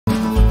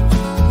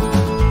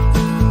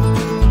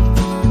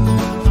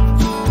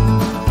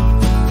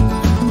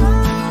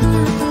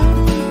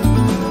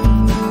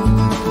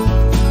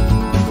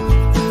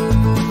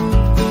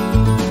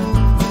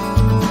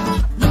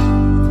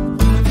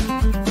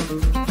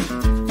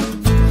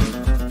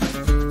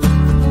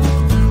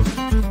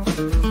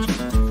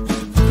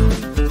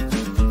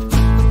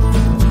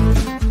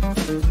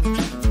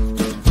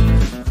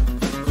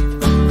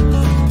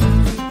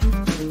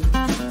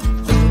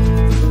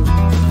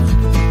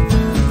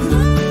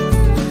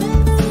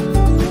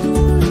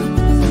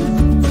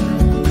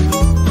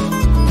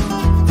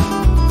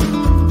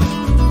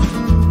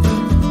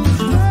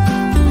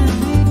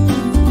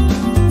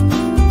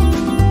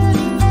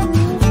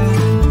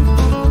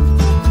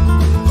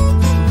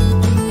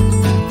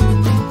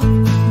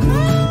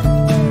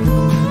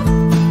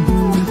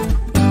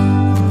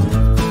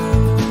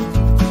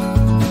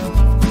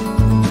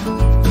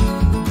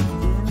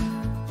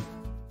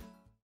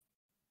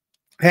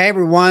Hey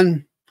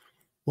everyone,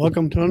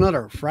 welcome to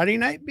another Friday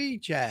Night Bee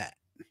Chat.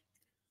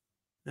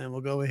 And we'll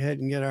go ahead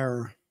and get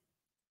our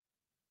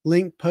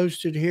link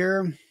posted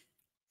here.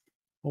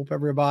 Hope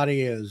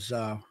everybody is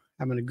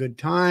having a good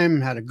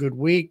time, had a good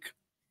week,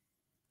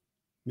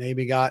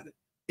 maybe got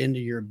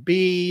into your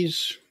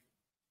bees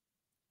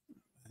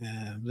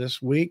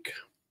this week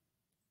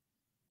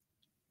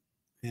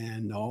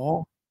and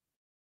all.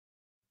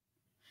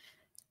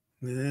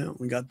 Yeah,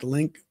 we got the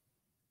link.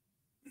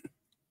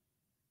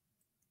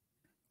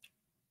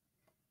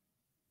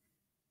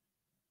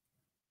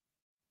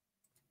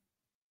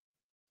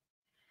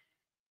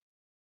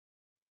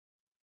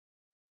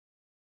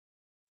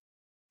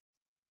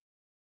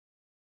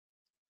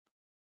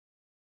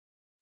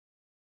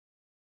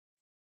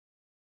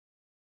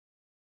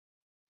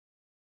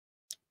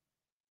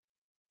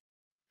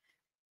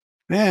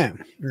 Yeah,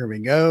 there we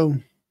go.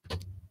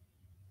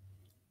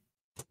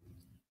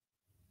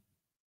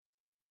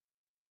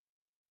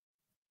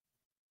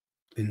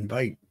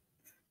 Invite.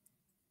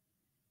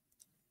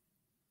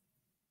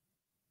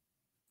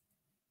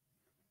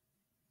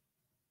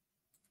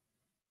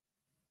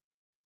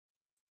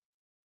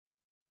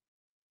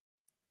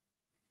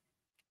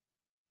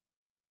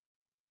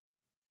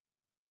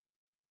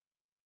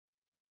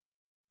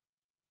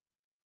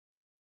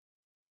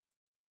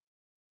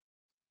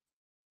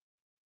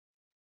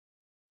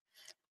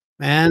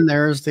 And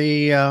there's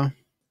the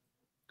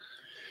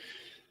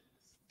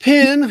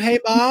pin. Hey,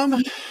 Bob.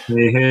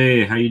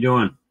 Hey, how you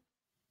doing?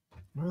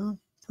 Well,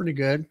 pretty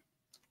good.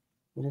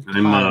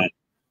 I'm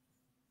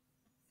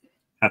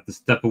have to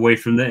step away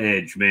from the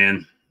edge,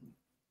 man.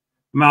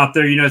 I'm out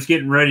there, it's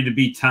getting ready to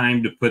be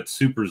time to put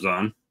supers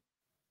on.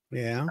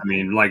 Yeah. I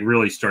mean, like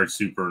really start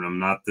supering them,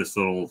 not this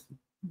little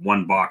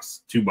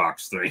 1-box,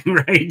 2-box thing,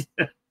 right?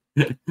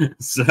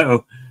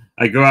 So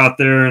I go out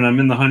there and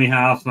I'm in the honey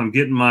house and I'm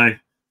getting my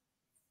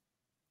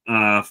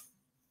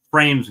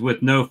frames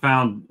with no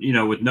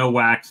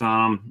wax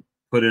on them,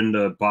 put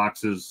into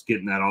boxes,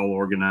 getting that all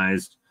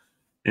organized.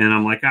 And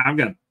I'm like, I've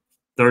got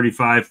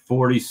 35,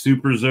 40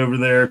 supers over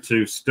there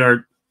to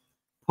start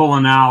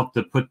pulling out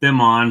to put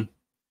them on.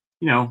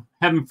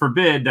 Heaven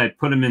forbid I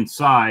put them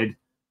inside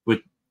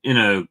in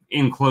a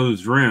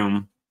enclosed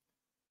room.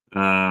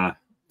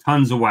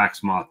 Tons of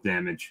wax moth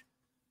damage.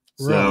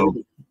 So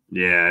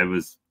yeah,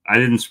 I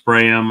didn't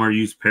spray them or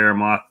use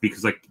paramoth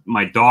because like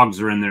my dogs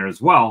are in there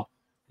as well.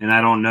 And I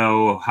don't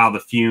know how the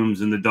fumes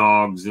and the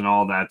dogs and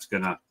all that's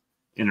going to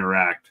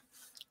interact.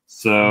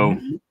 So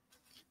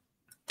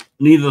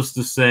needless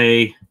to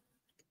say,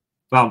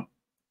 about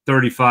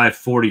 35,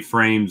 40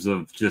 frames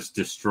of just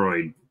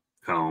destroyed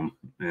comb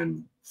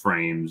and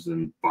frames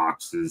and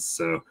boxes.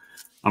 So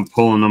I'm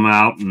pulling them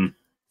out and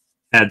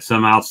had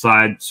some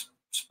outside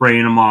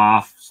spraying them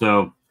off.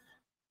 So,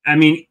 I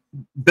mean,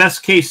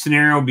 best case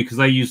scenario, because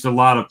I used a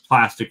lot of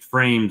plastic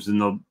frames in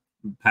the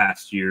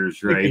past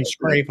years, right? You can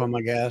scrape them,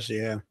 I guess.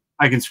 Yeah.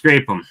 I can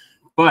scrape them,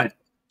 but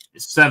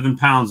 7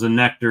 pounds of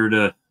nectar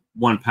to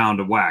 1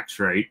 pound of wax,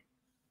 right?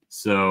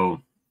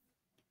 So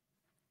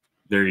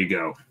there you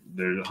go.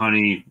 There's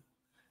honey.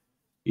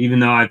 Even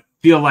though I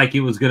feel like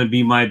it was going to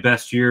be my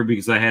best year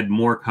because I had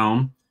more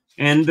comb.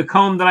 And the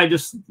comb that I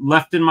just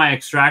left in my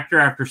extractor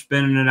after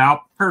spinning it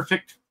out,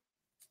 perfect.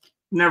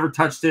 Never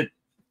touched it.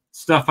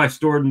 Stuff I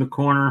stored in the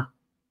corner,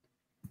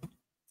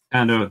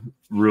 kind of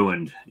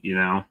ruined,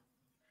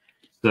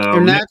 So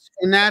and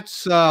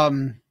that's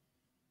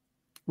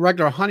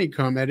regular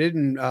honeycomb. I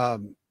didn't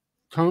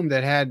comb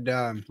that had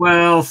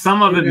well,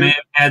 some of it may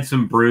have had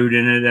some brood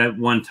in it at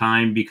one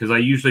time because I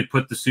usually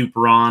put the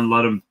super on,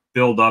 let them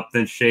build up,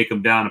 then shake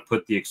them down and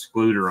put the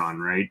excluder on,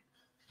 right?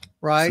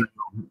 Right.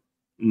 So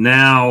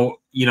now,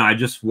 I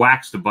just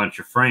waxed a bunch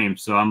of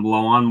frames, so I'm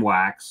low on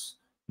wax,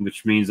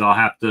 which means I'll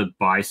have to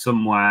buy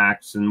some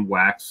wax and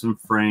wax some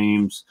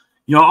frames.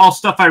 All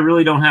stuff I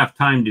really don't have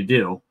time to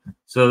do.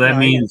 So that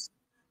means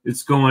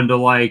it's going to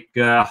like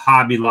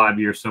Hobby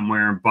Lobby or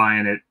somewhere and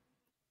buying it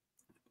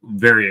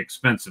very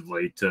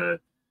expensively to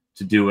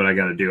do what I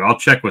got to do. I'll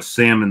check with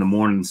Sam in the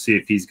morning and see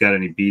if he's got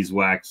any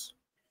beeswax.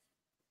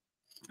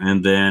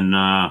 And then,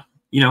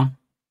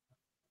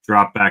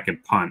 drop back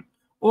and punt.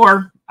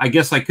 Or I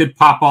guess I could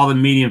pop all the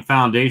medium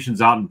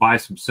foundations out and buy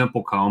some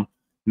simple comb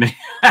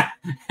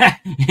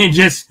and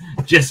just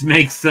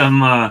make some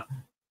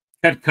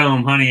cut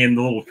comb honey in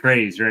the little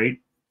trays, right?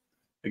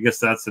 I guess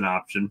that's an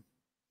option.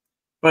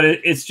 But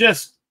it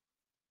just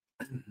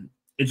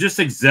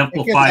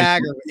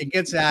exemplifies it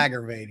gets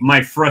aggravating.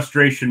 My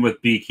frustration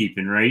with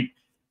beekeeping, right?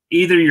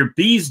 Either your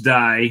bees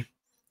die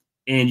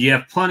and you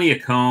have plenty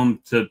of comb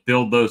to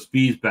build those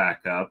bees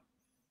back up,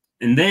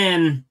 and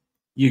then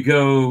you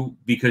go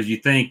because you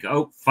think,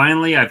 oh,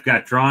 finally I've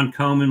got drawn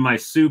comb in my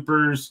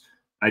supers.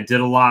 I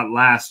did a lot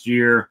last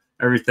year.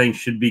 Everything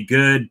should be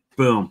good.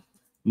 Boom.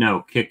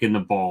 No, kick in the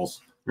balls,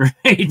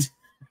 right?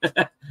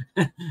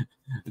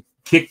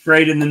 Kicked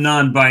right in the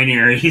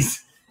non-binaries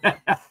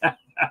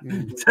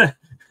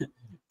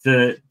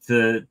to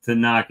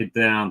knock it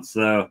down.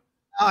 So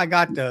I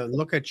got to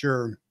look at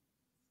your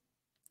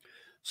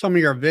some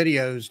of your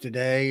videos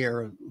today,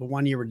 or the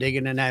one you were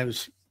digging in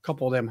those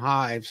couple of them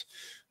hives,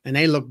 and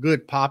they look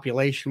good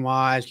population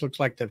wise. Looks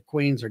like the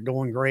queens are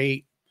doing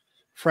great,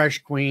 fresh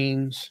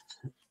queens.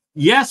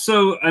 Yeah.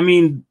 So, I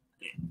mean,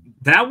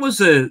 that was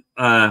when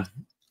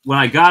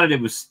I got it,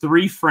 it was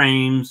 3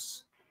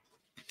 frames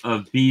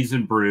of bees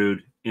and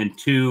brood and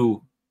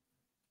 2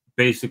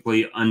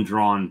 basically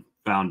undrawn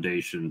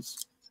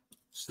foundations.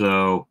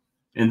 So,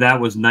 and that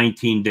was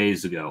 19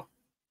 days ago.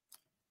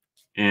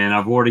 And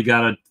I've already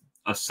got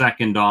a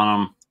second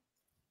on them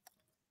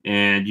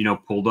and, you know,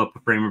 pulled up a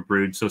frame of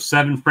brood. So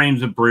 7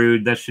 frames of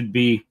brood, that should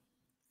be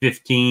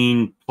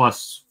 15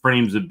 plus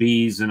frames of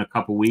bees in a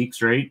couple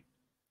weeks, right?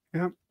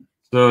 Yep.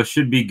 So it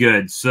should be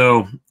good.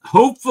 So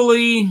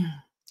hopefully,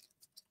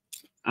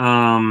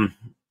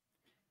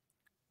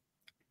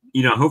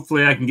 you know,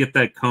 hopefully I can get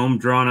that comb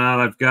drawn out.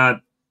 I've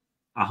got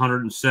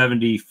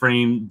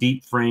 170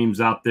 deep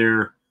frames out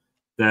there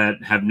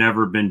that have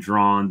never been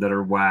drawn, that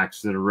are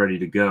waxed, that are ready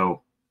to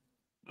go.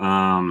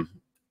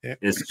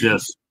 It's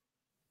just,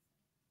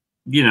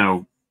 you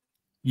know,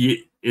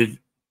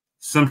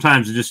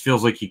 sometimes it just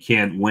feels like you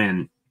can't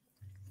win.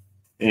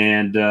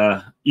 And,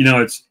 you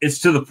know, it's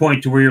to the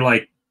point to where you're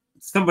like,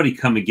 somebody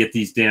come and get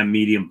these damn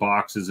medium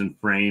boxes and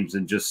frames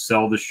and just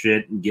sell the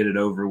shit and get it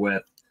over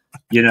with,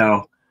 you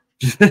know.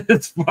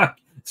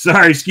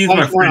 Sorry, excuse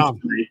my French.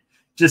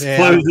 Just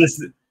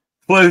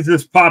close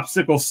this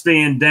popsicle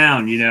stand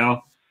down, you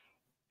know.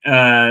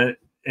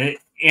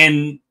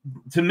 And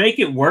to make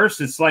it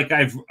worse, it's like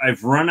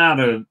I've run out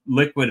of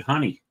liquid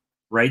honey,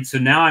 right? So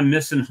now I'm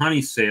missing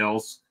honey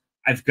sales.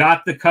 I've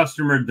got the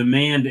customer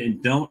demand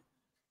and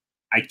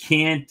I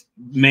can't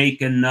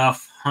make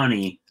enough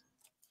honey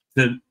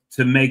to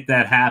make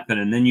that happen.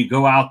 And then you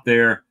go out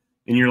there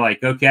and you're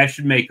like, okay, I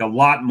should make a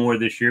lot more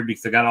this year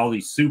because I got all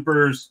these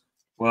supers.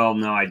 Well,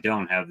 no, I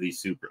don't have these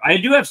supers. I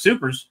do have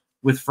supers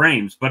with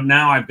frames, but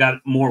now I've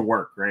got more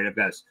work, right? I've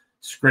got to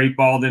scrape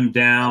all them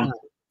down,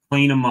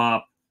 clean them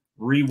up,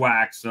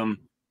 re-wax them,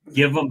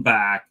 give them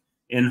back,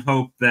 and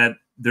hope that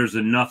there's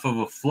enough of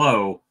a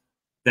flow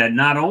that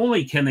not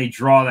only can they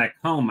draw that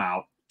comb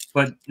out,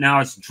 but now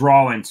it's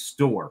draw and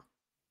store,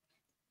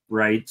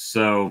 right?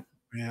 So,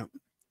 yeah.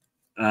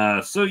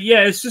 So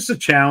yeah, it's just a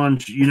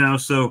challenge, you know.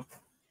 So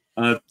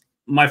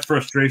my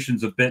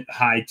frustration's a bit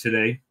high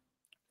today.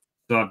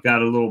 So I've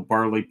got a little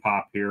barley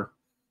pop here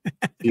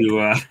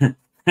to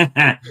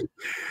I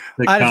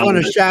just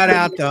want to shout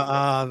out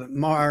to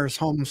Mars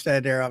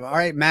Homestead there. All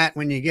right, Matt,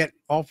 when you get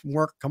off from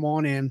work, come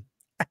on in.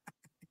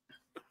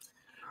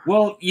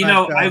 Well, you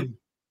know,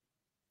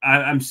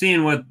 I'm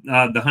seeing what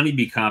the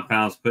honeybee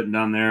compound's putting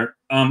down there.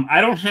 I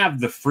don't have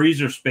the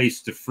freezer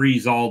space to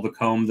freeze all the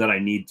comb that I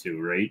need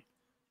to, right?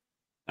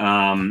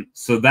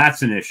 So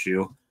that's an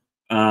issue.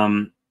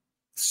 Some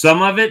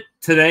of it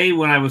today,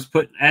 when I was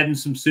adding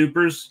some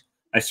supers,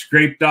 I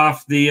scraped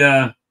off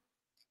the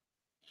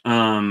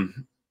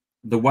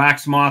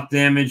wax moth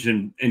damage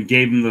and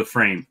gave them the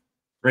frame,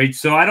 right?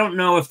 So I don't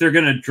know if they're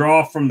going to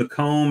draw from the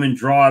comb and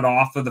draw it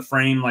off of the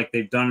frame like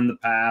they've done in the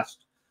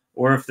past,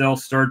 or if they'll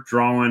start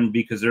drawing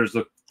because there's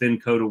a thin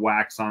coat of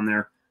wax on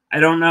there. I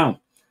don't know.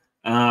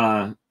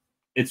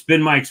 It's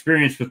been my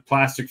experience with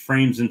plastic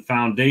frames and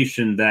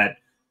foundation that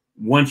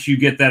once you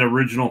get that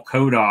original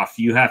coat off,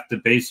 you have to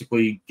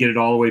basically get it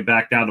all the way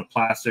back down to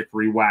plastic,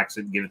 re-wax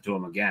it, and give it to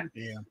them again.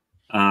 Yeah.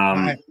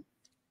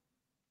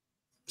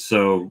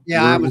 So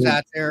yeah, I was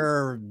out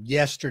there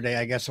yesterday,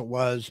 I guess it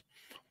was,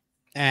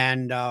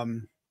 and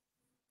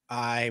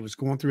I was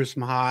going through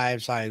some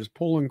hives. I was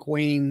pulling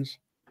queens,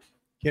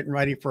 getting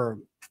ready for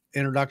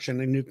introduction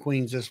to new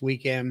queens this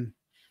weekend,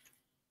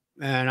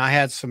 and I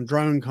had some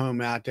drone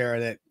comb out there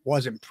that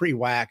wasn't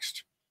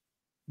pre-waxed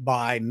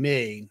by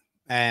me,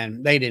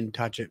 and they didn't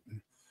touch it,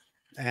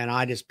 and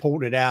I just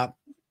pulled it out,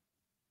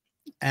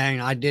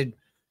 and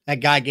that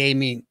guy gave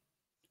me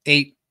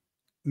 8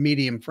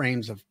 medium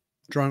frames of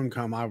drone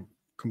comb. I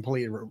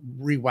completely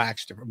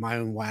re-waxed it with my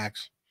own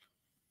wax.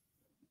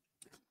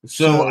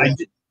 So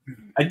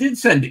I did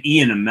send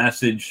Ian a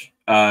message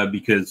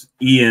because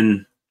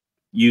Ian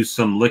used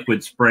some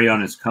liquid spray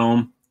on his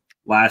comb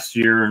last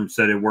year and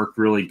said it worked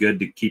really good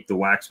to keep the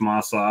wax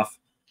moss off.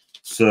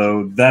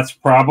 So that's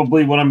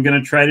probably what I'm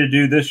going to try to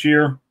do this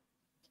year.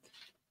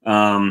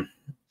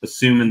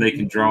 Assuming they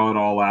can draw it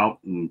all out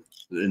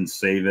and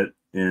save it,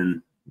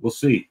 and we'll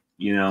see.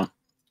 You know,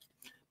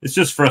 it's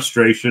just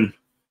frustration.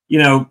 You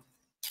know,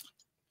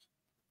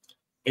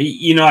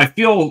 I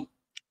feel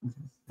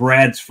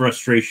Brad's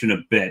frustration a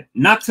bit,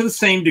 not to the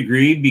same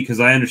degree, because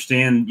I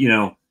understand, you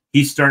know,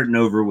 he's starting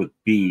over with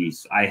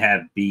bees. I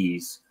have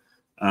bees.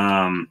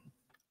 Darren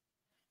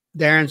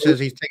says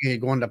he's thinking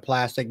of going to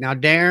plastic. Now,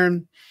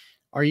 Darren,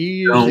 are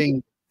you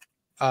using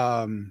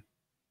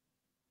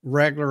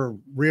regular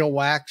real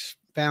wax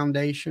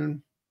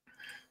foundation?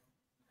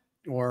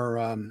 Or,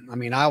 I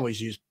mean, I always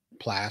use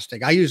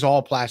plastic. I use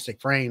all plastic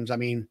frames. I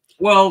mean,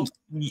 well,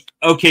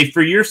 okay,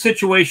 for your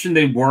situation,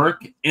 they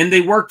work, and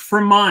they worked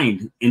for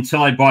mine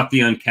until I bought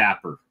the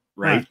uncapper,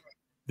 right?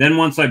 Then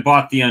once I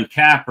bought the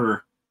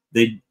uncapper,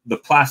 the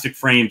plastic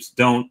frames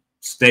don't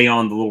stay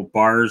on the little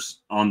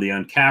bars on the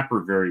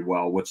uncapper very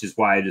well, which is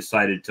why I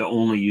decided to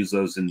only use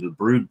those in the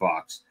brood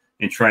box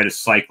and try to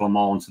cycle them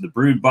all into the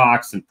brood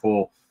box and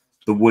pull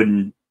the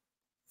wooden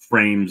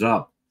frames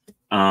up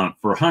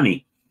for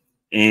honey.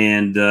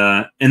 And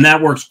that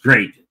works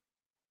great.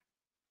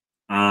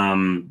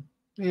 Yeah.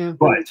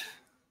 But,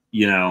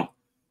 you know,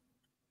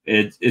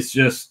 it's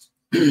just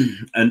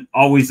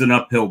always an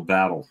uphill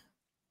battle.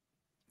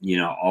 You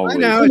know, always. I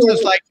know, it's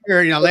just like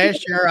here, you know,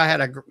 last year I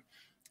had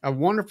a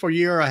wonderful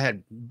year. I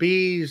had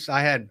bees. I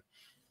had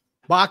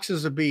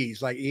boxes of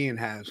bees like Ian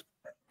has.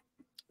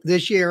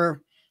 This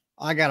year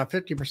I got a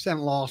 50%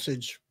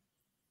 lossage,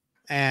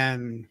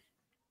 and,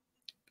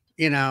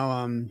 you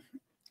know,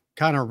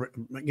 kind of,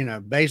 you know,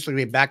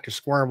 basically back to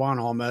square one,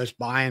 almost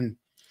buying,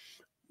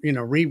 you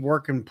know,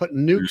 reworking,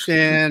 putting nukes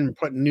in,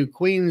 putting new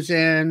queens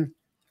in.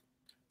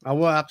 I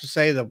will have to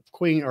say the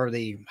queen, or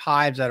the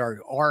hives that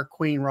are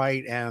queen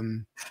right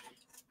and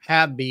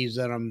have bees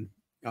in them,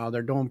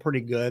 they're doing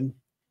pretty good.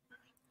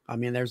 I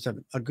mean, there's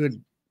a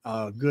good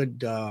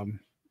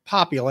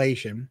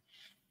population.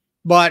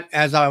 But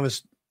as I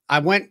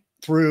went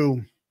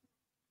through,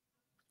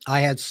 I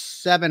had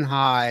 7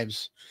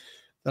 hives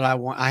that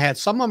I had.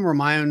 Some of them were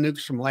my own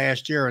nukes from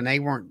last year, and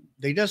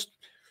they just,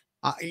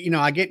 you know,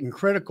 I get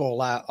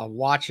critical of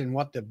watching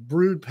what the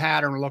brood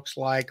pattern looks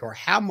like, or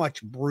how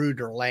much brood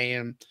they're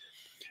laying.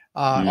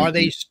 Are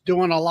they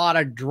doing a lot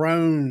of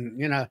drone?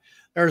 You know,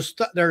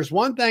 there's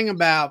one thing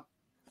about,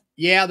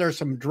 yeah, there's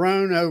some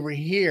drone over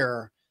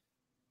here,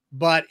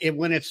 but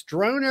when it's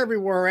drone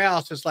everywhere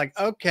else, it's like,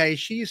 okay,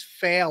 she's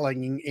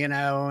failing, you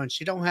know, and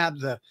she don't have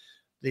the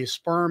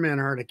sperm in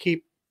her to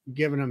keep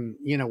giving them,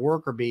 you know,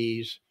 worker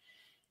bees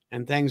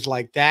and things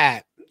like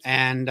that.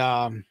 And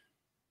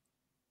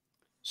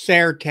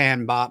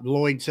Sartan, Bob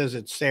Lloyd says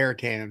it's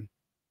Sartan.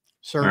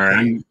 All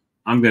right,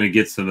 I'm going to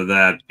get some of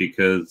that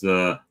because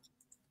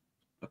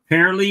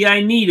apparently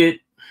I need it.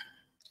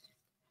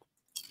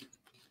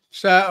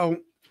 So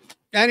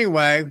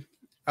anyway,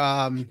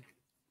 I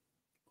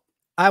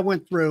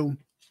went through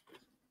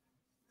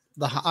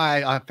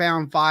I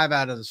found 5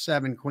 out of the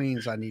 7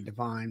 queens I need to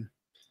find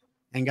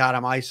and got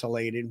them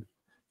isolated.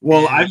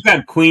 Well, I've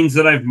got queens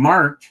that I've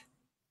marked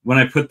when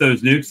I put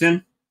those nukes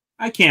in.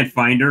 I can't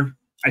find her.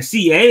 I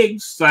see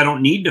eggs, so I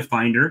don't need to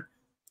find her,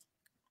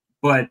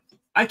 but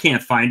I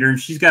can't find her, and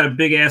she's got a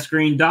big ass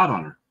green dot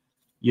on her,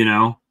 you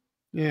know?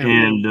 Yeah.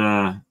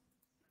 And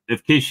in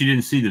case you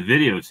didn't see the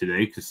video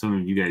today, because some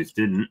of you guys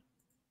didn't,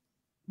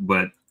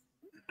 but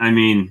I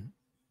mean,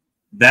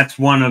 that's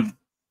one of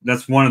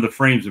the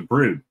frames of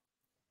brood.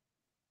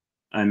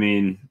 I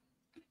mean,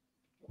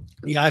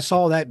 yeah, I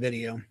saw that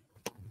video.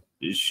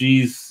 I mean,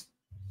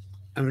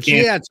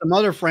 she had some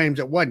other frames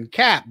that wasn't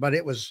capped, but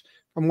it was,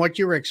 from what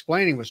you were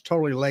explaining, was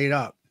totally laid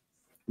up.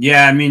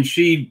 Yeah, I mean,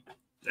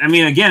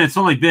 again, it's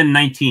only been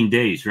 19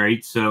 days,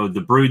 right? So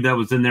the brood that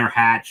was in there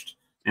hatched,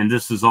 and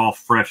this is all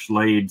fresh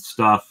laid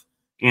stuff,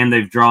 and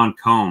they've drawn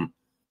comb.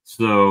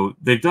 So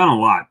they've done a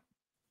lot.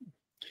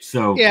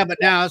 So yeah, but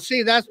now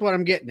see, that's what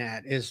I'm getting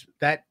at, is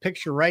that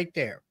picture right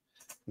there.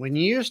 When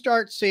you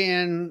start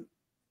seeing,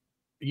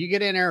 you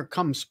get in there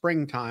come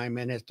springtime,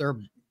 and if they're,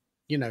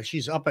 you know,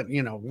 she's up at,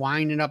 you know,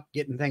 winding up,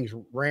 getting things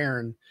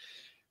rearing,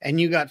 and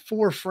you got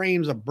 4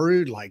 frames of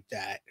brood like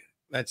that,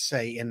 let's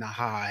say, in the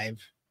hive,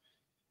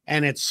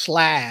 and it's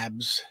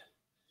slabs.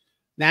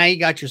 Now you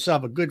got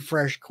yourself a good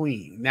fresh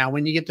queen. Now,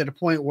 when you get to the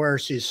point where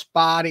she's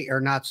spotty,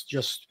 or not,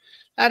 just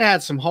that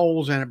had some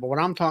holes in it, but what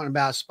I'm talking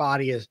about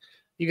spotty is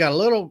you got a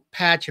little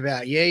patch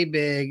about yay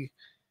big,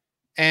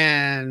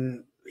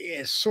 and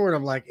it's sort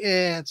of like,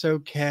 it's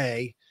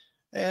okay.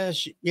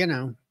 You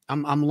know,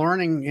 I'm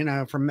learning, you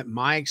know, from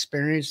my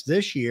experience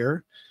this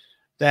year,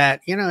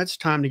 that, you know, it's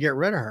time to get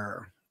rid of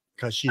her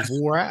because she's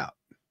wore out.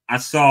 I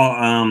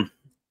saw,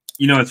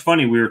 you know, it's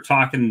funny. We were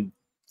talking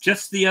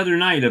just the other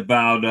night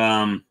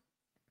about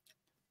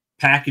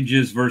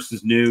packages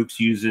versus nukes,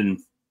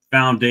 using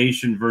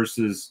foundation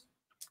versus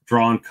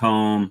drawn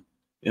comb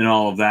and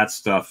all of that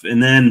stuff.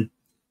 And then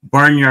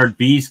Barnyard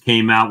Bees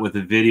came out with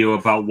a video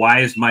about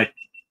why is my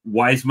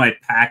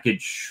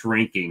package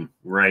shrinking,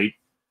 right?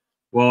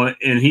 Well,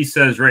 and he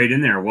says right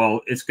in there,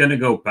 well, it's going to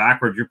go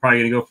backwards. You're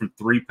probably going to go from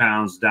 3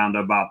 pounds down to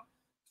about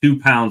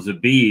 2 pounds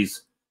of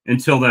bees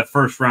until that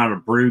first round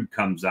of brood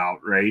comes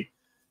out, right?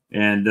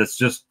 And that's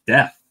just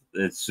death.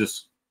 It's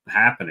just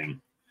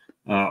happening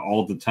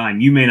all the time.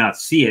 You may not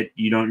see it.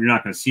 You're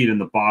not going to see it in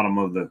the bottom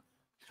of the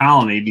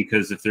colony,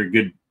 because if they're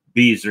good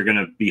bees, they're going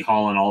to be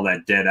hauling all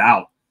that dead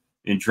out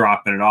and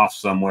dropping it off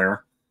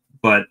somewhere.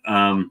 But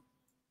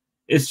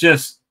it's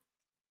just,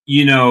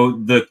 you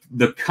know,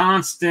 the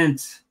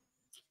constant,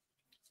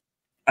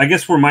 I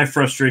guess where my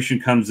frustration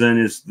comes in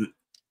is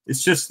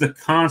it's just the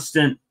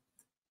constant,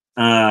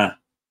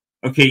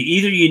 okay,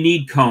 either you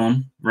need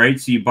comb, right?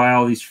 So you buy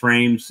all these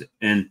frames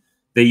and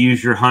they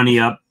use your honey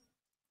up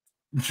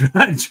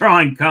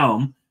drawing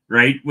comb,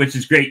 right? Which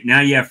is great.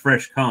 Now you have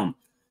fresh comb.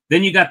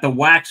 Then you got the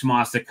wax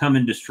moths that come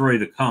and destroy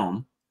the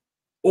comb.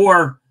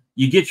 Or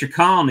you get your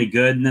colony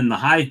good, and then the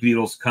hive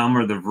beetles come,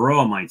 or the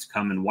varroa mites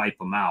come and wipe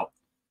them out.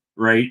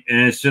 right?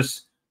 And it's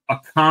just a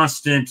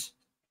constant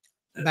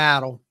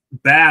battle,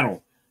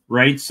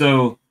 right?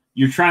 So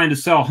you're trying to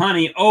sell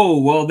honey.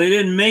 Oh, well, they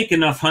didn't make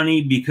enough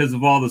honey because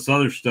of all this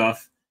other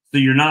stuff. So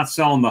you're not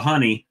selling the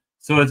honey.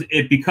 So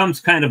it becomes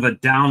kind of a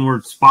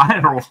downward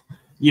spiral,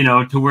 you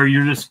know, to where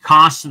you're just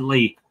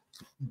constantly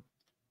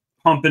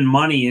pumping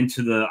money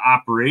into the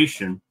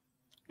operation.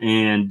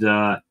 And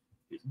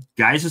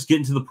guys just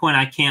getting to the point,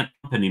 I can't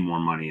pump any more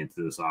money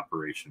into this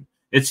operation.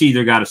 It's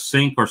either got to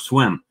sink or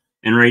swim.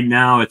 And right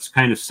now it's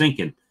kind of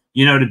sinking.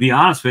 You know, to be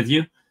honest with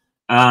you,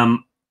 I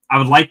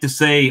would like to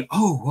say,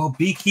 oh, well,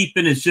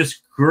 beekeeping is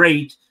just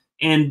great.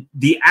 And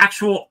the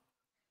actual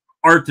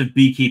art of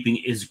beekeeping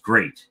is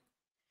great.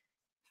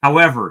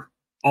 However,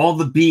 all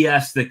the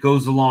BS that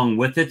goes along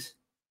with it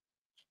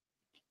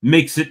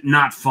makes it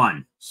not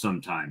fun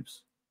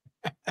sometimes.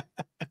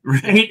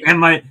 Right?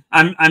 I'm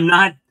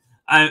not,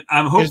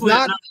 I'm hoping it's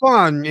not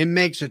fun. It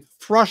makes it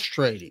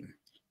frustrating.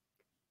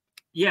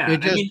 Yeah.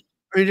 It just,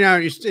 you know,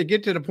 you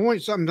get to the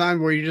point sometimes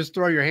where you just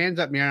throw your hands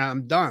up and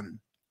I'm done.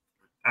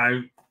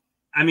 I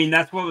mean,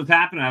 that's what was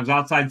happening. I was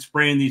outside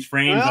spraying these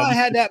frames. Well, I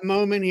had that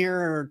moment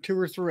here 2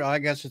 or 3, I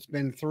guess it's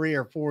been 3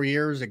 or 4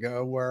 years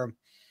ago, where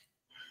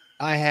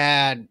I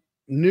had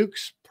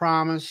nukes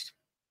promised.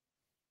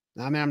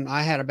 I mean,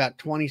 I had about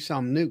 20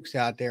 some nukes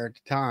out there at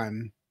the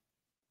time,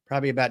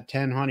 probably about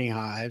 10 honey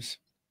hives.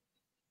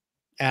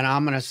 And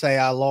I'm going to say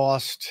I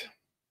lost,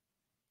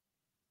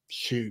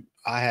 shoot,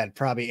 I had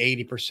probably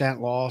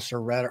 80% loss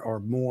or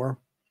more.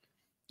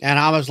 And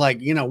I was like,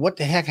 you know, what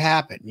the heck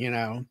happened, you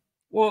know?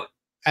 Well,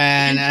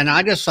 and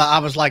I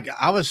was like,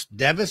 I was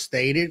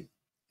devastated.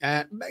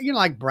 And, you know,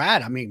 like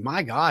Brad, I mean,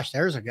 my gosh,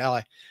 there's a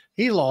guy,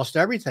 he lost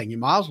everything, you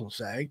might as well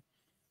say.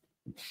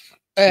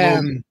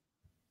 And,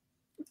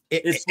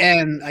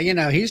 you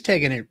know, he's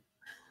taking it,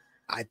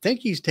 I think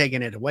he's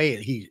taking it away.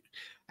 He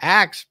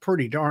acts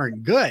pretty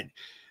darn good.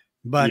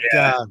 But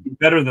yeah,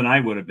 better than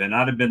I would have been.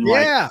 I'd have been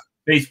like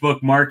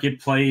Facebook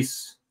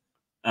Marketplace,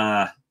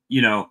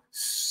 you know,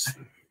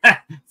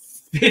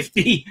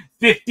 50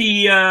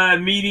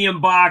 medium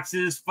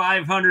boxes,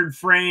 500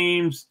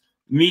 frames,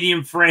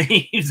 medium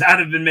frames. I'd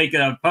have been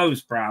making a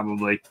post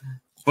probably.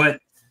 But,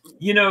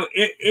 you know,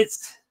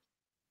 it's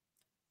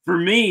for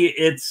me,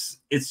 it's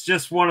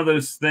just one of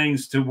those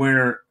things to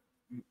where,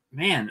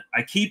 man,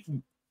 I keep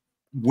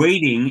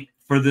waiting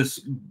for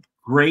this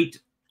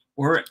great,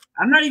 or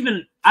I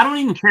don't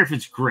even care if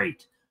it's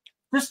great,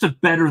 just a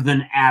better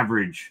than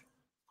average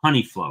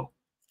honey flow,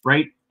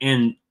 right?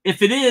 And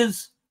if it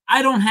is,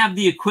 I don't have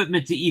the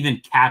equipment to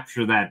even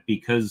capture that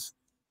because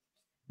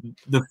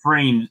the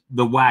frame,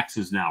 the wax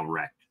is now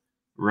wrecked,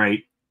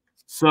 right?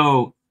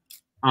 So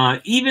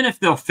even if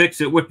they'll fix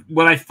it,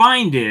 what I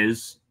find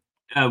is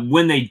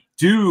when they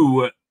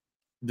do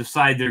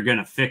decide they're going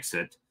to fix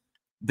it,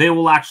 they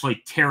will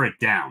actually tear it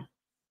down,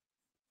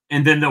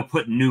 and then they'll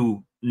put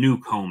new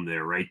comb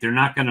there, right? They're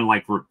not going to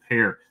like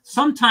repair.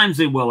 Sometimes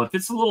they will. If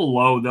it's a little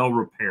low, they'll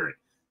repair it.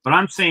 But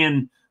I'm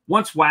saying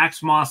once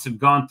wax moths have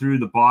gone through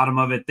the bottom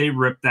of it, they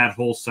rip that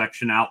whole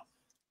section out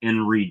and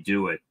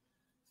redo it.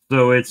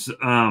 So it's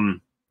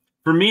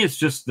for me, it's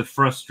just the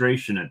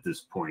frustration at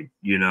this point,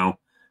 you know,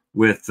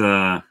 with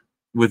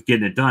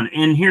getting it done.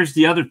 And here's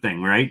the other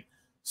thing, right?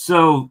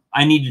 So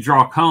I need to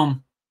draw a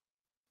comb.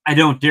 I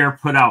don't dare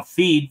put out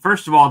feed.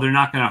 First of all, they're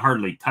not going to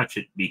hardly touch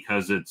it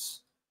because it's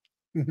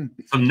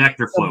some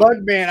nectar flow.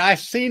 Bug man, I've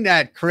seen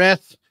that,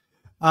 Chris.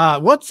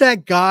 What's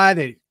that guy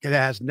that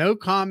has no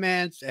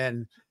comments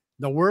and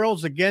the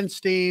world's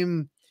against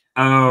him?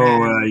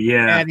 Oh,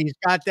 yeah. And he's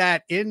got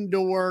that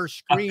indoor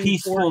screen. A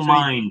peaceful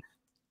mind.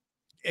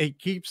 It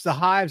keeps the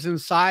hives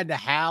inside the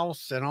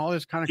house and all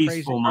this kind of crazy.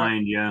 Peaceful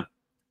mind, yeah.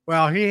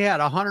 Well, he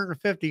had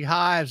 150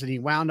 hives and he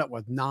wound up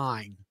with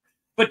 9.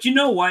 But you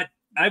know what?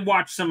 I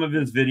watched some of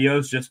his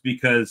videos just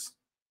because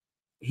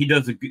he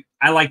does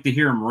I like to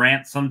hear him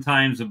rant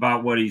sometimes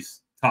about what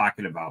he's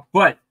talking about.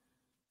 But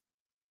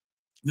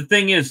the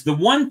thing is, the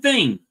one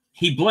thing,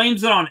 he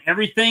blames it on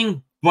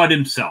everything but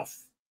himself.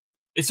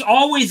 It's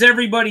always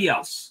everybody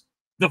else.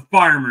 The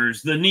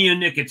farmers, the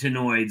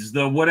neonicotinoids,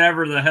 the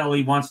whatever the hell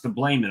he wants to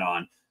blame it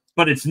on.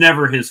 But it's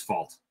never his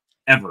fault,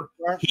 ever.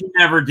 He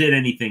never did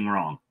anything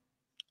wrong.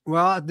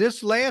 Well,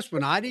 this last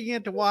one, I didn't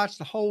get to watch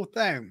the whole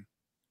thing.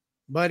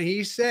 But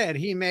he said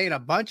he made a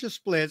bunch of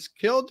splits,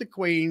 killed the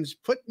queens,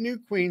 put new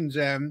queens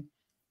in,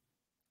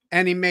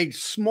 and he made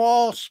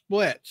small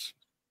splits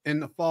in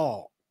the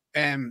fall.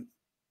 And,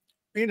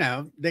 you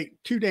know, they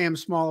too damn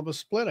small of a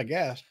split, I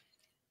guess.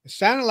 It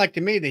sounded like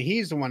to me that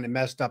he's the one that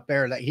messed up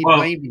there, that he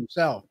blamed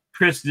himself.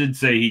 Chris did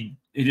say he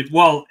did.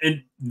 Well,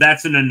 and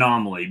that's an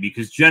anomaly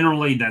because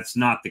generally that's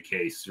not the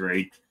case,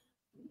 right?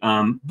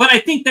 But I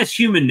think that's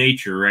human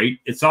nature, right?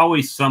 It's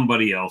always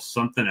somebody else,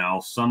 something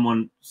else,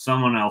 someone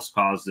else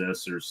caused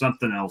this or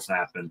something else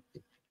happened.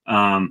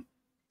 I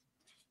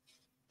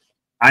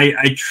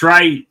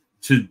try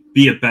to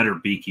be a better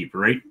beekeeper,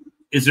 right?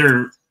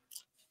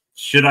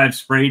 Should I have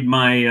sprayed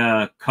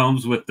my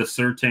combs with the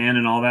Sertan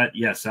and all that?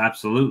 Yes,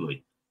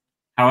 absolutely.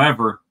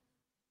 However,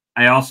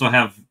 I also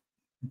have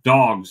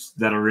dogs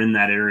that are in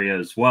that area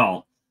as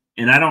well.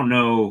 and I don't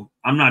know,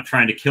 I'm not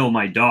trying to kill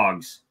my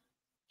dogs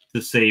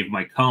to save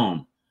my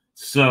comb.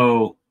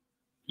 So,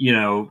 you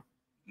know,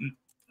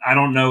 I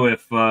don't know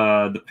if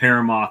the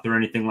paramoth or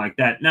anything like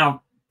that.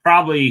 Now,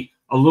 probably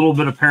a little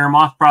bit of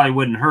paramoth probably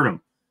wouldn't hurt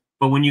them.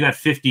 But when you got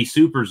 50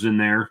 supers in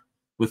there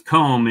with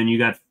comb and you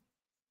got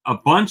a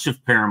bunch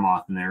of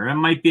paramoth in there, it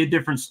might be a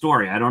different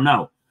story. I don't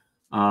know.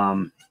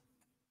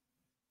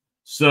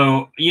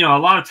 So, you know, a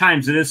lot of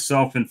times it is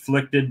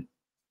self-inflicted.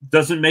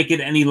 Doesn't make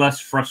it any less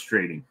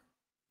frustrating,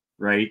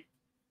 right?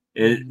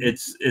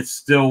 It's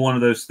still one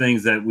of those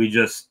things that we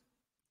just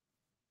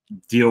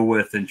deal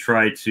with and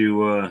try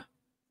to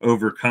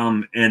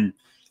overcome. And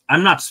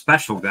I'm not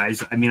special,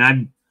 guys. I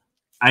mean,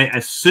 I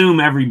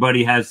assume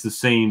everybody has the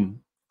same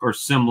or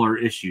similar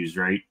issues,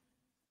 right?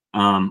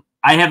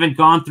 I haven't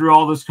gone through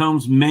all those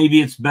combs.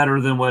 Maybe it's better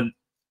than what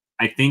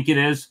I think it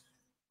is,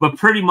 but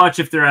pretty much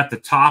if they're at the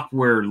top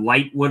where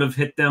light would have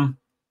hit them,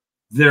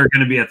 they're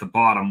going to be at the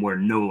bottom where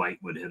no light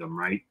would hit them,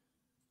 right?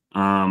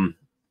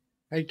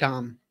 Hey,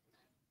 Tom.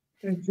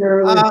 Hey,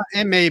 Charlie.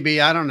 It may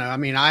be. I don't know. I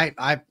mean,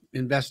 I've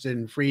invested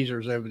in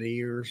freezers over the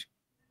years.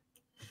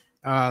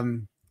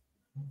 You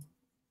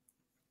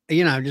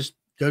know, just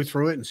go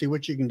through it and see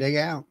what you can dig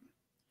out.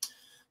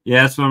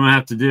 Yeah, that's what I'm going to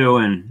have to do,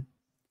 and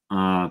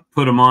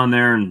put them on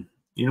there, and,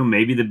 you know,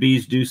 maybe the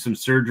bees do some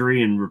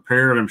surgery and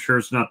repair it. I'm sure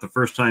it's not the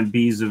first time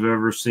bees have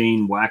ever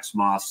seen wax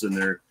moths in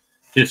their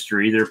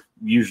history. They're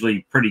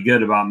usually pretty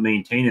good about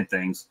maintaining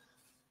things.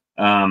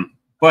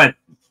 But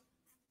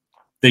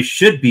they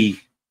should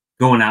be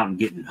going out and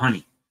getting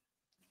honey,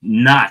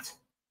 not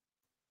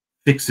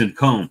fixing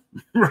comb,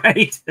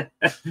 right?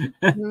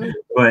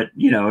 But,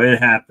 you know, it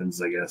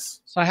happens, I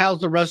guess. So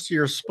how's the rest of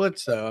your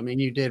splits, though? I mean,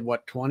 you did,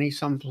 what,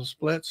 20-some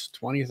splits,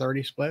 20,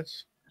 30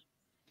 splits?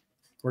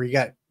 Where you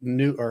got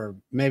new, or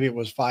maybe it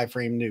was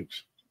 5-frame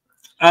nukes.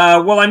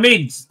 Well, I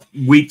made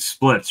wheat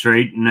splits,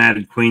 right, and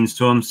added queens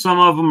to them. Some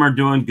of them are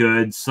doing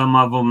good. Some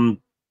of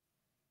them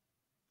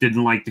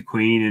didn't like the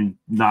queen and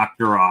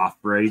knocked her off,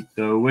 right?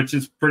 So, which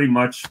is pretty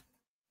much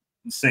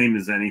the same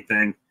as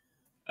anything.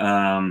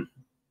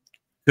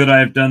 Could I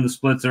have done the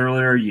splits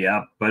earlier?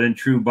 Yeah, but in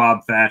true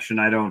Bob fashion,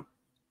 I don't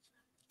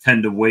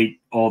tend to wait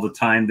all the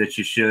time that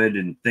you should,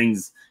 and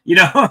things, you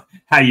know,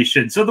 how you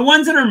should. So the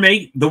ones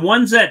that the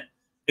ones that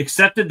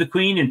accepted the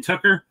queen and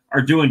took her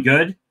are doing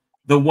good.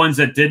 The ones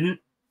that didn't,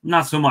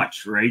 not so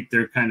much, right?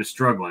 They're kind of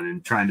struggling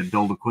and trying to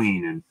build a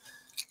queen.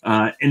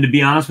 And to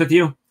be honest with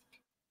you,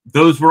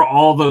 those were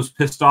all those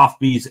pissed off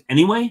bees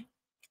anyway.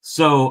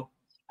 So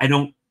I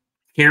don't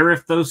care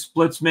if those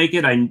splits make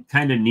it. I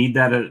kind of need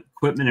that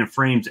equipment and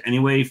frames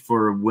anyway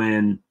for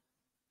when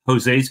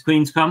Jose's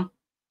queens come.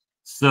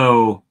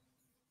 So,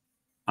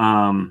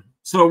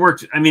 so it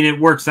works. I mean, it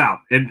works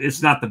out.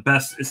 It's not the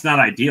best. It's not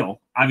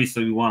ideal.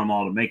 Obviously, we want them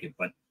all to make it,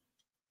 but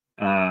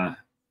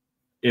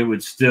it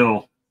would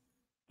still,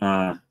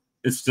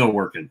 it's still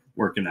working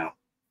out.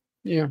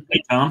 Yeah.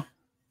 Hey, Tom.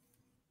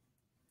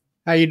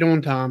 How you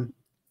doing, Tom?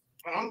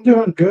 I'm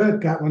doing good.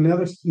 Got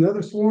another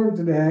swarm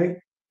today,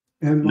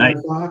 and my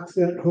Nice. box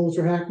at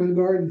Holzer Hackman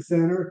Garden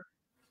Center,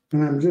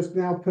 and I'm just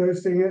now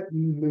posting it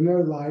in the No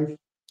Life.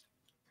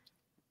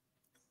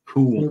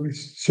 Cool. It'll be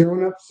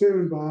showing up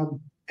soon, Bob.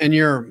 And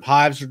your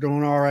hives are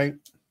doing all right?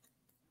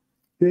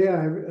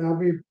 Yeah, I'll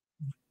be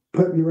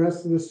putting the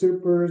rest of the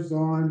supers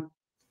on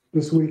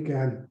this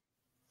weekend.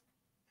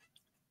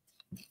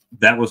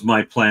 That was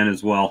my plan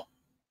as well.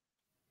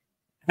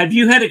 Have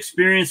you had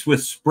experience with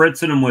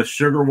spritzing them with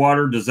sugar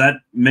water? Does that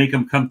make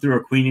them come through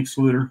a queen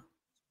excluder?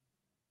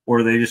 Or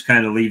do they just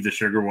kind of leave the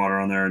sugar water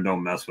on there and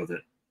don't mess with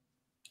it?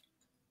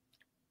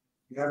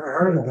 Never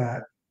heard of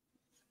that.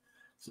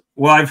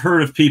 Well, I've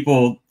heard of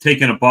people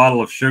taking a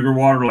bottle of sugar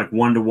water, like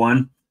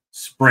 1-to-1,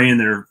 spraying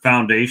their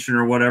foundation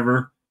or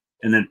whatever,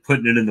 and then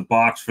putting it in the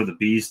box for the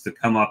bees to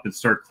come up and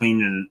start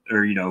cleaning it,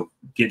 or, you know,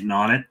 getting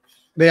on it.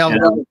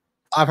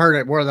 I've heard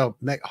it where they'll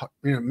make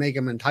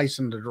them, entice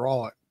them to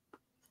draw it.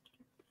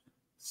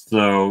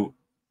 So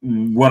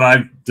what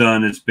I've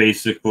done is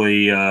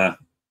basically had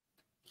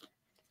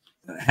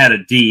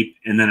a deep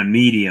and then a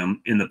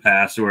medium in the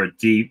past, or a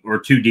deep or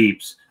 2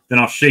 deeps. Then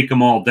I'll shake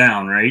them all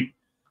down, right?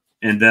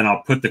 And then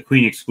I'll put the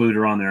queen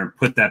excluder on there and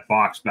put that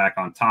box back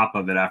on top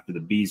of it after the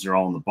bees are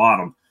all in the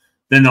bottom.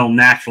 Then they'll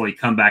naturally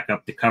come back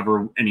up to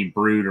cover any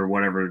brood or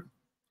whatever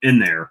in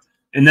there.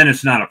 And then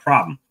it's not a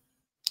problem.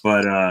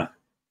 But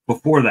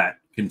before that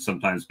can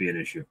sometimes be an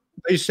issue.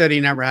 He said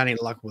he never had any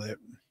luck with it.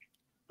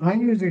 I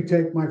usually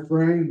take my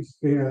frames,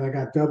 you know, I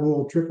got double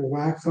or triple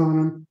wax on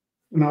them,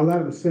 and I'll let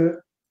them sit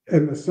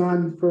in the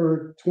sun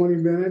for 20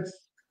 minutes,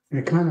 and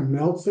it kind of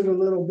melts it a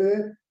little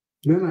bit.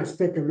 Then I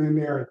stick them in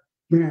there.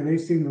 Man, they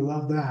seem to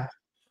love that.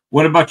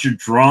 What about your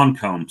drawn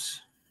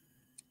combs?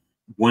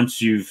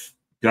 Once you've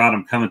got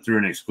them coming through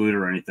an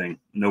excluder or anything,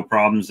 no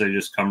problems. They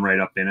just come right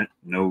up in it.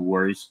 No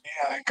worries.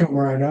 Yeah, they come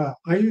right up.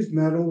 I use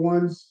metal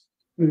ones.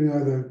 You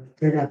know,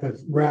 they got the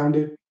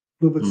rounded,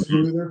 a little bit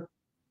smoother.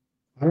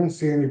 I don't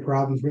see any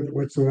problems with it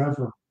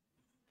whatsoever.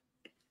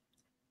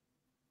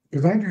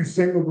 Because I do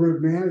single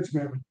brood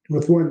management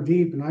with 1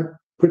 deep, and I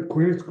put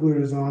queen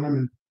excluders on them,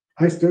 and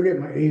I still get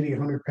my 80,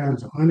 100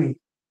 pounds of honey.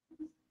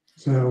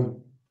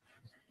 So,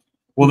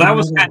 well, that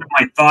was kind of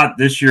my thought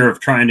this year of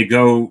trying to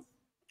go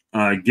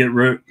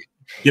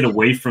get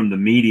away from the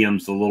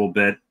mediums a little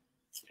bit.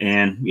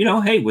 And, you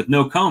know, hey, with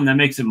no comb, that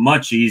makes it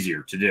much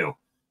easier to do.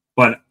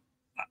 But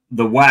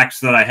the wax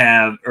that I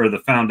have, or the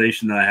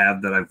foundation that I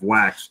have that I've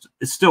waxed,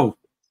 it's still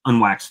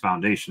unwaxed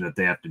foundation that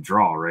they have to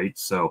draw, right?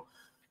 So,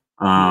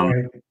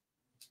 right.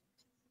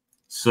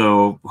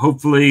 so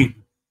hopefully,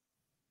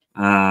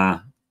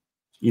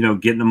 you know,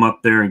 getting them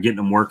up there and getting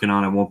them working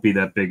on it won't be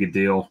that big a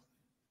deal.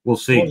 We'll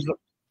see.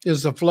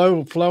 Is the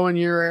flow in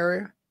your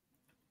area?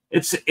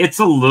 It's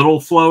a little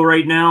flow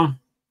right now.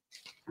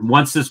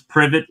 Once this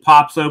privet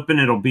pops open,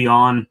 it'll be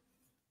on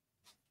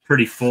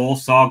pretty full.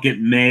 So I'll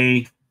get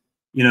May,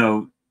 you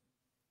know,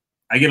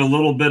 I get a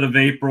little bit of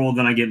April,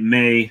 then I get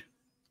May,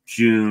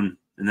 June,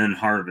 and then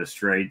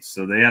harvest, right?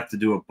 So they have to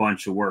do a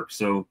bunch of work.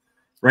 So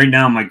right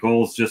now my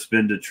goal has just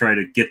been to try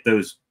to get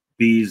those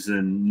bees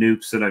and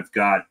nukes that I've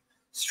got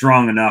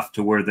strong enough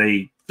to where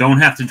they don't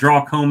have to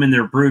draw comb in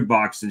their brood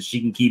box, and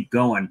she can keep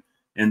going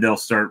and they'll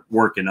start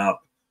working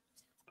up.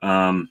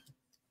 And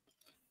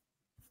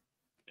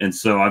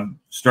so I'm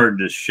starting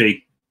to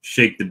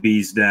shake the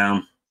bees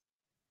down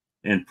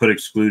and put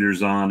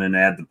excluders on and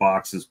add the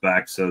boxes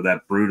back so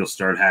that brood will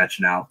start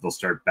hatching out. They'll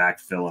start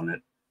backfilling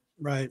it.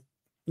 Right.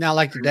 Now,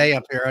 like the day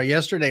up here,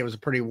 yesterday was a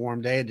pretty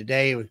warm day.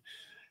 Today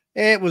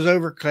it was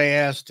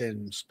overcast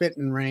and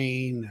spitting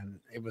rain, and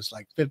it was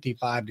like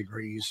 55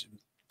 degrees,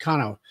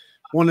 kind of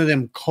one of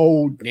them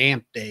cold,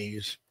 damp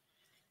days.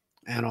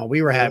 And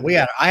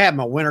I had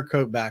my winter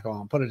coat back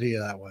on, put it to you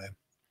that way.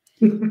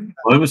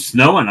 Well, it was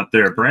snowing up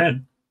there,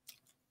 Brad.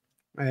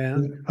 Yeah.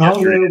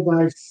 I'll know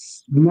by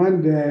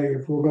Monday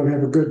if we're going to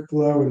have a good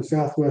flow in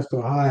Southwest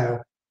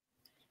Ohio.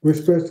 We're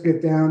supposed to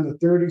get down to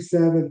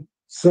 37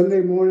 Sunday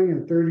morning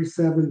and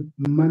 37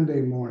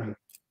 Monday morning.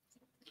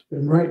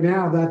 And right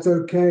now that's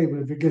okay,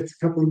 but if it gets a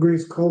couple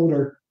degrees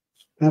colder,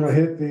 that'll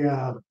hit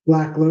the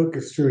black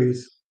locust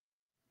trees.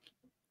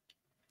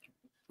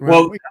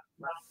 Well,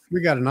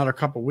 we got another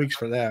couple weeks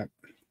for that.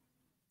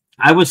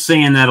 I was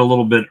saying that a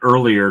little bit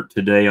earlier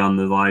today on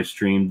the live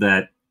stream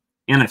that,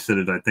 and I said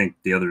it, I think,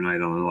 the other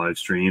night on the live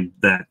stream,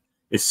 that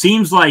it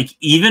seems like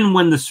even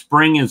when the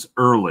spring is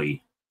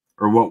early,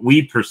 or what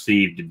we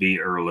perceive to be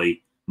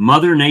early,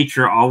 Mother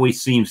Nature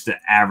always seems to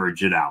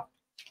average it out,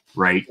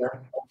 right? Yeah.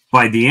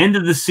 By the end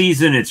of the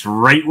season, it's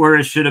right where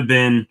it should have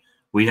been.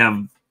 We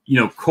have, you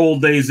know,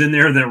 cold days in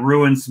there that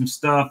ruin some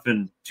stuff,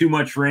 and too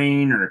much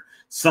rain or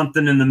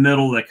something in the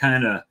middle that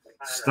kind of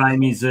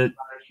stymies it.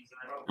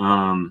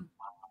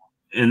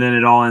 And then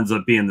it all ends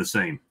up being the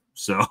same.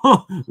 So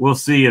we'll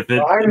see if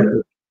it.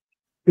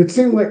 It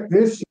seemed like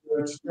this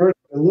year it started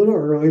a little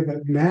early,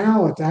 but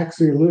now it's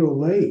actually a little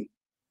late,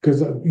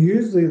 because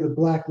usually the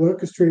black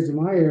locust trees in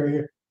my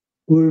area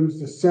blooms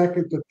the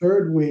second to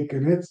third week,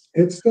 and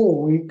it's still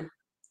a week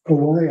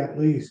away at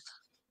least.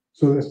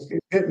 So this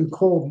getting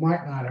cold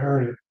might not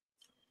hurt it,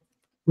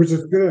 which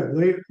is good.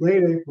 Late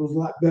April is a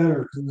lot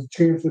better because the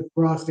chance of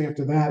frost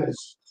after that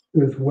is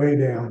way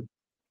down.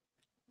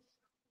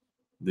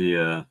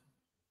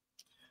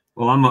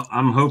 Well,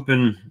 I'm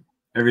hoping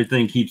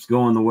everything keeps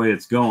going the way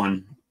it's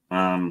going.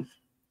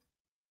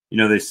 You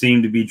know, they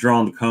seem to be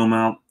drawing the comb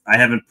out. I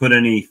haven't put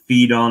any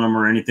feed on them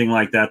or anything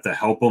like that to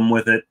help them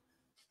with it,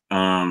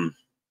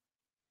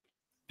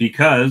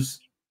 because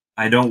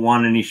I don't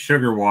want any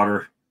sugar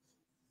water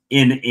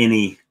in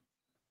any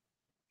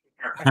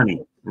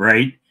honey,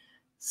 right?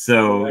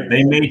 So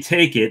they may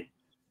take it,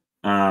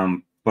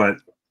 but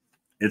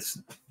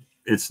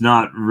it's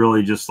not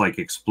really just like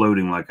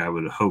exploding like I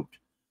would have hoped.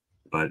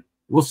 But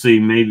we'll see.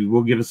 Maybe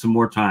we'll give it some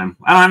more time.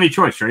 I don't have any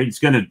choice, right? It's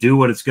going to do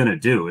what it's going to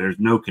do. There's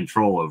no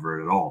control over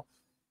it at all.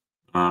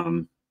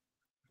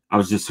 I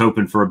was just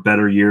hoping for a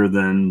better year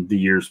than the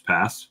years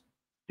past,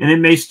 and it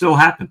may still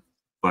happen.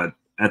 But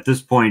at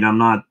this point, I'm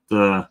not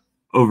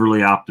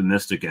overly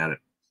optimistic at it.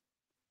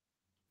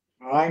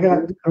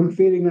 I'm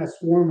feeding that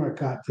swarm I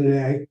caught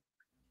today.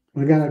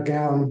 I got a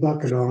gallon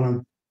bucket on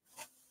them.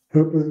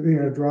 Hoping,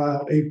 you know, draw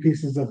out 8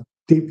 pieces of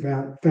deep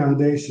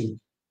foundation.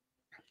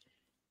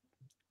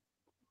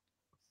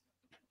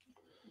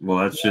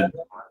 Well,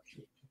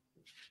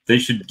 they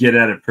should get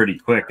at it pretty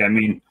quick. I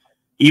mean,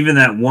 even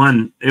that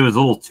one, it was a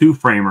little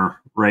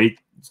 2-framer, right?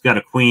 It's got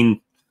a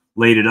queen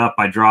laid it up.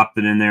 I dropped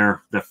it in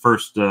there, the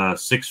first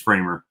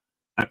 6-framer.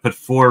 I put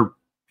 4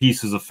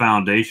 pieces of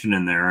foundation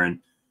in there, and,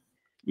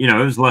 you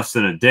know, it was less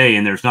than a day,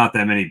 and there's not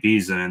that many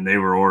bees in it, and they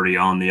were already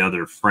on the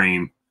other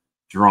frame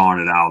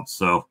drawing it out.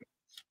 So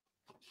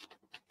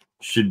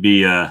should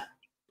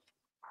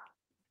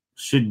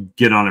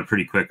get on it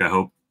pretty quick, I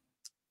hope.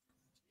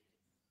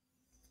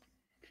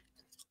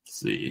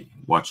 See,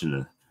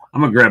 I'm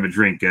gonna grab a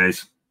drink,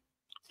 guys.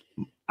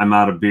 I'm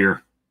out of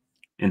beer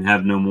and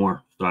have no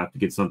more, so I have to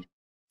get some.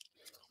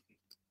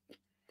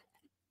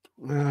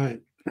 All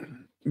right,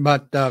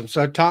 but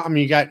so Tom,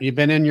 you've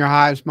been in your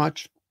hives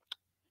much?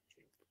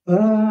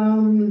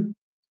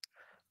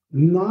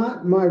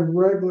 Not my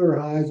regular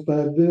hives, but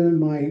I've been in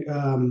my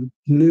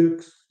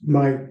nukes,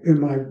 in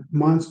my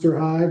monster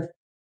hive.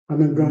 I've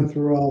been going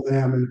through all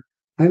them, and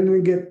I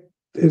didn't get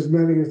as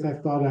many as I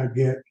thought I'd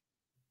get.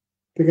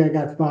 I think I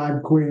got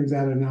 5 queens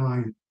out of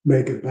 9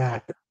 make it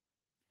back.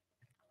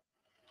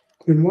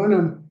 And one of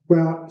them,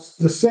 well,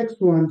 the 6th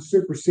one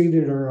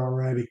superseded her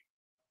already.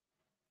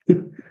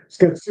 It's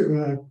got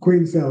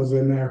queen cells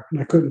in there,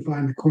 and I couldn't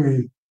find the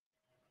queen.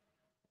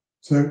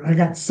 So I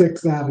got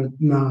 6 out of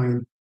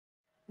 9.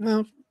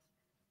 Well,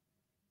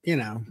 you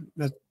know,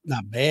 that's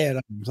not bad,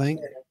 I don't think.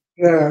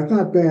 Yeah, it's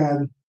not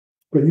bad.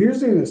 But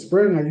usually in the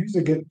spring, I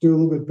usually do a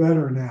little bit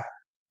better than that.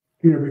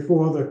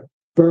 Before the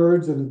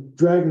birds and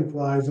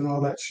dragonflies and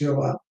all that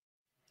show up.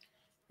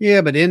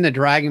 Yeah, but in the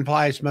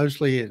dragonflies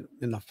mostly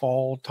in the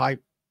fall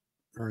type,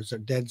 or is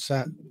it dead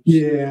set?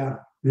 Yeah,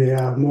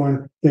 more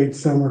in late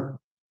summer.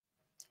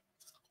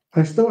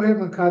 I still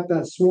haven't caught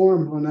that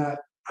swarm on that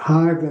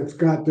hive that's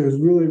got those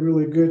really,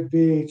 really good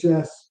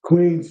VHS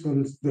queens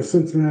from the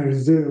Cincinnati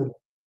Zoo.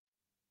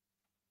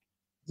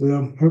 So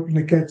I'm hoping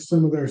to catch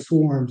some of their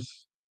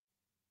swarms.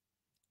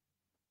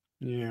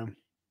 Yeah.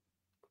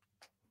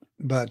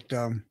 But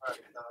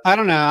I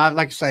don't know. I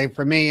like to say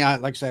for me, I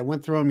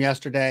went through them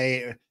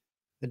yesterday.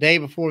 The day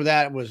before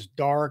that it was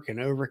dark and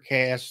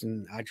overcast,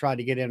 and I tried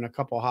to get in a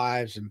couple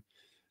hives and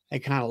they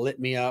kind of lit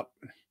me up.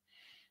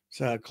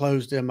 So I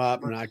closed them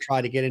up and I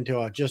tried to get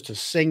into just a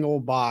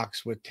single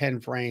box with 10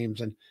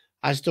 frames, and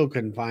I still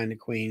couldn't find the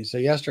queen. So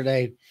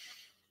yesterday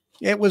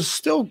it was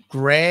still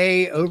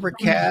gray,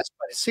 overcast,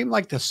 but it seemed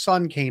like the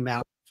sun came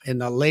out in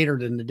the later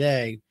than the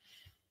day,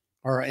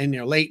 or in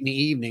late in the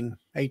evening.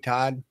 Hey,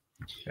 Todd.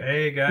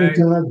 Hey, Hey, guys.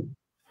 Todd.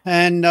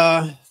 And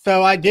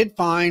so I did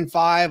find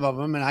 5 of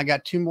them, and I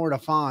got 2 more to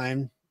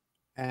find.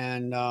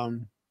 And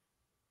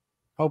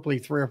hopefully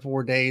 3 or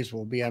 4 days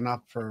will be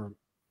enough for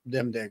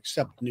them to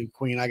accept the new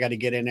queen. I got to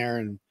get in there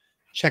and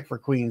check for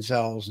queen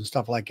cells and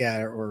stuff like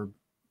that, or,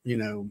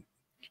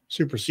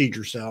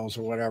 supersedure cells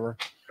or whatever.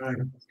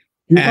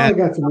 You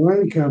probably got some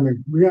rain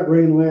coming. We got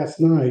rain last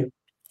night.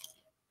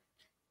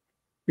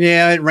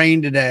 Yeah, it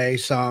rained today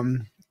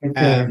some.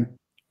 Okay.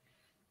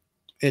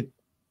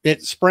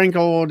 It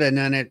sprinkled and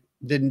then it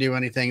didn't do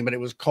anything, but it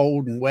was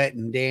cold and wet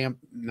and damp.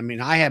 I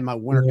mean, I had my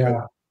winter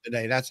coat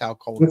today. That's how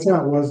cold. That's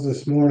how it was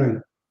this morning.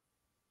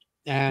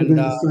 And then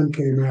the sun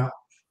came out.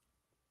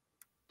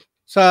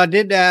 So I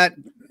did that,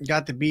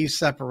 got the bees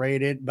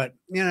separated, but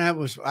it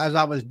was, as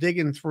I was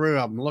digging through,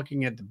 I'm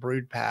looking at the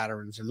brood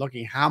patterns and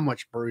looking how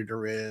much brood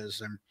there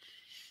is. And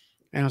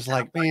I was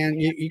like, man,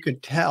 you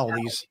could tell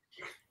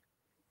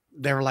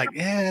they were like,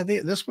 yeah,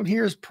 this one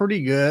here is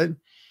pretty good.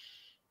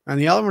 And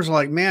the other ones are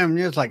like, man,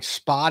 it's like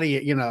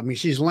spotty, I mean,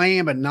 she's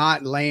laying, but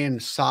not laying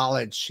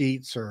solid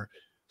sheets or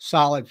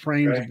solid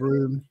frames of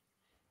brood.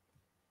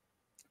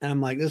 And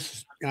I'm like,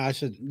 I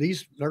said,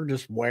 they're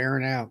just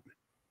wearing out.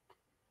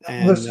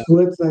 And a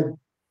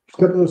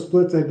couple of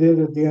splits I did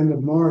at the end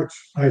of March,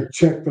 I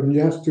checked them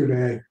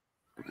yesterday,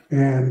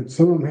 and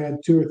some of them had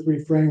 2 or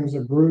 3 frames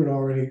of brood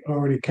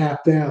already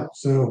capped out.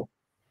 So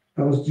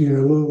that was a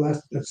little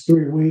less. That's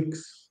 3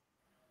 weeks.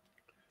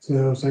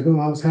 So it's like, I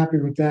was happy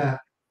with that.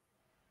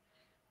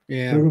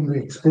 Yeah, they're going to be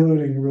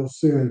exploding real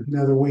soon.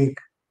 Another week.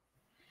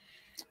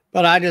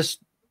 But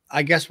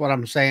I guess what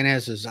I'm saying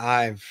is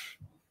I'm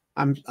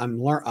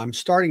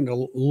starting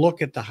to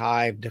look at the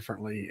hive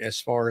differently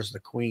as far as the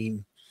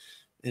queen,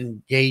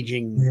 and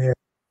gauging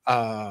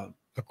the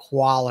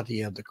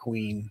quality of the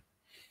queen.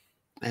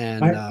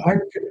 And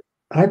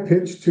I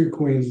pinched 2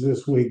 queens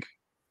this week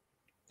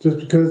just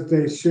because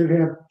they should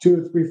have 2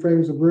 or 3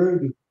 frames of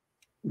brood. And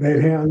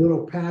they'd have a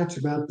little patch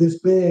about this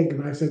big,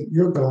 and I said,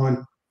 "You're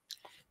gone."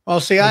 Well,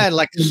 see, I'd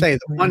like to say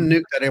the one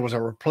nuke that it was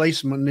a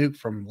replacement nuke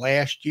from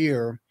last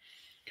year.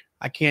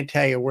 I can't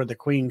tell you where the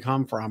queen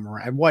come from, or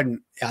it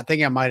wasn't. I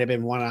think it might have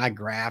been one I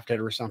grafted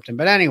or something.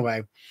 But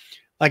anyway,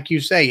 like you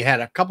say, you had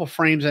a couple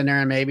frames in there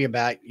and maybe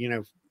about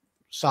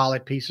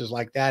solid pieces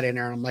like that in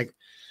there. And I'm like,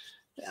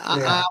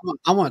 I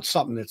want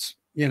something that's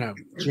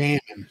jamming.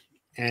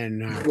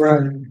 And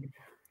right.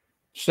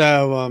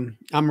 So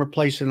I'm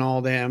replacing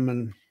all them,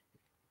 and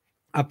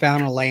I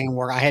found a land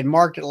worker. I had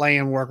marked it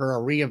land worker,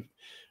 or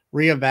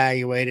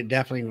reevaluated,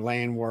 definitely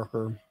land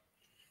worker.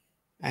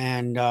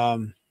 And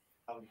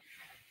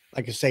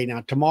like I say,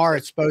 now tomorrow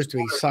it's supposed to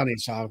be sunny,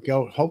 so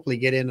I'll hopefully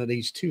get into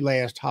these 2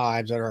 last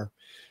hives that are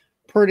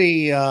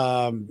pretty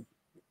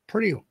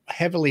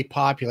heavily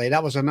populated.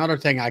 That was another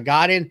thing I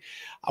got in.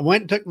 I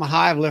went and took my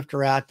hive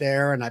lifter out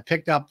there, and I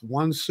picked up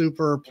 1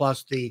 super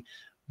plus the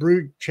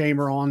brood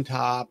chamber on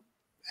top,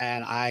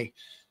 and I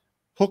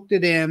hooked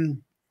it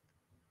in,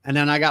 and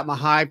then I got my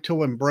hive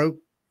tool and broke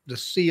the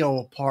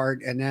seal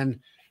apart. And then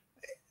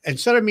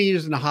instead of me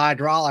using the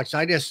hydraulics,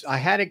 I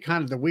had it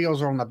kind of, the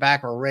wheels on the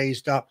back are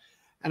raised up,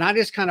 and I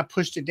just kind of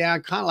pushed it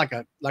down, kind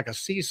of like a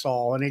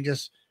seesaw, and it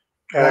just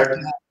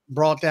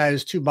brought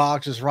those 2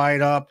 boxes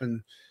right up,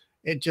 and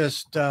it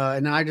just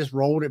and I just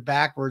rolled it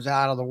backwards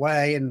out of the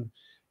way, and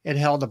it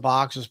held the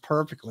boxes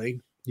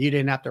perfectly. You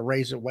didn't have to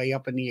raise it way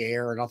up in the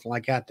air or nothing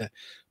like that to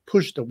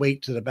push the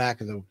weight to the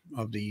back of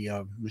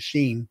the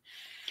machine.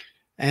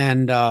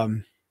 And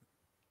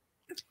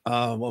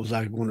what was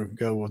I going to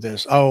go with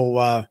this?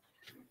 Oh,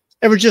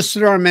 it was just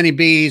there aren't many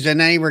bees, and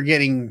they were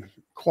getting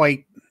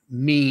quite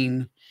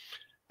mean.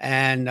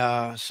 And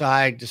so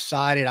I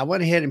decided I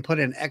went ahead and put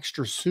an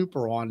extra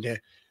super on the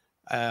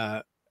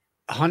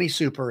honey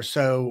super,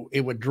 so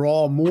it would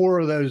draw more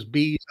of those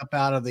bees up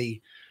out of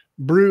the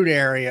brood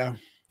area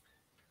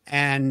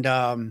and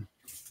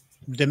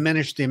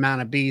diminish the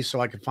amount of bees,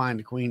 so I could find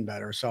the queen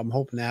better. So I'm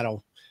hoping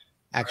that'll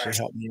actually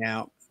help me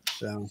out.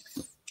 So,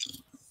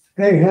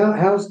 Hey,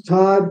 how's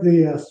Todd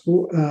the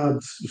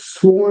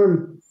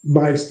swarm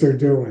meister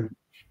doing?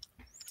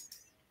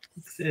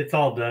 It's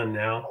all done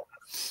now.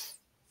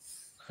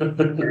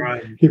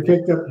 He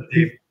picked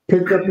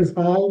up his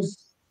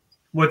hives.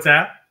 What's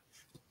that?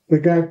 The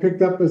guy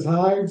picked up his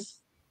hives.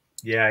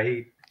 Yeah,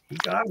 he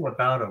got them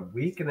about a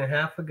week and a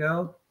half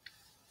ago,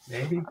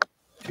 maybe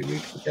 2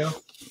 weeks ago.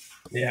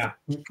 Yeah.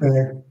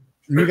 Okay.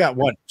 you got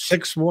what,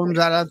 6 swarms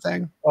out of that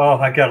thing? Oh,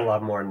 I got a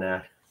lot more than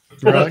that.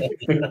 Really?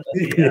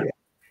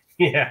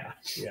 Yeah.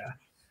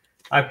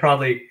 I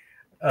probably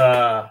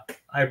I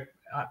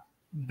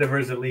there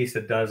was at least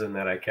a dozen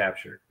that I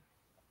captured.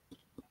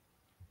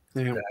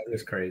 Yeah. That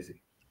was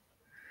crazy.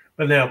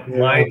 But now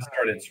mine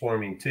started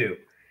swarming too.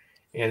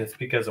 And it's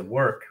because of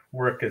work.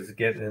 Work is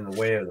getting in the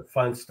way of the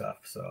fun stuff.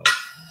 So,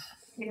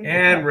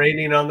 and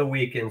raining on the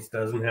weekends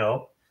doesn't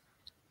help.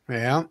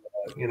 Yeah.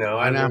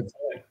 I know.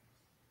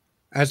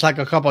 That's like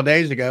a couple of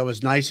days ago. It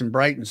was nice and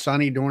bright and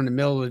sunny during the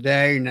middle of the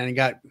day, and then it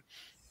got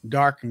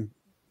dark and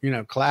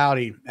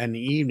cloudy in the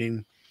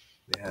evening.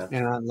 Yeah.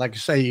 And like I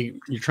say,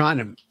 you're trying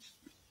to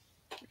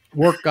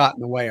work got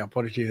in the way. I'll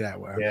put it to you that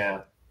way.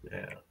 Yeah.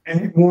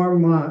 8 more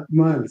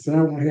months.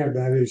 I won't have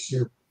that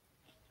issue.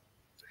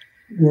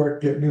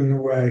 Work getting in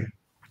the way.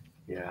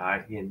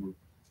 Yeah,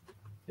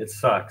 it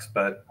sucks,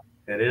 but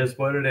it is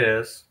what it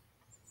is.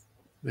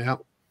 Yeah.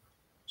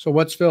 So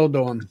what's Phil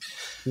doing?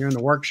 You're in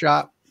the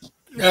workshop?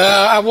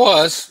 I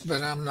was,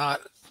 but I'm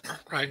not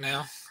right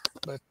now.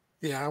 But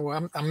yeah,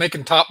 I'm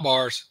making top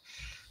bars.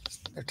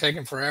 They're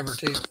taking forever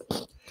too.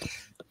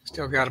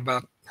 Still got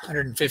about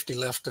 150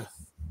 left to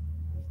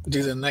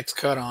do the next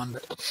cut on.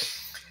 But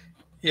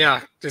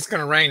yeah, it's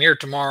going to rain here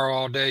tomorrow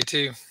all day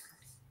too.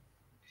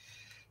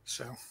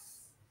 So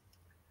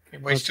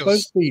it's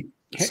supposed to be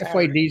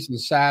halfway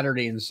decent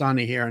Saturday and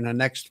sunny here in the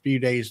next few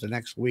days, the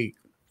next week.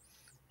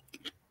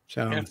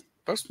 So yeah, it's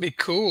supposed to be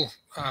cool.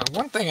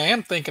 One thing I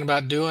am thinking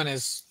about doing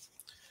is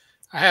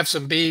I have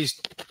some bees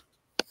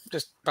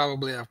just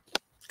probably a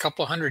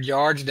couple of 100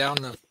 yards down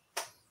the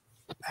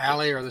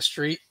alley or the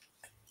street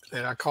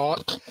that I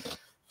caught. I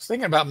was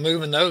thinking about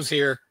moving those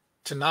here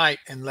tonight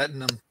and letting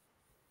them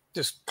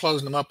just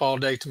closing them up all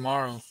day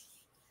tomorrow.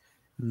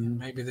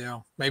 Maybe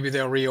they'll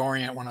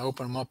reorient when I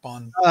open them up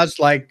on that's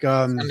like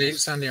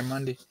Sunday or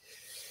Monday.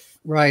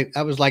 Right.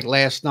 That was like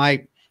last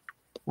night.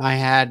 I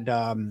had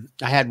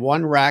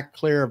one rack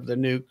clear of the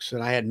nukes,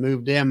 and I had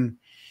moved them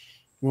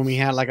when we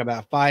had like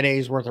about 5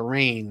 days worth of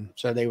rain.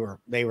 So they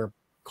were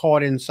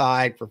caught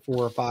inside for 4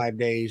 or 5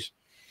 days,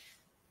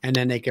 and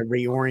then they could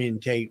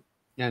reorientate.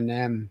 And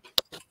then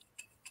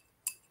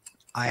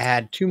I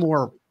had 2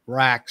 more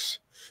racks,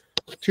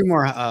 2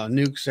 more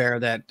nukes there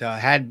that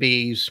had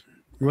bees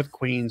with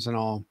queens and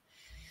all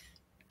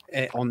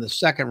on the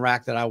second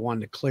rack that I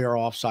wanted to clear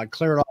off. So I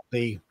cleared off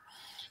the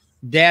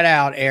dead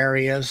out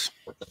areas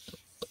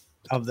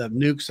of the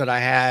nukes that I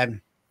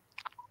had.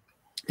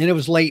 And it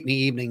was late in the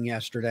evening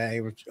yesterday.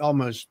 It was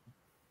almost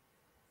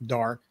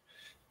dark.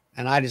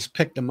 And I just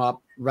picked them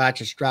up,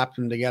 ratchet strapped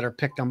them together,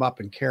 picked them up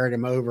and carried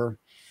them over.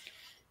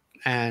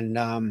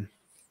 And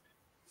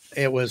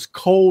it was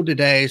cold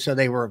today. So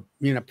they were,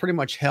 pretty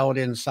much held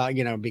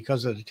inside,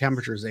 because of the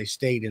temperatures, they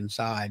stayed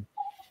inside.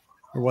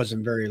 There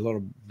wasn't very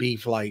little bee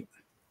flight.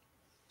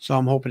 So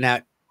I'm hoping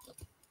that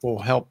will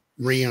help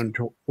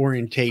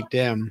reorientate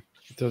them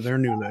to their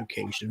new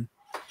location.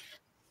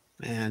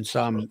 And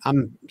so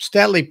I'm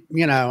steadily,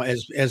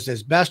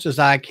 as best as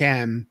I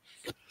can,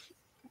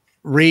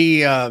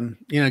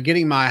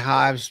 getting my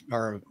hives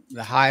or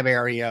the hive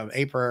area,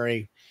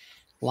 apiary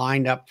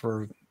lined up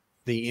for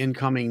the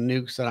incoming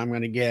nukes that I'm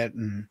going to get,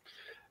 and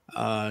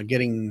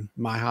getting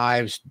my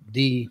hives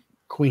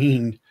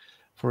de-queened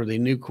for the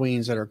new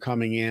queens that are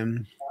coming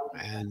in.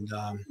 And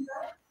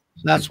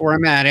that's where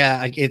I'm at.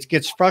 Yeah, it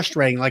gets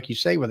frustrating, like you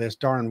say, with this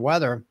darn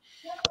weather.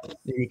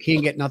 You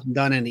can't get nothing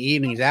done in the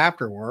evenings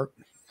after work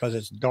because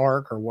it's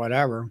dark or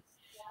whatever.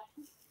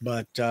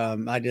 But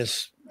I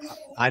just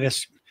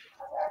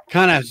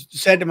kind of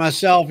said to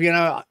myself,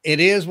 it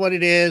is what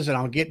it is, and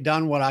I'll get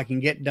done what I can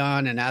get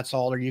done, and that's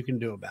all you can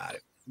do about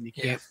it. You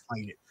can't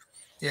fight it.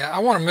 Yeah, I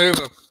want to move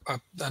a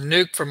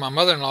nuke from my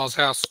mother-in-law's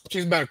house.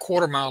 She's about a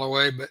quarter mile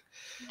away, but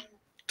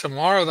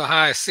tomorrow the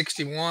high is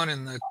 61,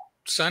 and the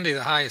Sunday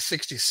the high is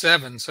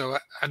 67. So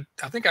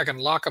I think I can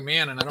lock them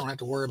in, and I don't have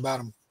to worry about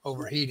them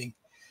overheating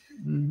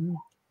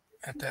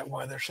at that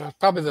weather. So it's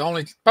probably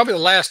the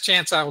last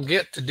chance I will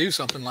get to do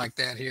something like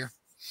that here.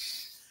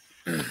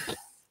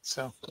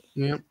 So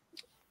yeah.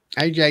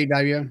 Hey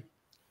JW.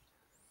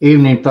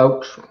 Evening,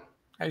 folks.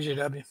 How's your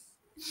W?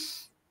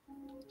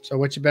 So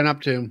what you been up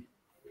to?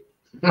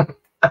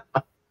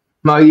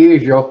 My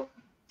usual.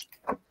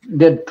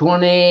 Did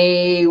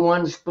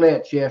 21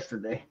 splits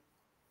yesterday.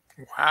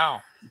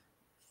 Wow.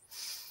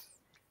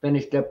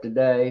 Finished up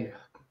today,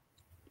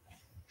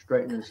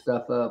 straightening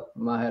stuff up.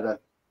 I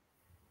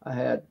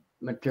had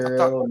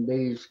material and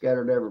bees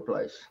scattered every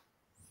place.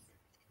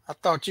 I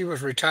thought you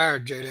was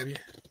retired, JW.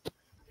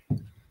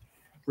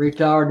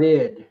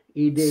 Retired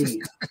ED.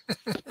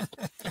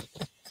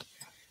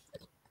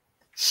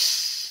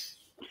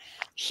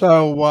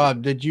 So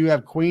did you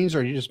have queens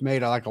or you just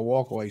made like a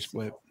walkaway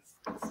split?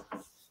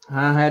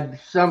 I had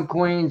some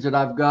queens that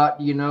I've got,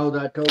 that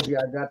I told you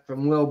I got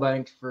from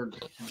Wilbanks to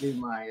do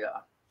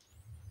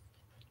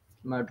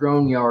my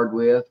drone yard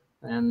with,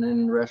 and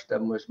then the rest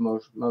of them was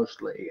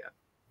mostly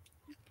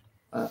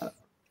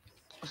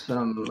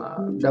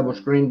some double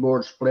screen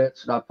board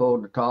splits that I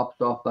pulled the tops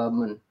off of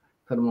them and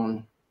put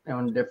them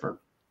on different.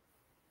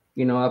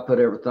 I put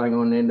everything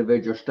on the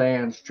individual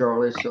stands,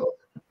 Charlie. So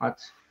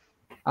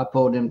I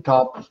pulled them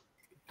tops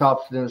of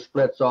them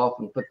splits off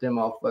and put them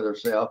off by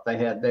themselves.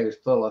 They was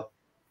full of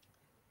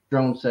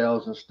drone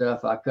cells and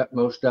stuff. I cut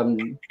most of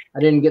them. I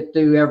didn't get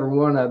through every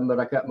one of them, but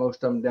I cut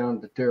most of them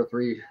down to 2 or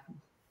 3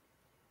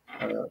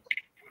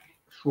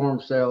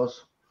 swarm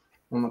cells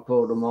when I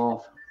pulled them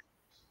off.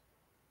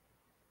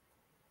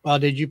 Well,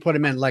 did you put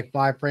them in like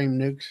 5-frame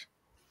nukes?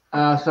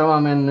 Some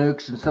of them in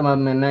nukes and some of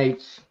them in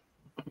 8s.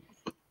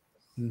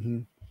 Mm-hmm.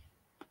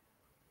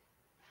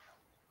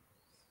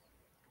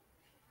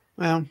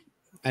 Well,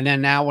 and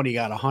then now what do you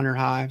got? 100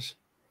 hives?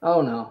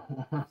 Oh no.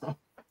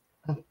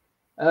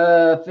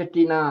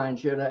 59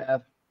 should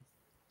have.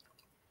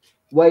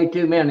 Way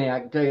too many,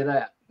 I can tell you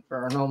that,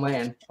 for an old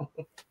man.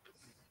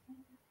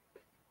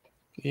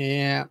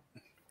 Yeah.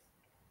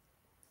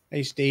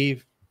 Hey,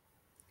 Steve.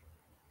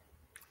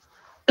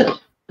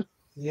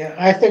 Yeah,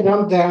 I think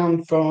I'm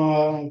down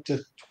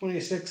to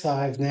 26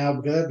 hives now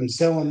because I've been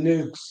selling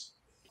nukes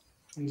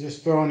and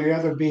just throwing the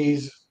other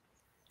bees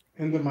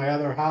into my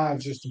other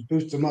hives just to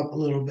boost them up a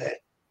little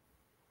bit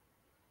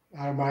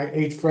out of my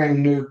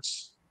 8-frame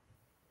nukes.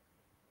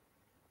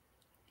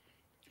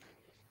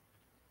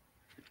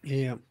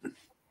 Yeah.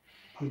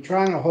 I'm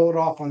trying to hold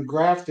off on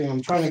grafting.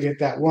 I'm trying to get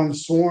that one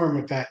swarm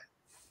with that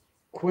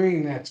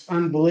queen that's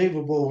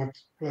unbelievable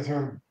with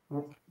her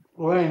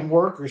laying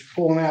workers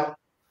pulling out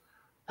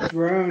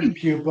drone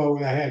pupa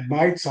that had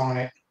mites on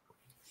it.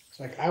 It's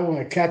like, I want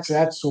to catch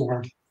that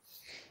swarm.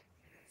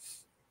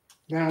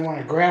 Now I want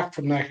to graft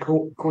from that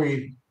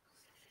queen.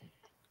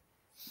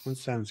 That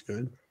sounds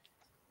good.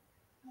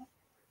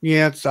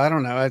 Yeah, I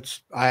don't know.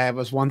 I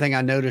was one thing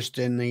I noticed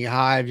in the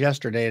hive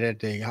yesterday that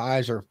the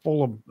hives are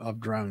full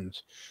of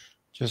drones.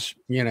 Just,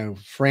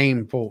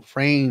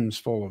 frames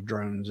full of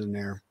drones in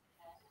there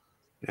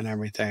and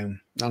everything.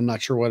 I'm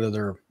not sure whether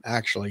they're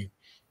actually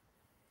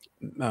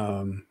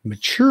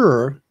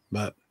mature,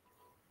 but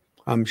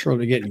I'm sure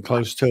they're getting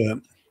close to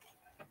it.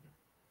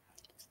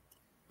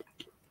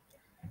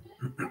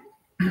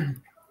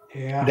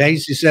 Yeah.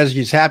 Daisy says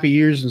she's happy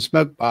using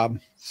Smoke Bob.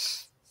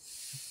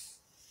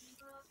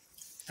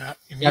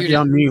 Happy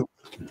on mute.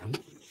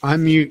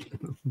 I'm mute.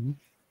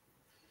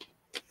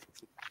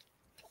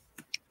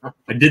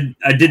 I did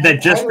that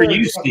just for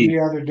you, Steve. The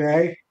other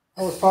day,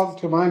 I was talking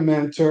to my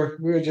mentor.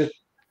 We were just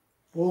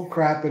bull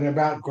crapping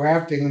about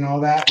grafting and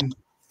all that, and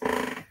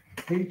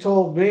he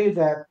told me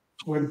that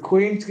when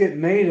queens get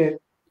mated,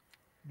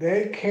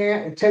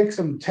 it takes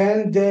them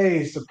 10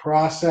 days to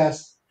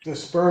process the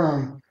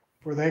sperm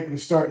before they can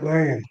start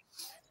laying.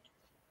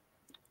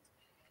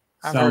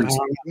 I've heard,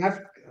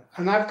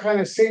 and I've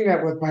kind of seen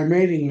that with my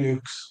mating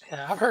nukes.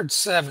 yeah, I've heard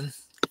 7.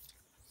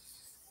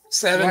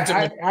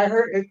 I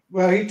heard it.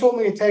 Well, he told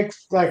me it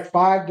takes like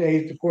 5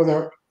 days before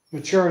they're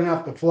mature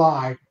enough to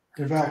fly,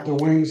 develop the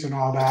wings and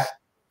all that,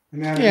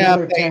 and then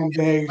another 10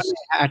 days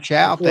hatch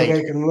out before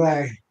they can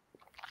lay.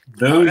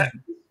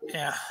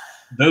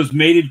 Those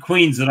mated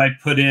queens that I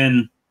put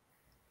in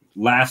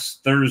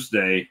last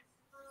Thursday,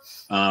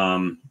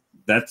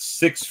 that's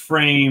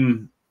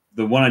 6-frame.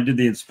 The one I did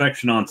the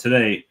inspection on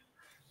today,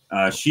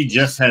 she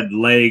just had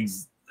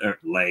legs.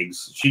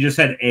 She just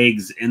had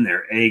eggs in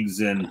there, and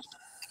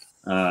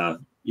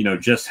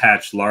just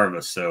hatched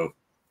larvae. So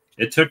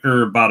it took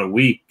her about a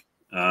week,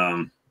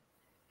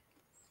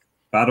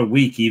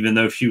 even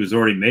though she was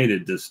already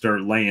mated, to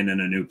start laying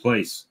in a new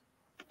place.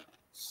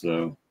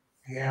 So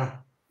yeah,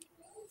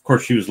 of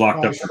course she was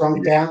locked up.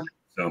 Shrunk down.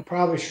 So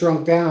probably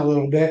shrunk down a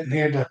little bit and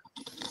had to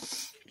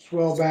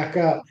swell back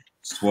up.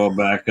 Swell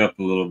back up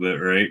a little bit,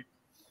 right?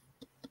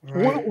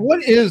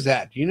 What is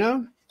that? Do you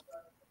know?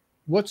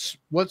 What's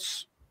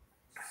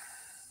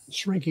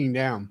shrinking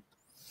down?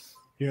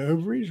 Your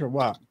ovaries or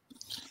what?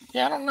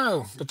 Yeah, I don't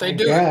know, but they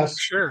do it for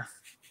sure.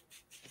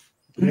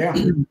 Yeah.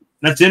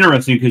 That's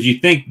interesting because you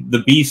think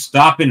the bee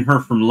stopping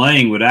her from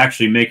laying would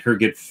actually make her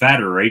get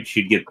fatter, right?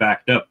 She'd get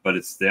backed up, but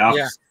it's the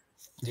opposite.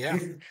 Yeah.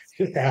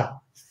 Yeah.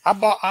 I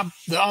bought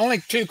the only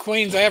 2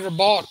 queens I ever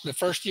bought the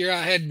first year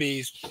I had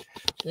bees.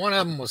 One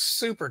of them was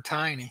super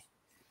tiny,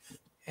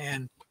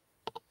 and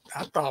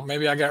I thought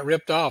maybe I got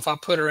ripped off. I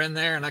put her in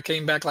there, and I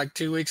came back like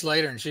 2 weeks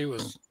later, and she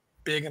was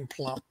big and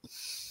plump.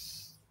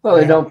 Well,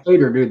 they don't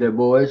feed her, do they,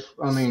 boys?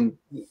 I mean,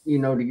 you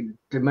know,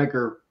 to make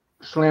her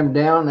slim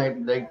down,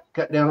 they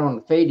cut down on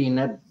the feeding.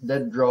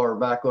 That draw her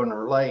back on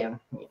her laying.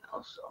 You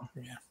know, so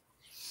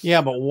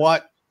Yeah, but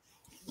what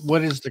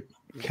is the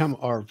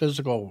or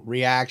physical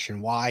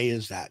reaction? Why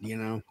is that? You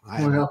know,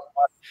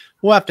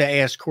 we'll have to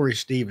ask Corey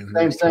Stevens.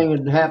 Same thing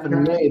had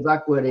happened to me. If I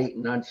quit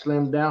eating, I'd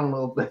slim down a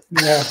little bit.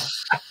 Yeah,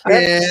 But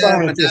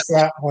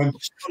that one.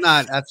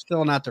 that's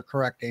still not the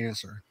correct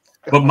answer.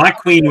 But my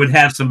queen would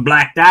have some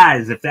black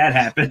eyes if that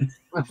happened.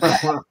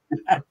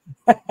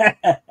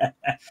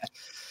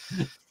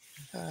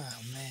 Oh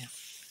man.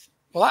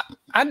 Well,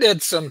 I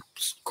did some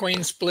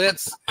queen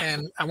splits,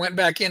 and I went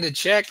back in to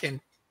check, and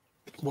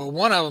well,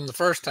 one of them the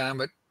first time,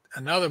 but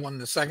another one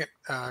the second,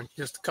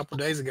 just a couple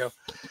of days ago,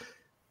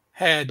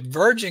 had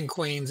virgin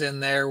queens in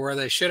there where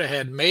they should have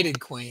had mated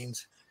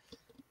queens.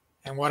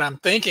 And what I'm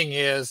thinking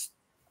is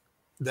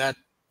that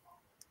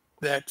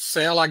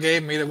sale I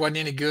gave them either wasn't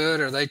any good,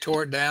 or they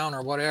tore it down,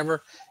 or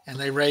whatever, and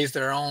they raised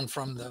their own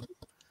from the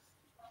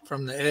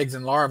eggs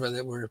and larvae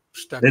that were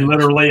stuck. They let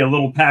her lay a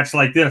little patch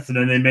like this, and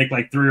then they make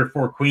like 3 or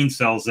 4 queen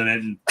cells in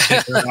it and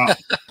take her out.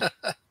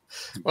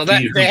 Well,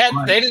 they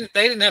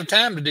didn't have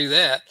time to do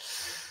that,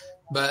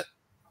 but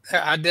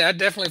I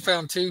definitely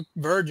found 2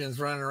 virgins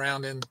running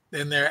around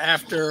in there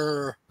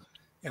after.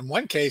 In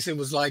one case, it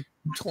was like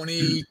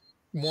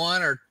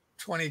 21 or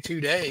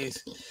 22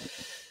 days.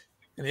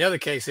 In the other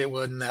case, it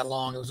wasn't that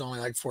long. It was only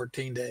like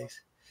 14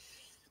 days.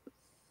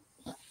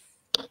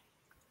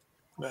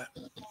 But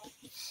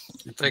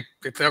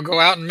if they'll go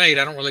out and mate,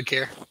 I don't really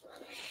care.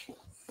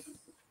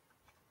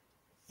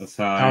 That's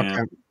how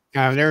I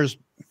am. There's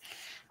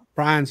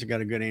Brian's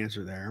got a good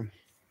answer there.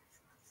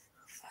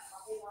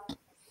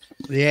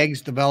 The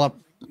eggs develop.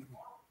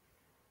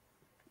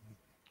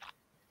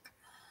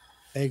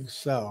 Eggs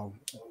cell.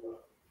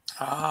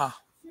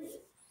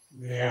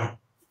 Yeah.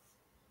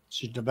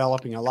 She's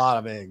developing a lot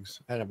of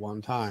eggs at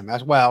one time.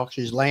 As well,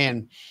 she's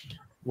laying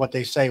what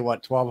they say,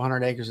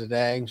 1,200 acres a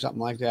day, something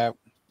like that.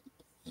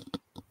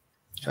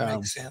 That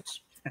makes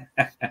sense.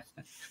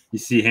 You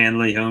see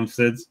Hanley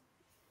Homesteads?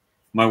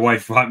 My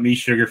wife bought me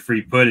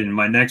sugar-free pudding.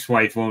 My next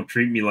wife won't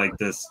treat me like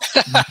this.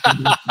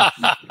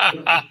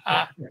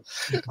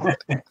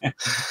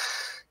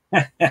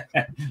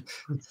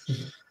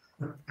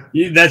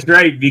 That's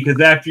right,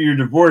 because after your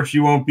divorce,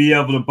 you won't be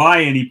able to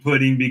buy any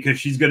pudding because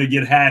she's going to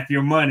get half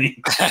your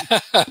money.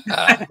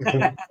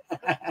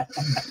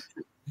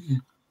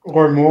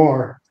 Or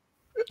more.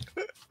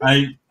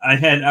 I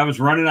was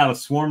running out of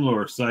swarm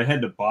lure, so I had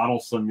to bottle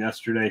some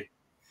yesterday.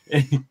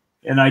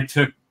 And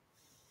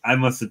I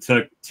must have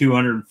took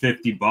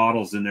 250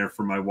 bottles in there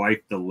for my wife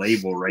to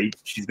label, right?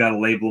 She's got to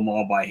label them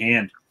all by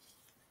hand.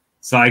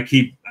 So I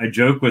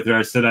joke with her.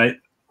 I said, I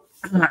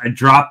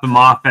dropped them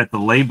off at the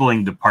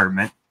labeling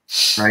department,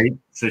 right?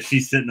 So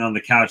she's sitting on the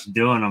couch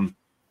doing them.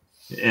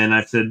 And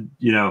I said,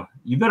 you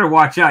better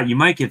watch out. You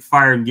might get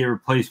fired and get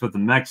replaced with a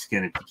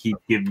Mexican if you keep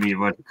giving me a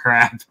bunch of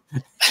crap.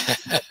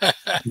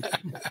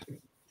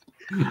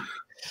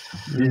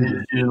 She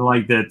didn't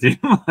like that too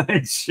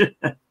much.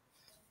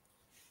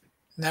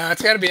 No,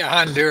 it's got to be a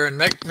Honduran.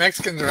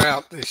 Mexicans are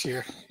out this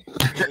year.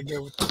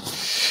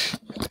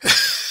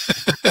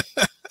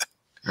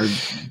 Or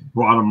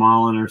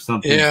Guatemalan or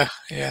something. Yeah.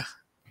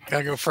 Got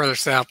to go further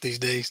south these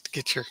days to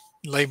get your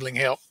labeling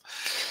help.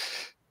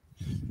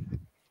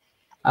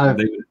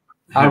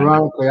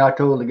 Ironically, I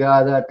told the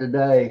guy that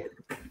today,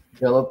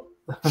 Philip.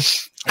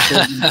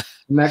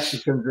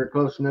 Mexicans are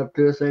close enough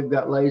to us; they've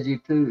got lazy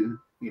too.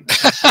 You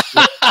have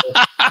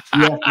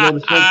to go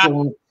to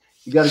Central.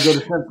 You got to go to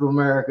Central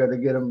America to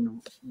get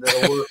them.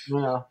 That'll work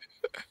now.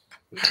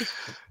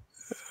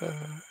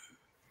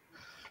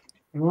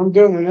 I'm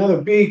doing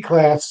another bee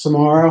class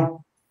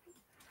tomorrow.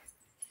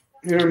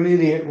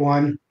 Intermediate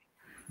one.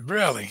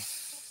 Really?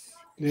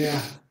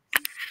 Yeah.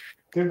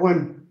 Did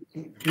one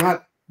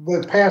not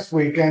the past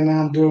weekend. Now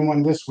I'm doing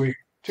one this week.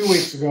 2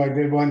 weeks ago I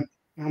did one.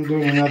 I'm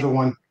doing another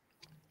one.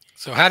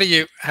 So how do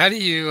you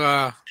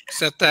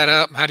set that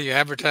up? How do you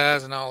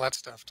advertise and all that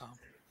stuff, Tom?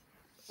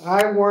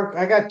 I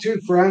got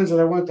 2 friends that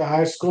I went to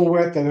high school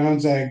with that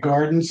owns a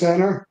garden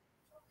center,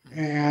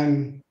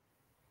 and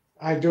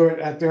I do it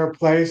at their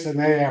place and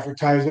they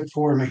advertise it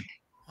for me.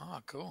 Oh,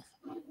 cool.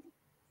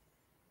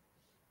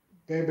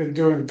 They've been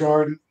doing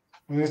garden,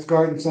 and this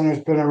garden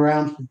center's been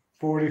around for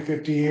 40,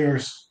 50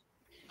 years.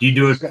 Do you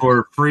do it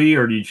for free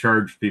or do you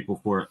charge people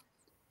for it?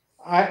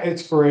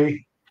 It's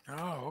free.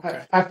 Oh,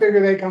 okay. I figure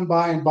they come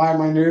by and buy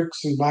my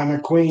nukes and buy my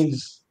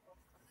queens.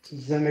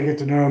 Then they get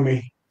to know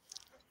me.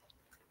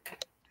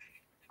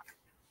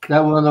 That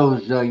one of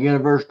those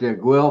University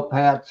of Guelph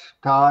hats,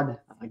 Todd?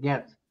 I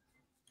can't.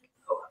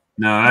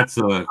 No, that's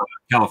a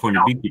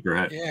California beekeeper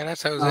hat. Yeah,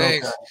 that's Jose's. Okay.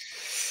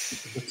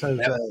 It's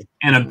Jose.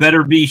 And a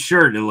Better Bee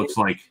shirt, it looks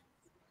like.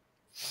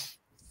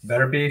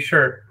 Better be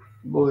shirt.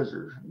 Boys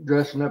are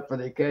dressing up for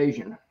the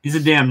occasion. He's a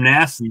damn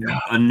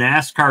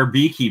NASCAR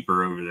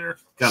beekeeper over there.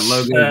 Got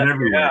logos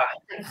everywhere.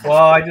 Yeah.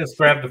 Well, I just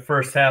grabbed the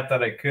first hat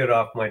that I could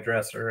off my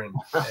dresser, and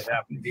it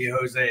happened to be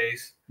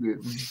Jose's.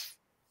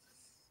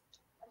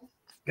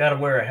 Got to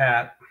wear a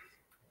hat.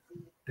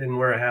 Didn't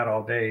wear a hat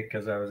all day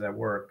because I was at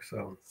work.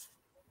 So,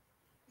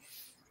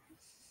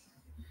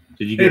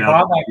 did you get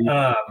out?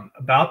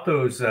 About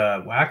those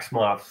wax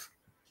moths?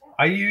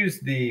 I use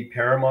the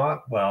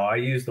Paramoth. Well, I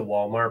use the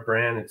Walmart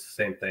brand. It's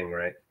the same thing,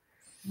 right?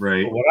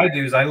 Right. But what I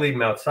do is I leave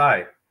them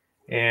outside,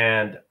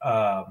 and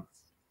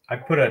I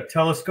put a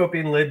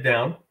telescoping lid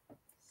down.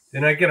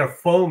 Then I get a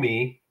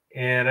foamy,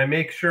 and I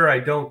make sure I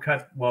don't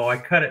cut. Well, I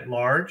cut it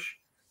large,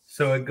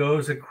 so it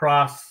goes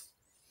across.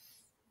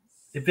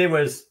 If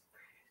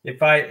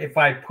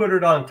I put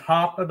it on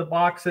top of the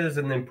boxes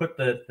and then put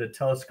the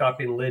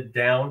telescoping lid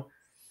down,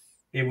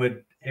 it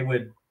would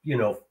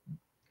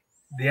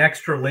the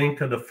extra length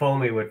of the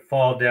foamy would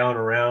fall down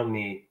around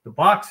the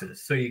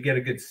boxes, so you get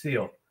a good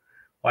seal.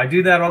 Well, I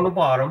do that on the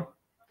bottom.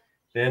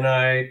 Then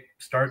I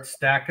start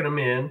stacking them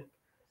in.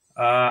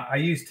 I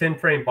use 10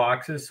 frame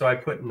boxes, so I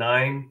put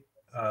nine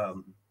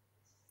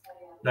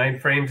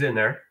frames in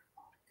there.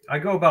 I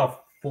go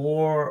about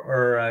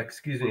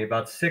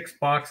about 6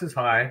 boxes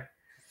high.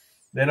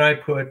 Then I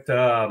put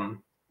a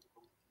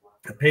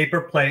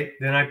paper plate.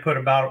 Then I put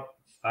about,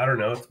 I don't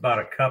know, it's about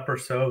a cup or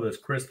so of those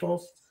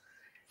crystals.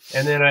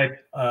 And then I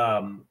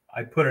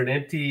put an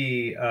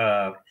empty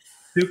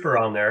super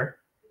on there.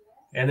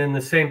 And then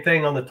the same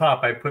thing on the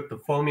top. I put the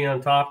foamy on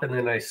top, and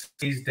then I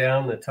squeeze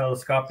down the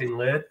telescoping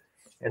lid.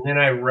 And then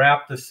I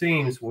wrap the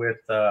seams with,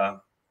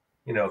 clear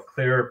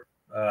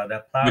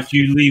that plastic. But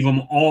you leave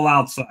them all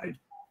outside.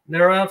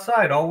 They're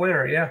outside all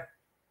winter, yeah.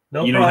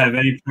 No you problem. Don't have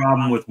any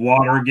problem with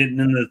water getting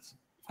in the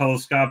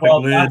telescopic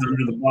lid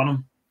under the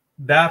bottom?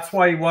 That's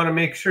why you want to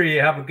make sure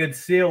you have a good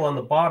seal on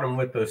the bottom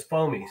with those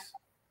foamies.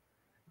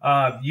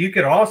 You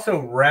could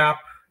also wrap,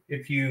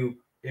 if you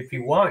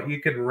want,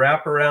 you could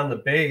wrap around the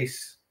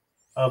base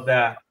of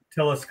that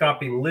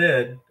telescoping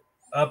lid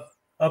up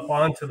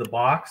onto the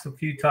box a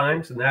few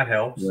times, and that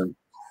helps. Yeah.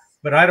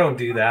 But I don't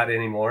do that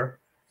anymore.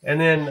 And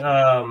then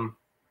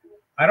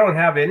I don't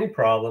have any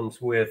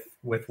problems with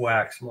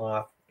wax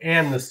moth,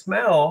 and the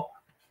smell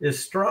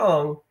is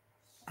strong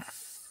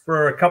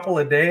for a couple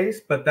of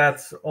days, but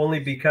that's only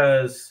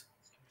because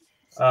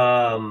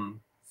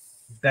that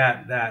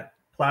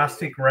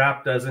plastic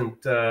wrap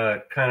doesn't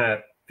kind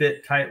of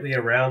fit tightly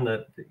around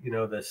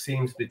the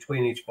seams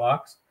between each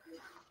box.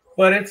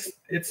 But it's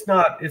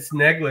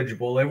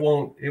negligible. It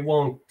won't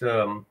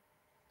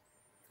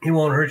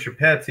hurt your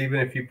pets even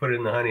if you put it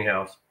in the honey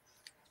house.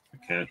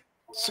 Okay.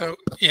 So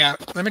yeah,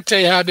 let me tell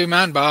you how I do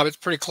mine, Bob. It's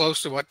pretty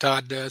close to what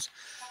Todd does.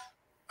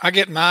 I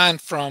get mine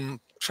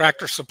from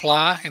Tractor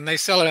Supply, and they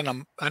sell it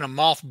in a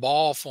moth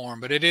ball form,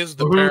 but it is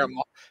the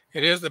Paramoth.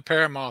 It is the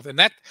Paramoth, and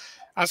that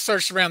I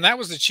searched around. That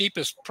was the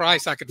cheapest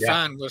price I could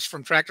find was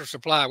from Tractor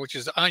Supply, which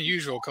is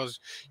unusual because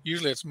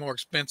usually it's more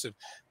expensive.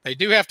 They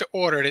do have to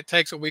order it. It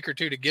takes a week or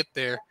two to get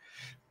there.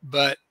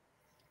 But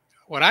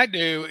what I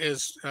do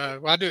is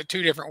I do it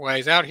 2 different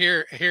ways. Out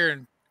here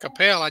in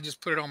Capel, I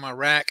just put it on my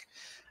rack.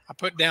 I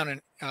put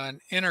down an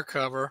inner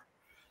cover,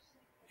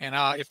 and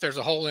if there's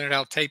a hole in it,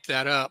 I'll tape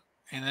that up,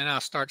 and then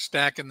I'll start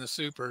stacking the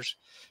supers.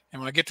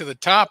 And when I get to the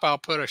top, I'll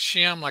put a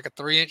shim, like a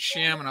 3-inch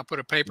shim, and I'll put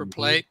a paper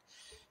plate.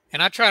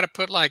 And I try to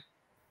put like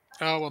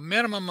a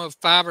minimum of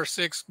 5 or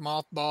 6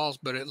 mothballs,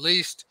 but at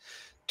least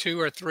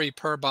 2 or 3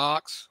 per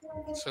box.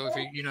 So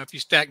if you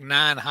stack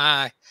 9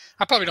 high,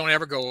 I probably don't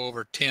ever go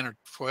over 10 or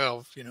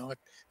 12.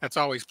 That's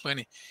always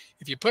plenty.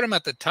 If you put them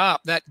at the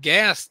top, that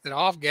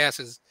off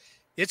gas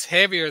it's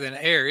heavier than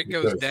air. It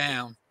goes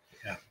down.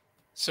 Yeah.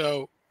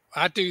 So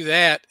I do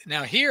that.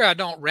 Now here I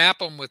don't wrap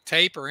them with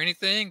tape or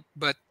anything,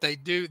 but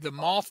the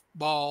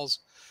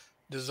mothballs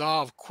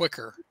dissolve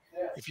quicker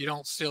if you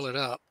don't seal it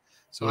up.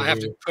 So I have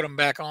to put them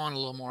back on a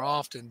little more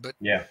often. But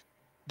yeah,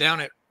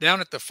 down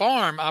at the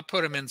farm, I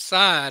put them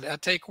inside. I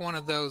take one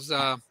of those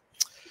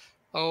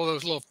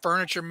those little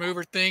furniture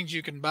mover things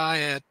you can buy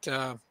at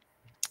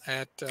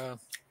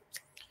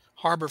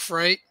Harbor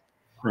Freight.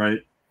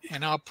 Right.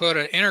 And I'll put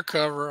an inner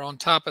cover on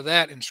top of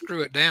that and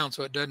screw it down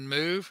so it doesn't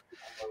move.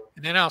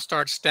 And then I'll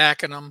start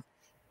stacking them.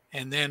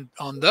 And then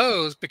on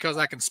those, because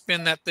I can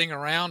spin that thing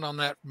around on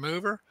that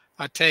mover,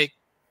 I take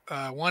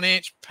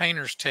 1-inch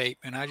painter's tape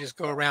and I just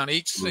go around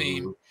each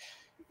seam.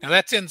 Now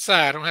that's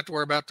inside. I don't have to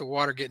worry about the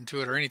water getting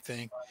to it or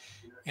anything.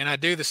 And I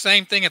do the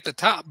same thing at the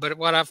top. But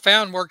what I've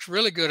found works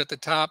really good at the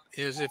top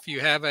is if you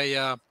have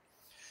a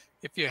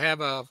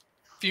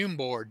fume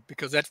board,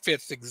 because that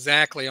fits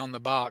exactly on the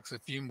box. The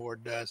fume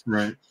board does.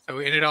 Right. So,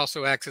 and it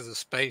also acts as a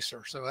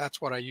spacer. So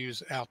that's what I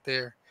use out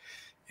there.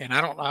 And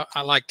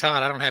I like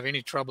Todd. I don't have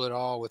any trouble at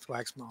all with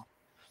wax moth.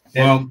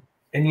 Well,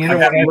 and you know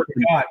what I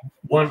forgot?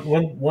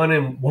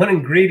 One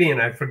ingredient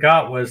I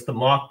forgot was the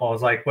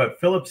mothballs. Like what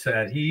Philip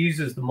said, he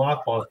uses the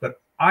mothballs, but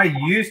I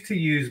used to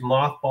use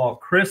mothball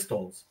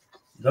crystals.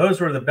 Those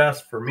were the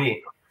best for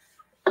me.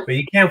 but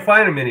you can't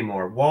find them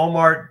anymore.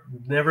 Walmart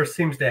never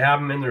seems to have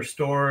them in their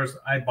stores.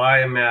 I buy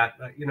them at,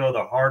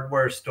 the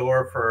hardware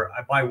store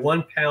I buy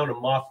 1 pound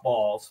of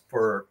mothballs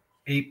for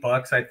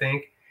 $8, I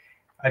think.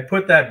 I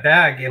put that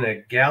bag in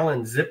a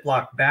gallon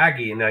Ziploc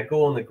baggie, and I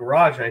go in the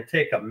garage and I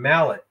take a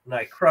mallet and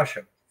I crush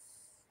them.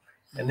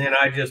 And then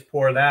I just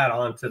pour that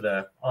onto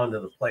the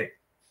plate.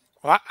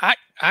 Well,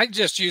 I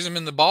just use them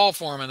in the ball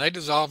form, and they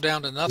dissolve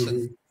down to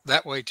nothing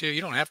that way too.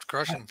 You don't have to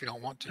crush them if you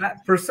don't want to.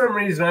 For some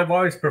reason, I've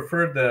always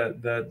preferred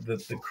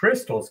the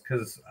crystals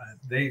because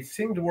they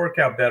seem to work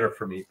out better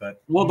for me.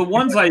 But well,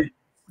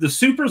 the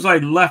supers I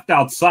left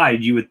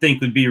outside, you would think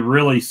would be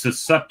really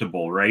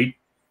susceptible, right?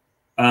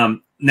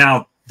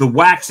 Now the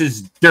wax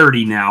is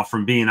dirty now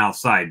from being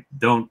outside.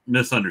 Don't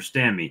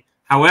misunderstand me.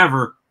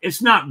 However,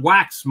 it's not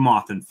wax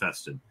moth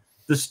infested.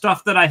 The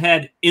stuff that I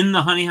had in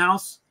the honey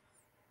house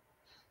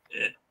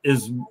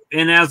is,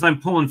 and as I'm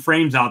pulling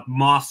frames out,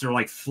 moths are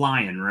like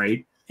flying,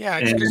 right? Yeah,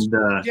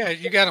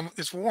 you got them.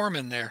 It's warm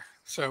in there,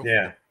 so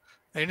yeah,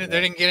 they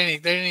didn't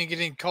get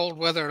any cold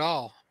weather at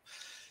all.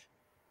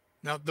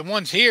 Now the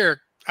ones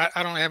here,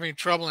 I don't have any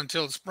trouble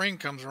until the spring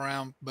comes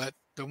around. But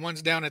the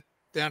ones down at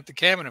the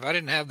cabin, if I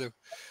didn't have the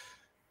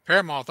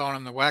pear moth on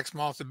them, the wax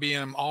moth would be in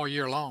them all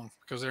year long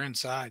because they're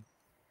inside.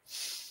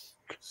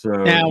 So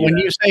now, when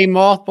you say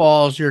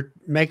mothballs,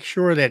 make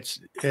sure it's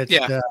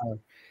the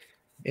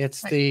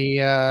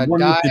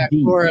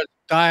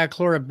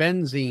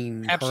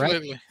diachlorobenzene.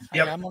 Absolutely. Correct?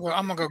 Yeah, I'm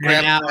gonna go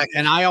grab it.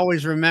 And I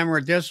always remember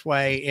it this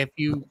way: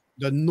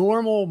 the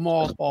normal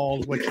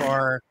mothballs, which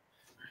are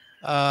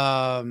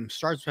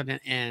starts with an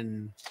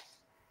N,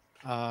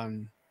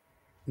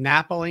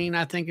 naphthalene,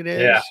 I think it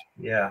is.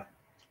 Yeah.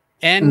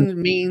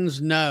 N means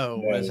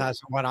no.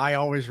 That's what I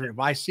always read. If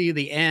I see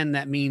the N,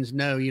 that means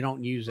no. You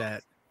don't use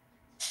that.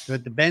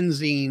 But the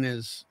benzene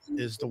is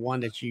the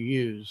one that you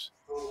use.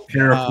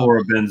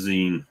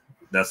 Parafluorobenzene,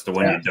 that's the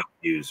one you don't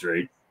use,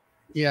 right?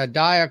 Yeah,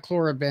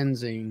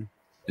 diachlorobenzene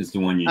is the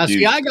one you do.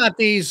 See, I got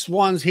these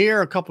ones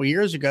here a couple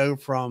years ago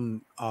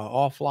from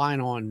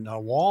offline on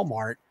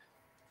Walmart,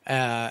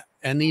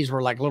 and these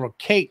were like little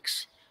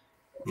cakes.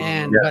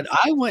 And but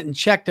I went and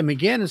checked them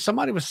again, and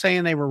somebody was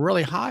saying they were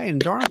really high,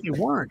 and darn if they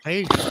weren't.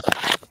 They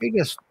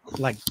just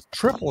like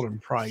tripled in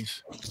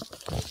price.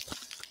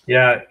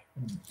 Yeah.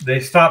 They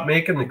stopped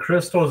making the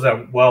crystals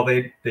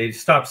they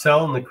stopped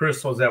selling the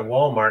crystals at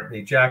Walmart.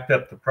 They jacked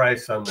up the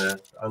price on the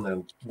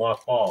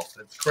mothballs.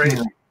 It's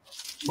crazy.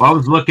 Well, I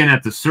was looking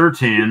at the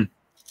Sertan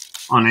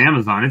on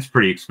Amazon. It's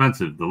pretty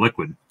expensive, the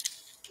liquid.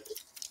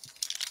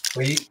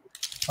 A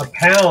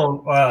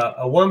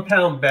 1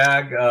 pound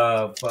bag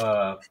of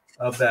those.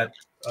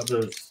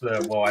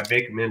 I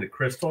make them into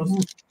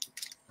crystals.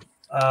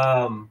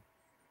 I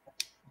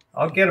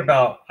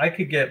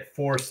could get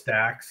 4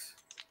 stacks.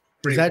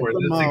 That's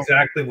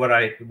exactly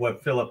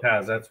what Philip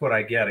has. That's what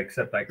I get,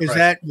 except I. Is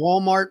that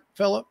Walmart,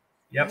 Philip?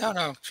 Yep.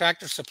 No.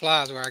 Tractor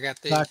Supply is where I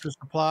got these. Tractor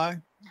Supply.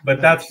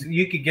 But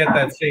you could get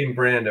that same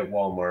brand at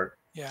Walmart.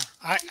 Yeah,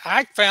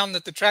 I found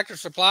that the Tractor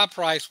Supply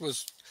price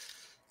was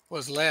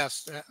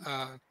less than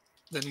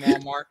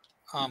Walmart.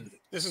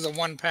 This is a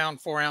 1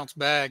 pound 4 ounce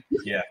bag.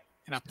 Yeah.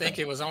 And I think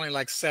it was only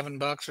like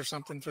 $7 or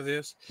something for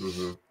this.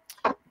 Mm-hmm.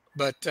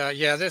 But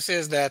this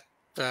is that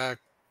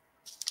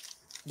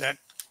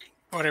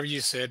whatever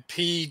you said,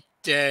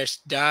 P-di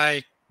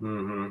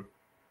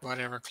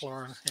whatever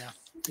chlor,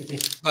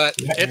 but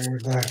it's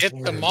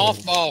the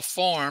mothball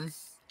form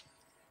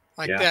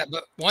like that.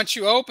 But once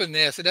you open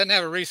this, it doesn't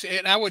have a reseal,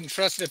 and I wouldn't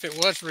trust it if it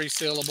was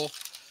resealable.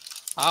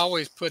 I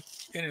always put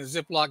in a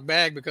Ziploc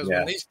bag because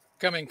when these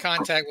come in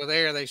contact with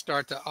air, they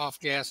start to off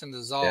gas and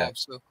dissolve.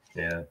 So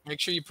make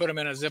sure you put them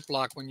in a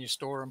Ziploc when you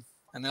store them,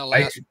 and they'll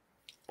last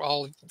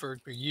for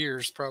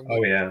years probably.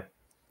 Oh yeah,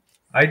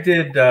 I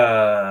did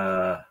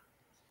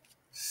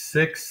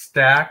 6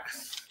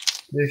 stacks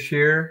this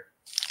year,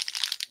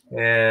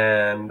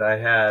 and I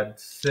had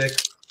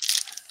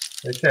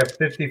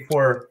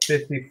 54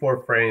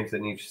 frames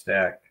in each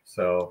stack.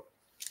 So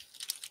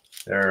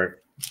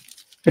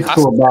it's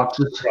 4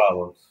 boxes.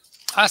 Problems.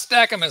 I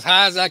stack them as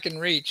high as I can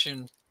reach,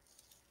 and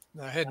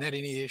I hadn't had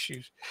any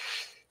issues.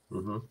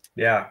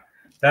 Yeah,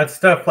 that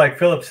stuff, like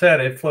Philip said,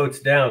 it floats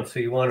down, so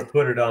you want to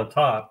put it on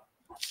top.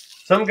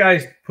 Some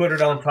guys put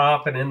it on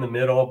top and in the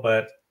middle,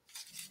 but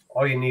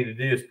all you need to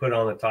do is put it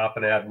on the top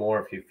and add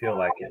more if you feel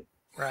like it.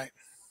 Right.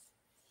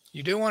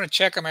 You do want to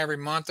check them every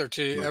month or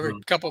two, every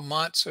couple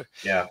months.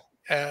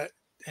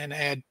 And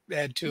add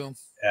to them.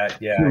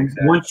 Exactly.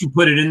 Once you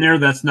put it in there,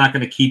 that's not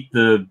going to keep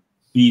the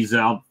bees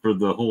out for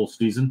the whole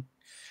season.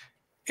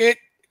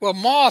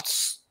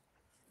 Moths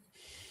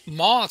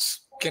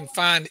can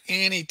find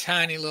any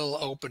tiny little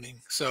opening.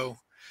 So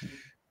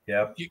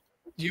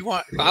you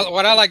want,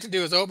 what I like to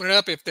do is open it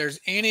up. If there's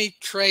any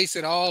trace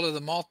at all of the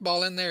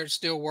mothball in there, it's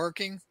still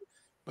working.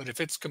 But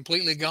if it's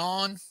completely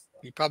gone,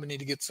 you probably need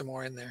to get some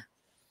more in there.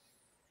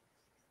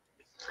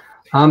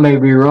 I may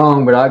be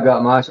wrong, but I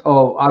got I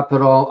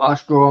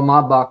store all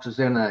my boxes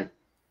in a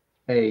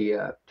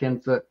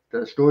 10-foot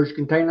storage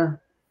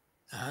container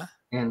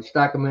and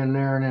stack them in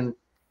there, and then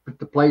put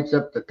the plates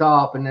up the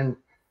top, and then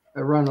I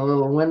run a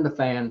little window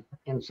fan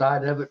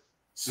inside of it.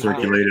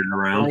 Circulated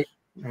around.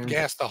 And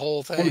Gas the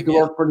whole seems thing. to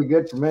Yeah. work pretty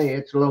good for me.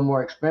 It's a little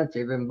more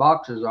expensive than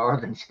boxes are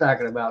than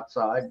stacking them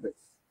outside, but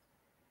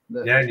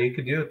Yeah, you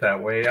could do it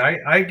that way.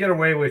 I get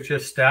away with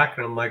just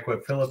stacking them like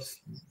what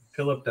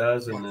Philip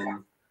does, and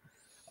then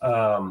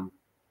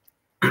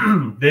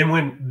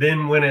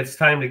then when it's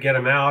time to get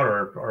them out,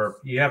 or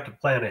you have to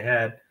plan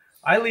ahead,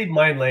 I leave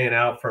mine laying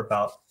out for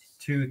about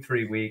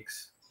 2-3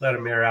 weeks. Let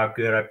them air out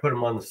good. I put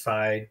them on the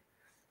side.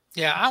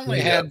 Yeah, I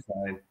only had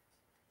outside.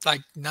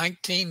 like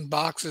 19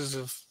 boxes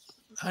of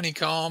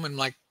honeycomb and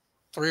like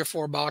 3 or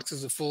 4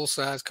 boxes of full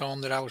size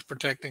comb that I was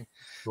protecting.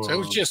 So it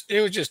was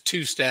just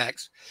 2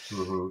 stacks.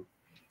 Mm-hmm.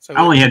 So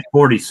I only had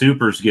 40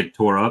 supers get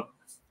tore up.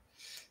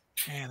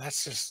 Man,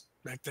 that's just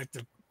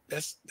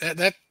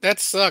that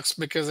sucks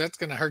because that's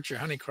going to hurt your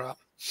honey crop.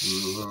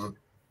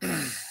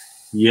 Mm-hmm.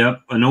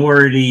 Yep, an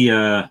already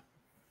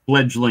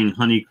fledgling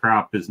honey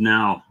crop is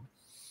now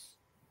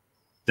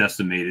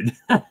decimated.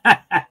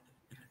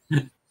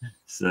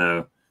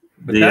 So,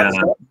 But that's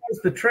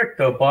the trick,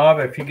 though, Bob.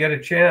 If you get a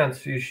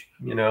chance, you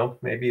know,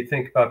 maybe you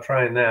think about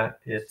trying that.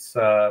 It's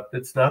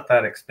not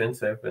that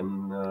expensive,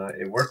 and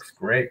it works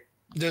great.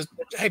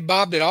 Hey,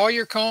 Bob, did all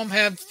your comb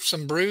have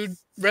some brood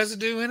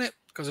residue in it?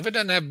 Because if it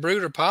doesn't have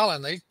brood or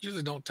pollen, they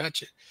usually don't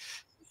touch it.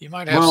 You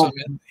might have some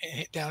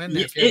down in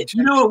there. If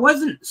you it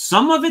wasn't.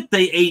 Some of it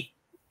they ate.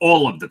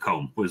 All of the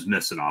comb was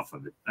missing off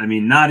of it. I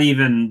mean, not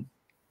even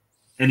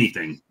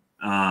anything.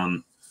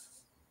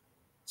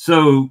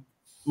 So,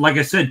 like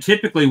I said,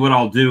 typically what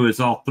I'll do is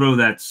I'll throw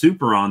that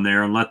super on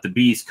there and let the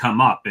bees come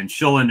up, and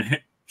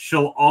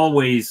she'll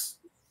always,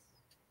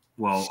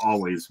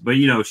 but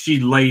you know, she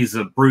lays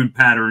a brood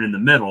pattern in the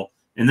middle,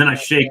 and then I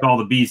shake all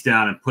the bees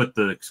down and put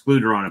the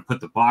excluder on and put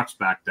the box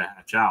back to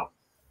hatch out.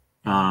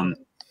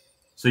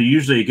 So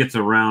usually it gets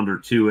a round or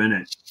 2 in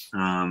it.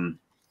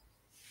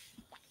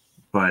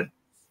 But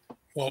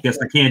guess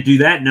I can't do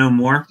that no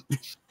more.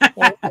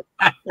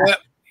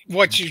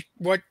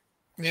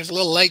 It's a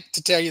little late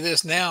to tell you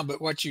this now,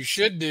 but what you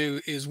should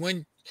do is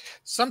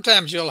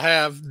sometimes you'll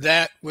have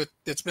that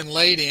that's been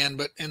laid in,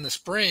 but in the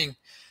spring,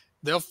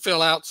 they'll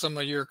fill out some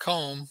of your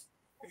comb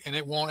and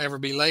it won't ever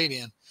be laid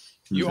in.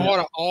 You ought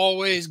to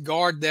always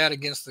guard that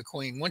against the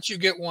queen. Once you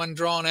get one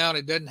drawn out,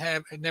 it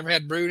never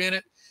had brood in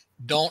it.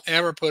 Don't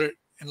ever put it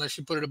unless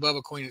you put it above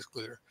a queen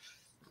excluder,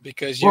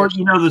 because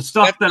the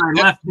stuff that I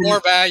left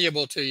more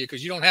valuable to you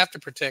because you don't have to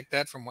protect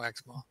that from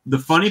wax moth. The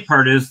funny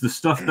part is the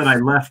stuff that I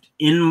left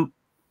in.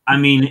 I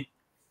mean,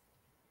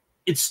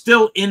 it's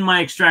still in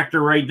my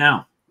extractor right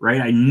now.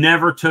 Right, I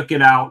never took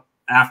it out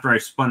after I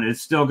spun it.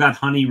 It's still got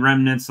honey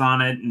remnants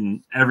on it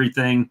and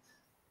everything.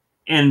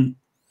 And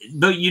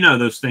though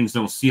those things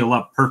don't seal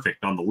up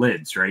perfect on the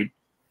lids, right?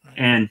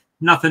 And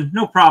no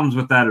problems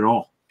with that at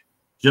all.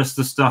 Just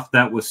the stuff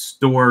that was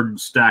stored,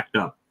 stacked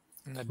up.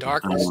 And the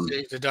darkness,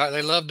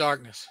 they love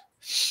darkness.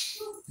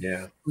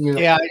 Yeah.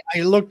 Yeah,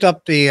 I looked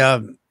up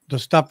the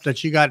stuff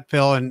that you got,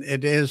 Phil, and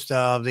it is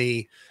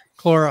the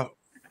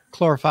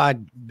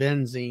chlorified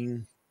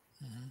benzene,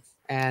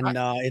 and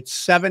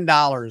it's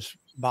 $7,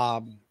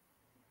 Bob.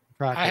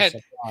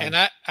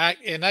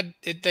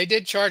 They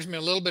did charge me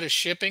a little bit of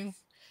shipping,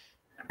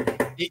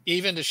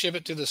 even to ship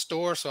it to the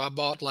store. So I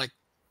bought like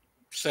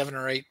 7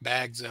 or 8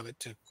 bags of it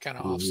to kind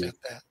of offset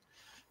that.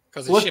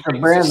 What's the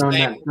brand on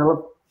that,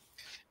 Philip?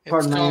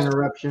 Pardon my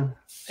interruption.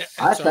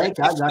 I think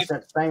I got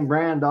that same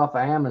brand off of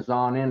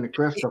Amazon in the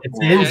crystal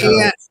form.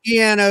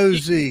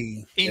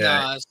 ENOZ.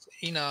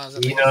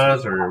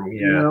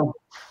 ENOZ.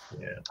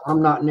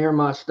 I'm not near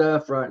my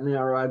stuff right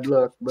now, or I'd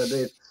look, but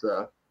it's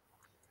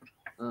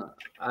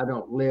I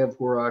don't live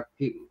where I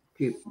keep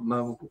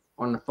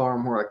on the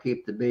farm where I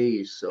keep the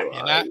bees. So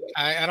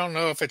I don't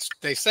know if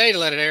they say to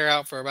let it air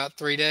out for about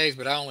 3 days,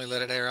 but I only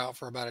let it air out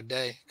for about a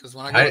day, because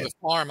when I go to the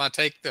farm, I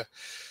take the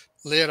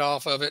lid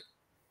off of it,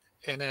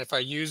 and then if I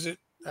use it,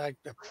 I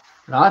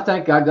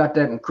think I got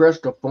that in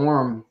crystal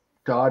form,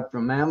 Todd,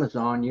 from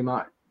Amazon. You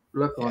might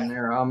look on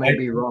there. I may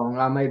be wrong.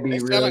 I may be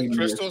really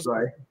crystals.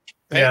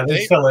 Yeah,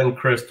 they sell in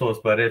crystals,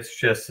 but it's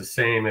just the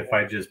same if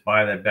I just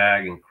buy that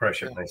bag and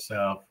crush it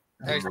myself.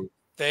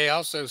 They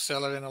also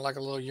sell it in like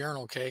a little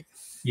urinal cake.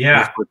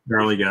 Yeah, that's what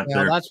Charlie got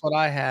there. That's what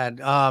I had.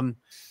 And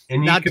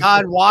now,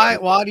 Todd,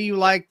 why do you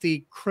like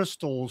the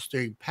crystals,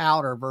 the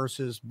powder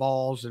versus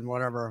balls and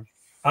whatever?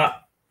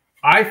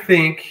 I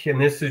think, and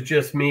this is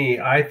just me,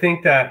 I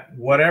think that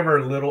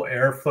whatever little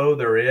airflow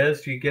there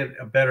is, you get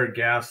a better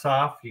gas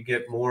off. You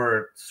get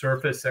more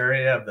surface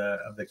area of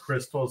the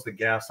crystals, the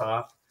gas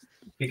off,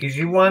 because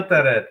you want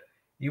that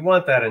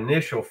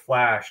initial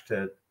flash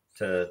to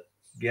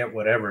get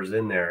whatever's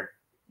in there.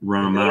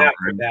 Run them out.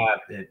 After that,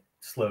 it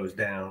slows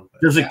down.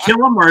 Does it kill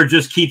them, or it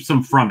just keeps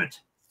them from it?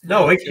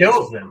 No, it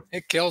kills them.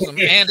 It kills them,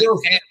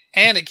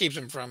 and it keeps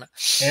them from it.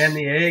 And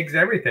the eggs,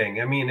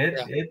 everything. I mean,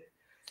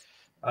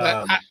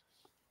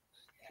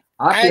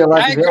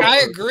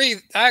 I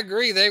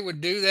agree. They would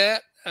do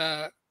that.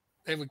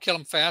 They would kill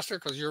them faster,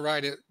 because you're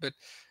right. But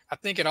I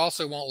think it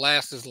also won't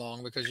last as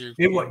long, because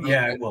it won't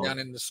down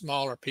in the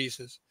smaller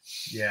pieces.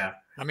 Yeah,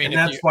 I mean, and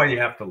that's why you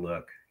have to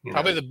look.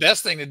 Probably the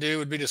best thing to do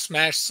would be to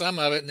smash some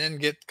of it and then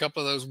get a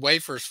couple of those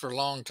wafers for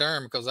long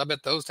term, because I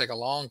bet those take a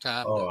long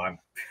time. Oh,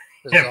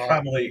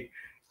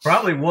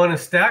 probably one a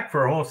stack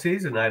for a whole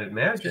season, I'd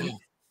imagine.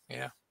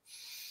 Yeah.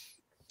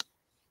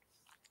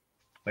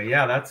 But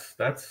yeah,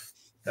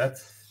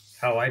 that's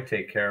how I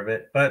take care of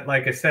it. But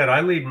like I said,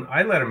 I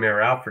let them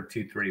air out for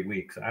 2-3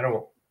 weeks. I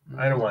don't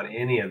want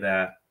any of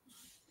that.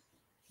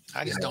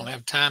 I just don't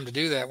have time to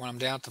do that when I'm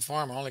down at the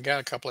farm. I only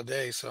got a couple of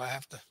days, so I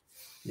have to.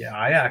 Yeah,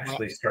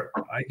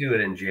 I do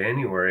it in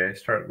January.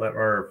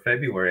 Or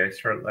February. I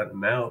start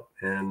letting them out,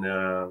 and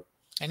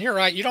you're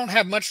right. You don't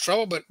have much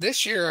trouble, but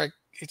this year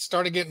it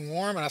started getting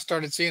warm, and I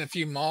started seeing a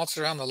few moths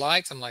around the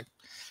lights. I'm like,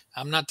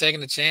 I'm not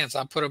taking a chance.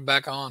 I put them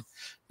back on.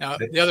 Now,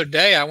 the other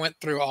day, I went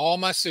through all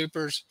my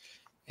supers,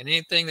 and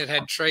anything that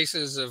had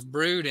traces of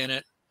brood in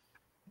it,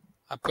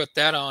 I put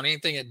that on.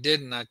 Anything that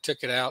didn't, I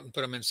took it out and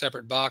put them in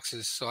separate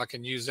boxes so I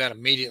can use that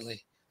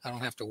immediately. I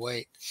don't have to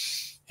wait.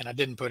 And I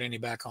didn't put any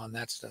back on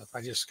that stuff.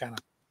 I just kind of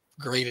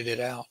graded it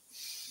out.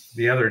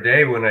 The other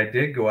day when I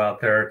did go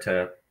out there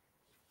to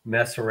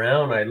mess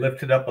around, I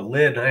lifted up a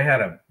lid, and I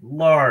had a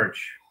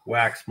large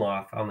wax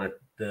moth on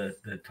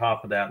the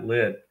top of that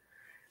lid,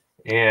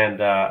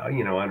 and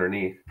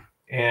underneath.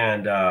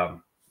 And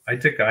I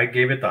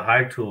gave it the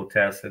hive tool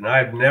test, and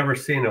I've never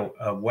seen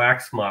a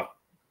wax moth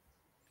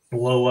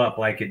blow up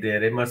like it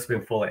did. It must have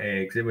been full of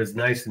eggs. It was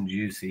nice and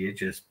juicy.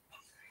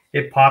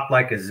 It popped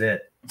like a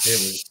zit.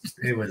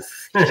 It was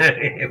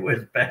it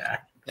was bad.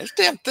 Those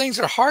damn things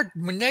are hard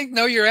when they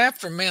know you're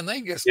after them, man.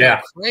 They just go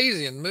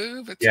crazy and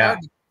move. It's hard.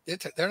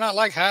 They're not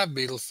like hive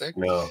beetles.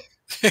 No.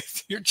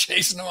 You're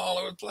chasing them all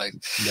over the place.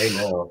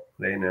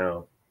 They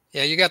know.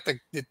 Yeah, you got the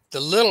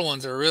little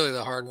ones are really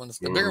the hard ones.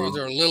 The bigger ones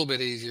are a little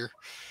bit easier,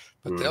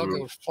 but they'll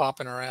go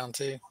flopping around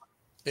too.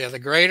 Yeah, the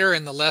greater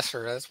and the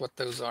lesser. That's what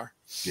those are.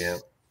 Yeah.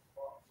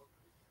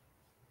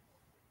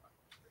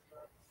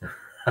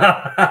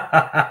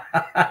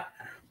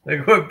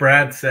 Like what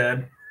Brad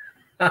said.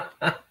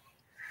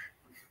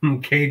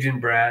 Cajun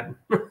Brad.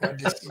 What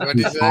did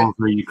you say?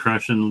 Are you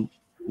crushing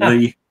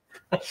Lee?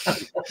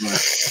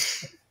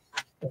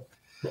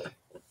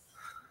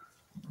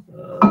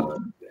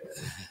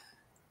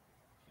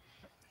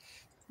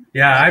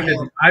 Yeah,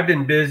 I've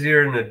been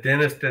busier than the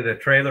dentist at a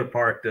trailer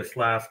park this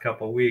last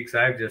couple of weeks.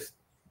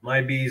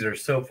 My bees are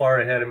so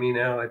far ahead of me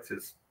now. It's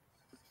just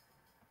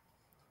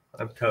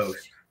I'm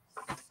toast.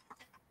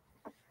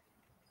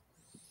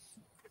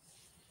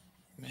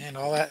 Man,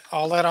 all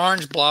that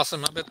orange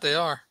blossom, I bet they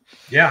are.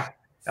 Yeah,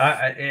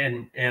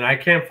 and I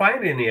can't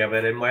find any of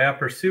it in my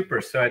upper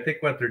super. So I think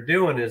what they're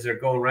doing is they're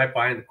going right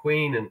behind the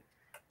queen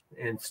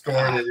and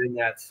storing it in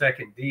that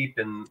second deep.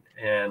 And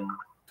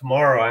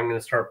tomorrow I'm going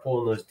to start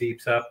pulling those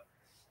deeps up,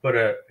 put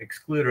a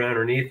excluder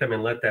underneath them,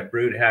 and let that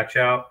brood hatch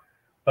out.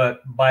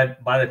 But by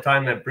the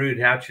time that brood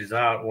hatches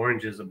out,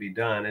 oranges will be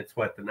done. It's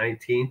the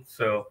 19th.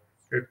 So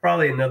there's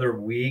probably another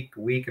week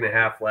and a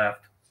half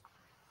left.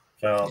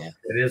 So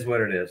It is what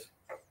it is.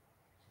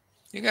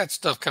 You got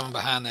stuff coming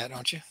behind that,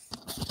 don't you?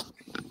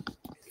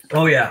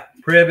 Oh yeah,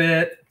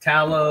 privet,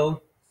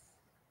 tallow.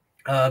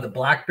 The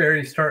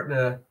blackberry's starting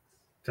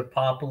to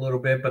pop a little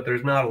bit, but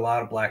there's not a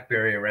lot of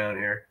blackberry around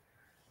here.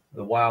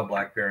 The wild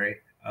blackberry.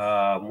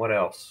 What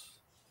else?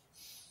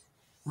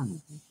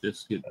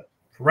 Biscuit.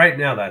 Right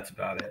now, that's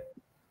about it.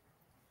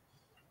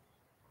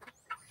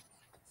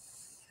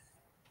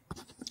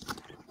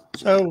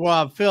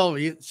 So, Phil,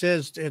 it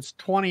says it's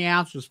 20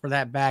 ounces for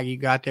that bag you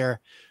got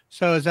there.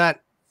 So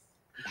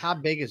how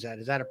big is that?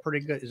 Is that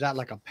is that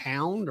like a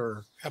pound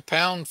or? A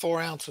pound,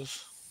 4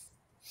 ounces.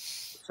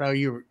 So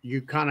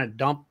you kind of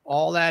dump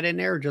all that in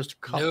there, or just a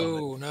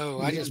couple? No.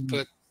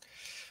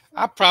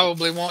 I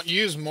probably won't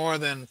use more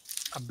than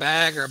a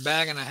bag or a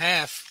bag and a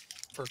half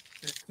for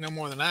no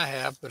more than I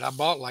have, but I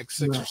bought like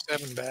 6 or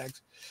 7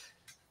 bags.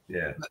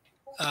 Yeah.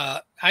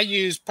 But, I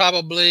use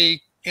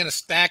probably in a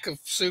stack of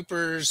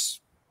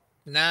supers,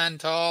 9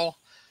 tall.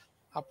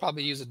 I'll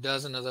probably use a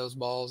dozen of those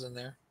balls in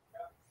there.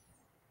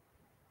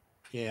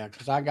 Yeah,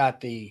 because I got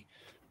the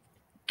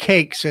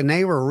cakes and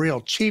they were real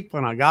cheap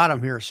when I got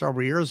them here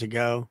several years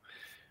ago.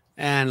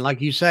 And like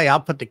you say, I'll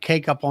put the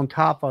cake up on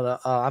top of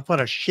I put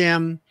a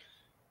shim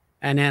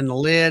and then the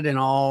lid and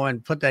all,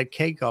 and put that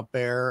cake up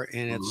there,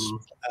 and it's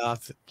a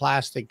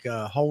plastic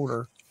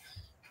holder,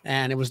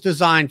 and it was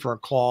designed for a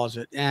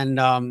closet. And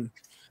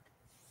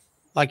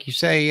like you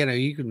say,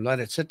 you can let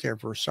it sit there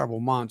for several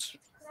months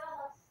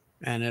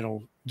and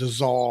it'll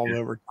dissolve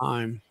over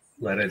time.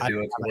 Let it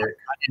do its work.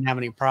 I didn't have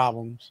any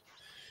problems.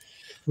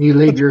 You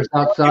leave yours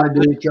outside,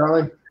 do you,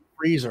 Charlie?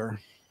 Freezer.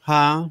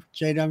 Huh,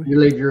 JW? You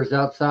leave yours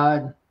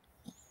outside?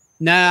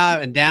 No,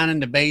 and down in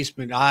the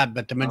basement.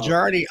 But the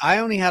majority, I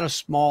only had a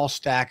small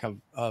stack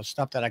of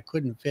stuff that I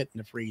couldn't fit in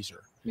the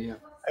freezer. Yeah.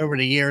 Over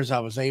the years, I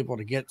was able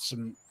to get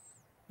some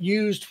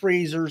used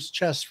freezers,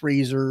 chest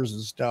freezers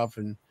and stuff.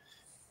 And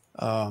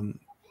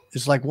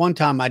it's like one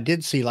time I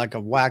did see like a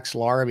wax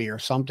larvae or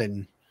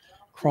something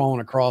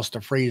crawling across the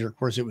freezer. Of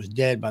course, it was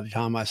dead by the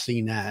time I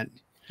seen that,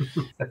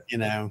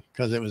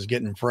 because it was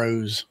getting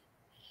froze.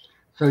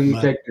 So you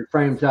But- take your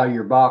frames out of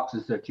your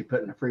boxes that you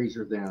put in the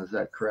freezer then, is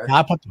that correct?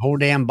 I put the whole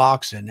damn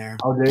box in there.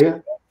 Oh, do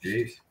you?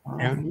 Jeez.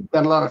 Yeah. You've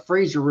got a lot of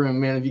freezer room,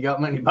 man, if you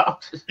got many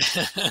boxes.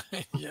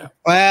 Yeah.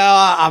 Well,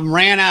 I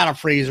ran out of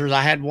freezers.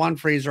 I had one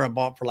freezer I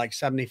bought for like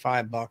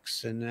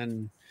 $75, and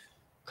then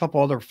a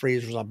couple other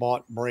freezers I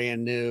bought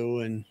brand new,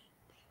 and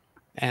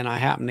I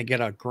happened to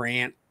get a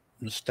grant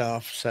and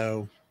stuff.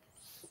 So,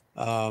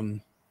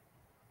 you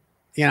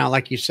know,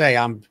 like you say,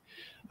 I'm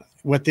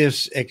with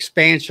this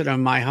expansion of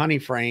my honey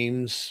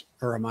frames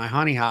or my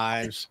honey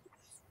hives.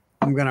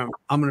 I'm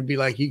gonna be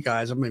like you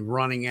guys. I'm gonna be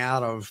running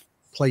out of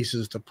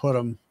places to put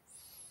them,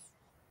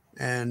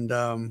 and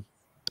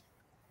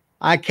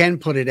I can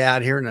put it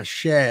out here in a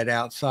shed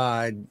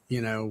outside,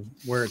 you know,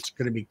 where it's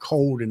going to be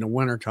cold in the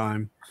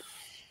wintertime.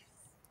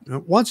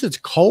 Once it's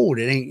cold,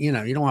 it ain't, you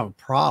know, you don't have a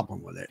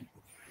problem with it.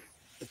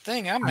 The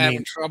thing I'm I having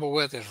mean- trouble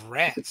with is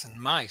rats and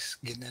mice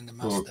getting into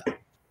my stuff.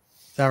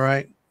 Is that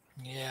right?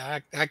 Yeah,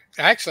 I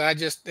actually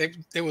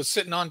it was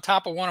sitting on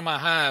top of one of my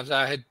hives.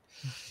 I had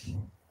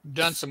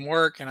done some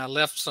work and I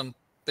left some.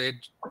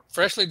 They'd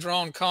freshly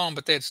drawn comb,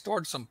 but they had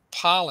stored some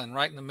pollen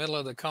right in the middle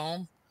of the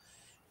comb,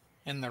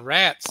 and the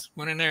rats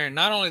went in there. And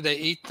not only they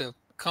eat the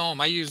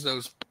comb, I use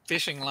those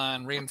fishing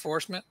line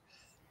reinforcement.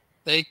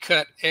 They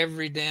cut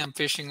every damn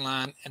fishing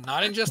line, and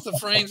not in just the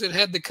frames that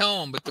had the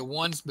comb, but the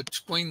ones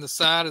between the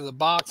side of the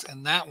box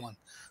and that one.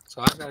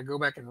 So I've got to go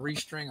back and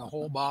restring a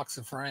whole box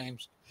of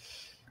frames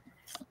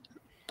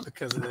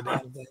because of the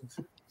damn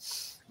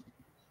things.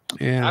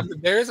 Yeah.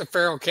 There is a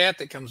feral cat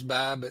that comes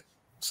by, but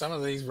some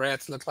of these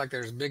rats look like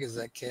they're as big as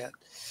that cat.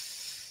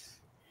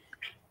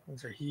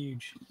 Those are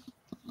huge.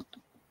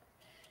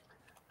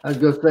 I was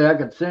going to say, I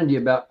could send you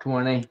about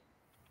 20.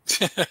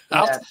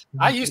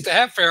 I used to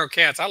have feral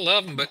cats. I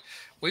love them, but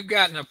we've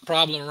gotten a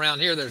problem around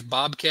here. There's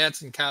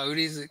bobcats and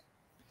coyotes that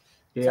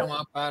come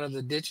up out of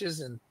the ditches,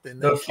 and then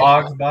Those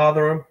hogs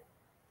bother them.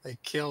 They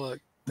kill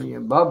it. Yeah,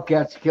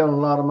 bobcats killing a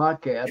lot of my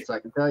cats, I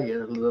can tell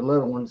you, the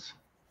little ones.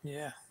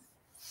 Yeah.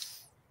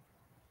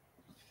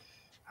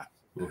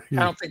 I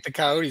don't think the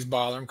coyotes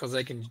bother them because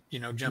they can, you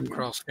know, jump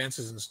across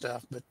fences and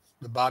stuff, but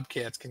the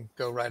bobcats can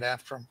go right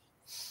after them.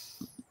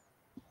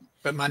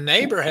 But my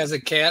neighbor has a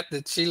cat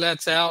that she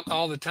lets out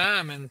all the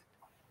time, and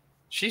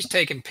she's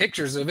taking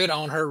pictures of it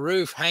on her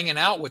roof hanging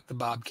out with the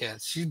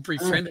bobcats. She's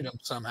befriended them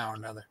somehow or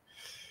another.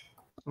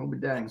 Oh, be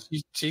dang.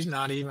 She's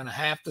not even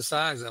half the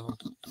size of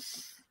them.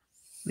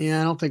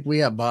 Yeah, I don't think we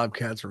have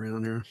bobcats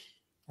around here.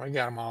 We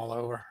got them all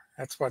over.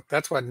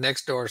 That's what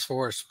next door is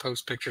for, is to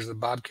post pictures of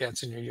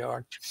bobcats in your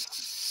yard.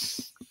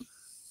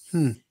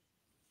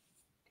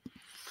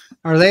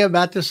 Are they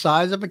about the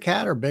size of a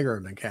cat or bigger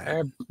than a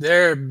cat?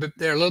 They're a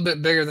little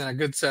bit bigger than a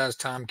good sized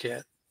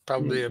tomcat,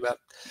 probably about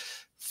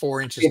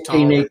 4 inches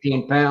 15, tall.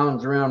 18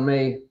 pounds around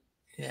me.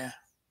 Yeah.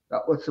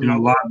 What's the You know,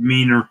 a lot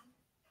meaner.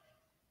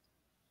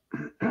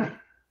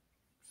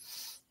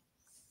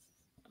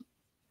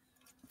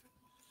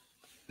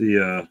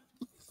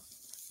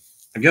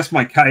 I guess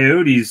my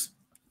coyotes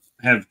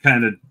have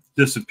kind of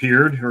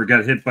disappeared or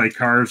got hit by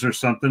cars or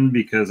something,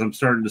 because I'm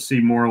starting to see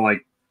more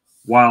like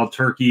wild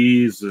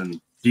turkeys and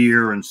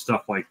deer and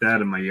stuff like that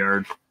in my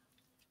yard.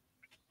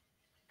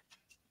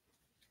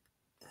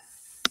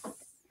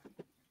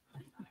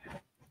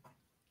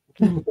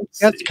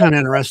 That's kind of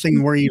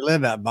interesting where you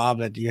live at, Bob,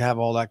 that you have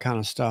all that kind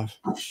of stuff.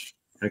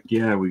 Heck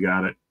yeah, we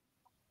got it.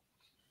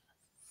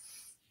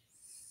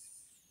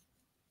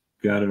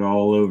 Got it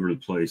all over the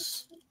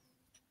place.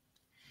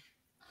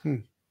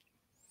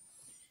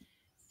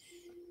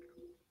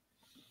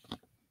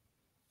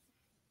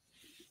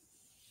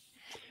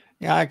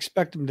 Yeah, I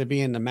expect them to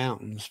be in the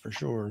mountains for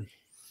sure.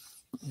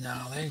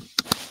 No,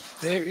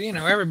 they you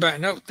know, everybody,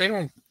 no, they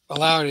don't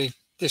allow you to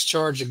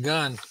discharge a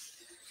gun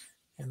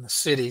in the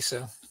city.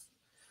 So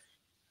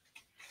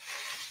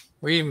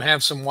we even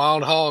have some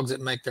wild hogs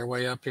that make their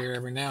way up here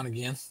every now and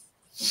again.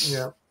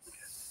 Yeah.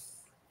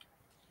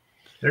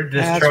 They're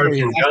That's where discharging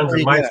you- guns in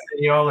that's my where you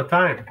city all the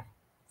time.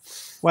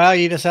 Well,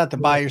 you just have to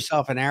buy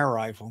yourself an air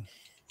rifle.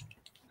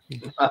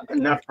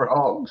 Enough for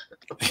hogs.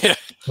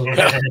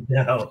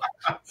 No.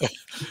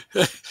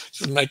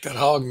 Just make that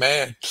hog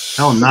mad.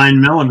 Hell,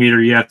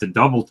 9mm, you have to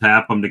double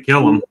tap them to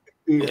kill them.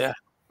 Yeah.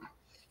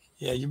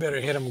 Yeah, you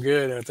better hit them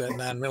good with that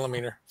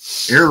 9mm.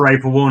 Air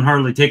rifle won't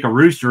hardly take a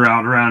rooster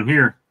out around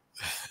here.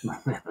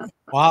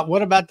 Well,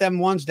 what about them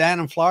ones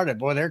down in Florida?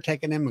 Boy, they're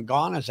taking them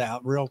iguanas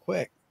out real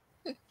quick.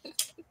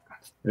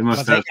 They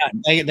must But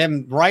have.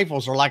 them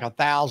rifles are like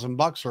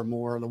 $1,000 or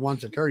more, the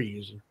ones that they're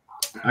using.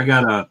 I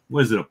got a,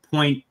 what is it, a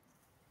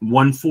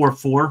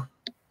 .144?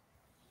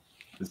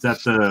 Is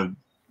that the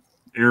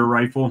air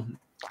rifle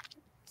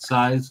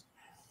size?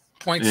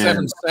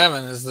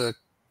 0.77 is the,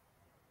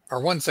 or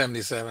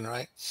 177,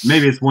 right?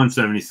 Maybe it's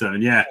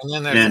 177. Yeah, And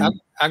then there's,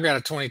 I've got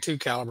a 22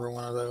 caliber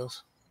one of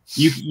those.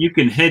 you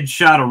can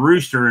headshot a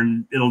rooster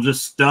and it'll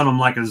just stun him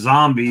like a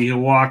zombie. He'll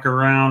walk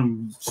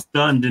around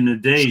stunned in a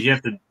daze. You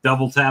have to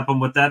double tap him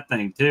with that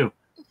thing too.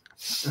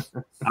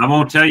 I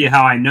won't tell you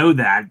how I know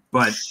that,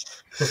 but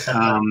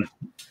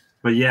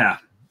yeah,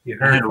 You I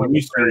heard had a from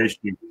rooster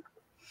issue.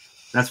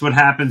 That's what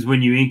happens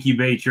when you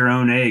incubate your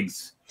own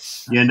eggs.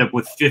 You end up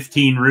with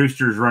 15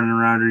 roosters running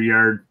around your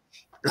yard.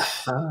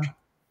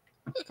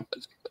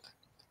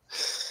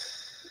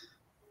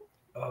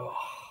 Oh,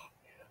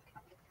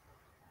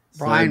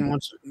 Brian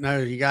wants to know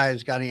if you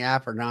guys got any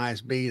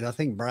Africanized bees. I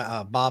think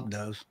Bob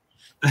does.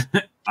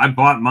 I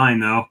bought mine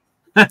though.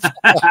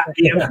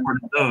 He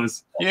imported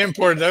those. You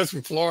imported those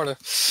from Florida.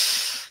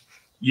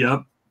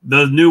 Yep,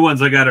 those new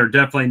ones I got are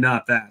definitely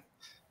not that.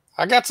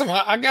 I got some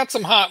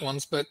hot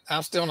ones, but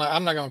I'm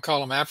not going to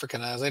call them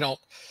Africanized. They don't,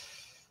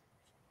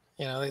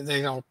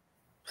 they don't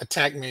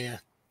attack me.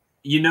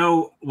 You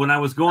know, when I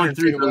was going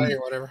through or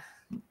whatever.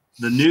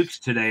 The nukes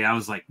today, I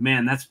was like,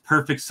 man, that's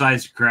perfect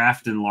sized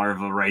grafton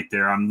larva right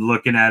there. I'm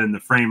looking at it in the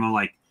frame. I'm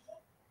like,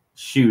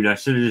 shoot, I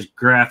should have just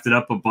grafted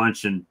up a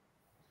bunch and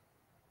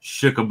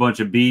shook a bunch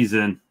of bees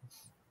in.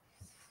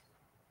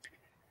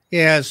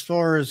 Yeah, as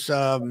far as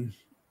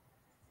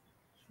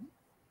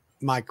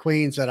my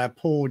queens that I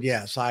pulled,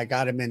 yes, I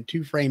got them in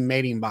 2-frame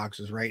mating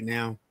boxes right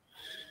now.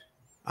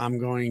 I'm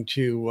going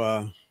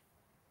to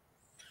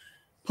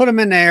put them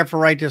in there for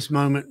right this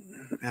moment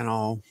and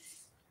all,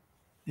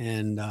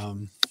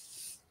 and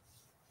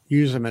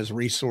use them as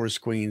resource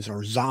queens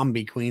or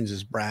zombie queens,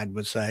 as Brad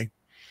would say.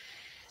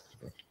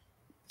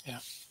 Yeah,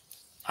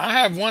 I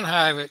have one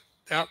hive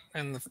out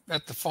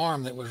at the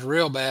farm that was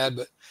real bad,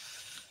 but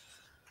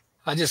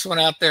I just went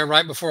out there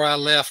right before I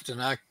left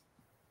and I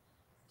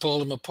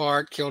pulled them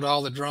apart, killed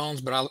all the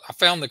drones, but I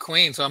found the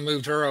queen, so I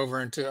moved her over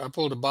I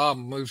pulled a bob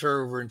and moved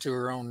her over into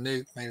her own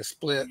nuke, made a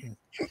split. And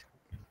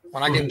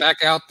when I get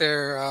back out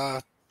there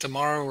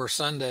tomorrow or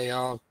Sunday,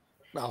 I'll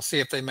see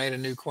if they made a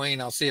new queen.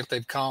 I'll see if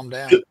they've calmed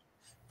down.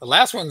 The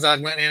last ones I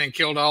went in and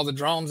killed all the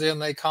drones in,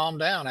 they calmed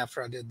down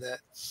after I did that.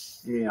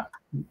 Yeah.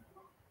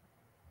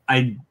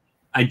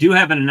 I do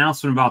have an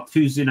announcement about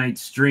Tuesday night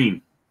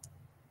stream.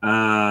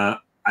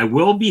 I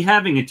will be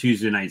having a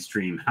Tuesday night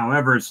stream.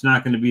 However, it's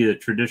not going to be a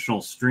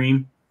traditional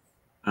stream.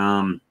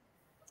 I'm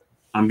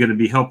going to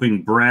be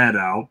helping Brad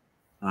out.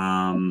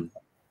 And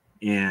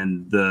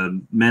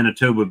the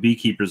Manitoba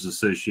Beekeepers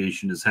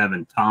Association is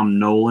having Tom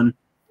Nolan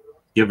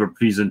give a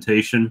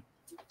presentation.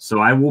 So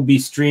I will be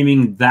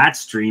streaming that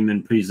stream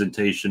and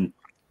presentation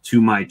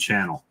to my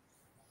channel.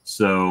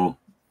 So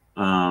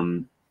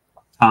Tom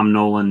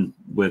Nolan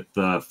with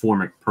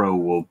Formic Pro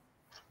will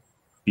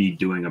be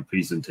doing a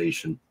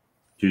presentation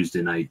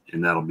Tuesday night,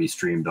 and that'll be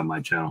streamed on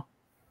my channel.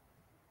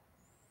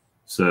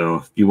 So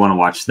if you want to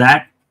watch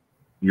that,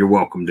 you're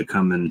welcome to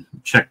come and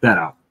check that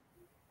out.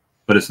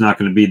 But it's not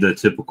going to be the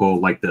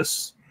typical like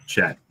this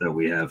chat that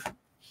we have.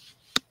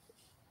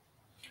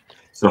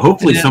 So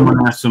hopefully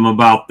someone asks them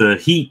about the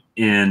heat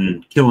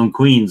and killing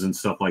queens and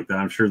stuff like that.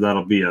 I'm sure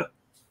that'll be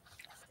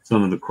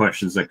some of the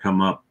questions that come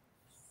up.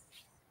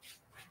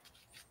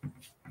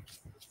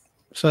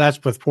 So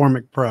that's with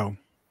Formic Pro.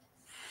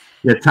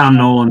 Yeah, Tom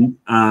Nolan,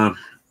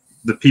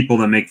 the people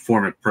that make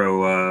Formic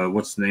Pro,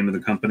 what's the name of the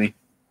company?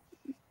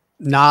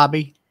 Knob.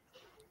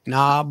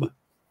 No.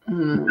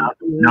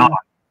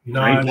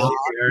 right?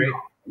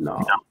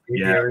 No.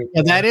 Yeah.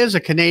 Yeah, that is a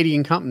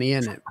Canadian company,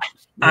 isn't it?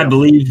 I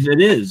believe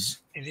it is.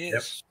 It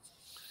is.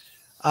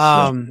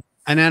 And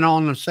then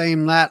on the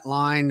same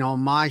line, on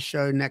my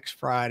show next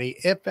Friday,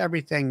 if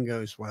everything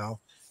goes well,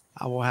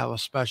 I will have a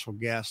special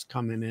guest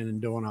coming in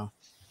and doing a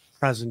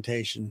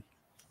presentation.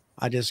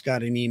 I just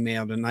got an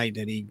email tonight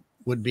that he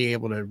would be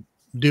able to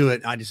do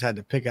it. I just had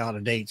to pick out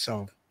a date.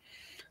 So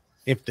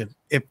if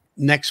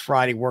next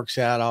Friday works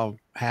out, I'll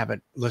have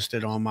it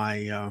listed on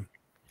my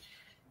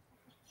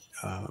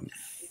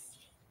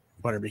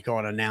whatever you call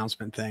it,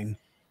 announcement thing.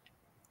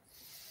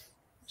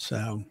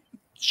 So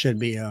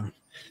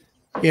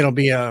it'll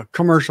be a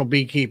commercial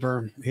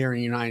beekeeper here in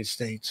the United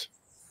States,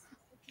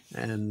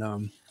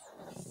 and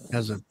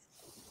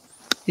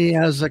he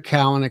has a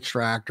cow and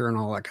extractor and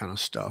all that kind of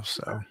stuff.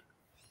 So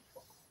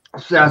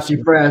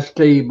sassafras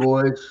tea,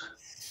 boys.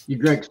 You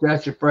drink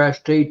sassafras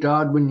tea,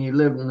 Todd, when you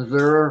live in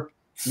Missouri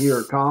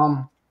near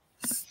Tom?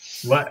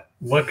 What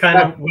what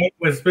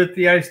was with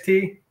the iced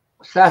tea?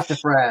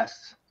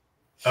 Sassafras.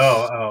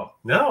 Oh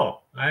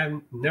no, I've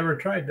never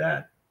tried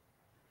that.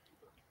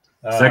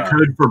 Is that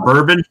code for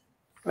bourbon?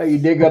 Well, you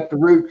dig up the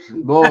roots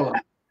and boil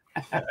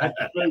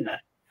them.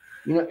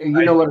 You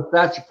know what a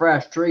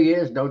sassafras tree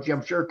is, don't you?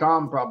 I'm sure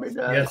Tom probably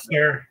does. Yes,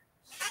 sir.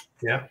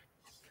 Yeah.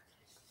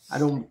 I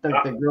don't think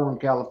they grow in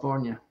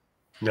California.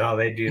 No,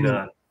 they do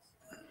not.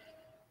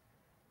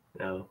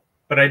 No,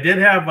 but I did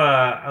have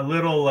a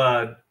little.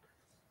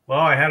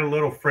 I had a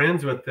little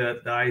friends with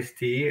the iced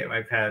tea.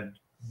 I've had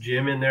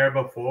Jim in there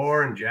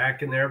before and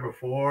Jack in there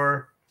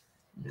before.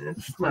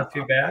 It's not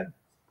too bad.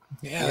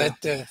 Yeah,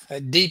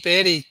 that Deep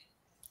Eddy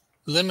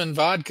lemon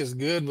vodka is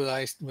good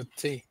with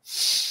tea.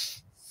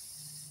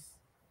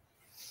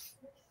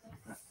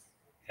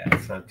 Yeah,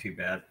 it's not too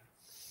bad.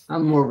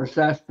 I'm more of a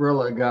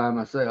sarsaparilla guy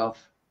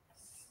myself.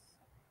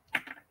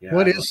 Yeah,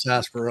 what is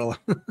sarsaparilla?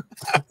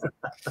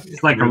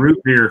 It's like a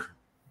root beer,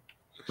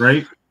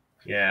 right?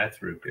 Yeah,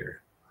 it's root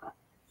beer.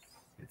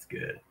 It's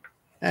good.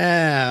 All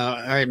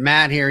right,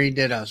 Matt here. He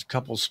did a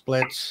couple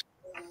splits.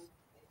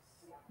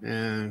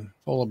 and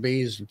full of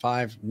bees and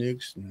 5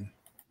 nukes and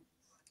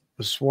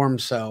with swarm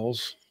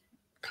cells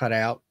cut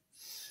out.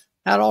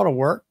 That ought to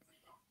work.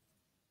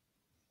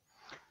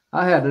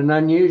 I had an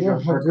unusual.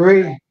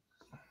 Agree.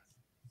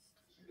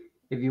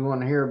 If you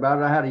want to hear about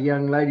it, I had a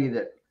young lady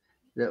that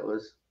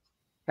was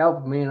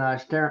helping me, and I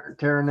was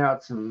tearing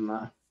out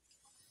some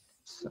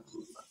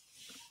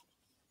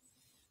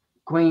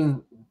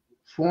queen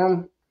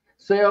swarm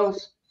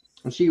cells,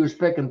 and she was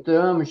picking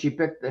through them, and she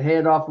picked the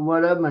head off of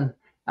one of them, and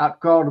out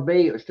crawled a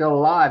bee. It was still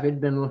alive. It'd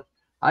been,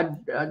 I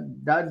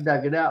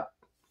dug it out,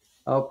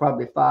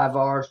 probably 5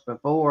 hours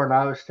before, and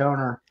I was telling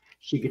her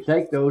she could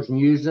take those and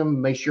use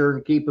them, make sure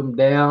to keep them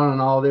down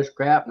and all this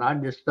crap, and I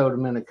just throwed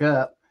them in a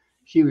cup.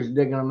 She was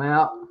digging them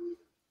out.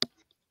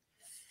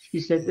 She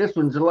said, "This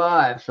one's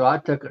alive." So I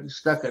took it and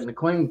stuck it in the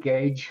queen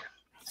cage.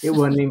 It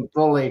wasn't even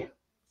fully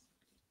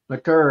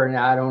mature, and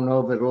I don't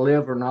know if it'll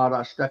live or not.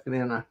 I stuck it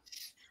in a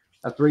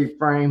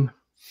 3-frame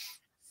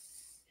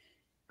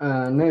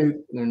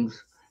nuke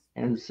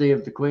and see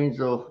if the queens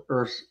will,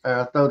 or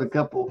throw a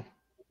couple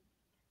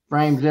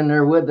frames in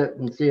there with it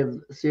and see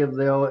if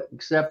they'll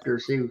accept her.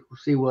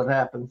 See what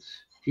happens.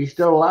 She's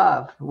still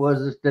alive.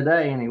 Was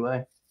today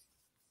anyway.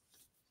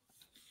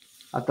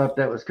 I thought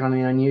that was kind of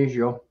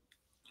unusual.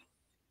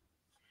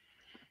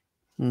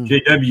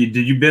 JW,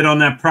 did you bid on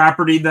that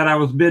property that I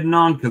was bidding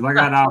on? Because I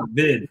got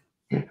outbid.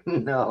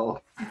 No,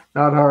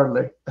 not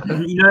hardly.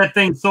 You know that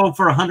thing sold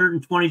for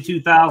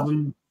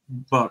 $122,000.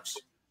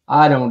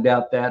 I don't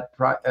doubt that.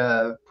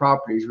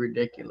 Property is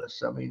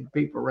ridiculous. I mean,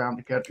 people around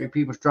the country,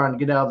 people's trying to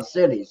get out of the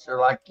cities. They're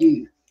like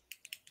you.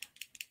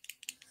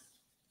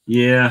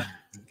 Yeah.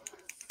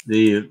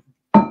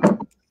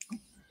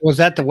 Was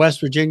that the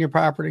West Virginia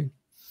property?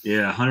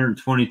 Yeah,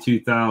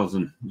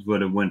 $122,000 is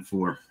what it went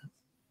for.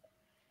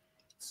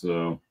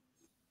 So,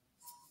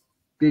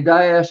 did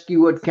I ask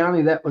you what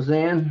county that was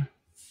in?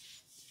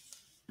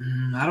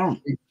 I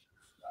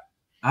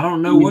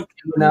don't know what.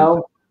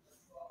 No,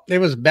 It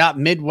was about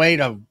midway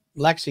to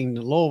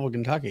Lexington, Louisville,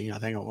 Kentucky. I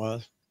think it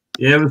was.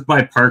 Yeah, it was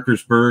by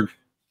Parkersburg.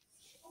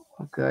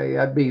 Okay,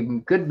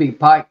 could be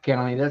Pike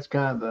County. That's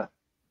kind of a.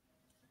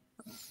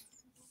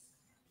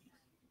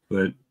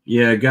 But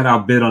yeah, I got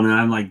outbid on it.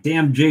 I'm like,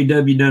 damn,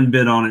 JW done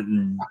bid on it.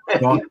 And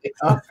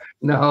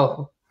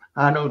no,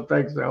 I don't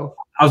think so.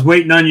 I was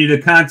waiting on you to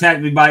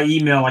contact me by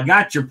email. I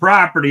got your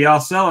property.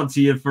 I'll sell it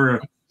to you for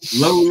a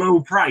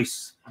low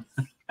price.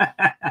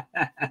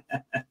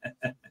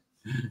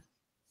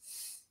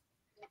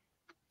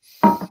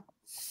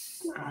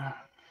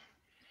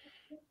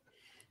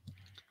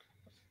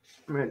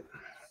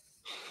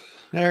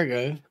 There you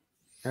go.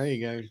 There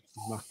you go.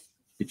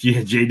 If you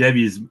had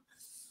JW's,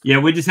 yeah,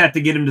 we just have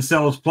to get him to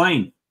sell his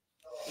plane.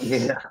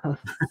 Yeah.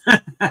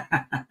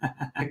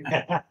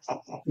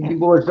 You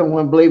boys don't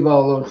want to believe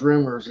all those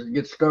rumors that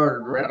get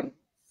started around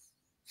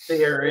the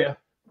area.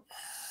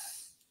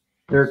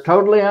 They're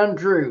totally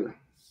untrue.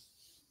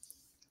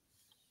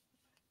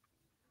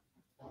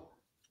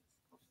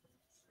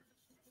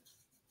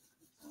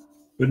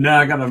 But now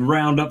I got to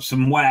round up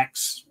some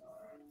wax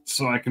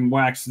so I can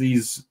wax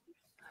these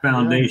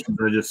foundations.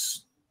 I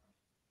just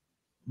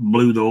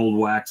blew the old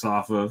wax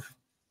off of.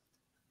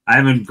 I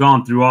haven't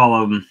gone through all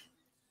of them.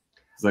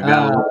 I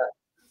got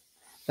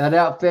that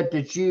outfit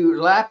that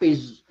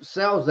Lappy's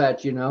sells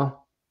that, you know.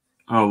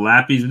 Oh,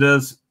 Lappy's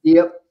does?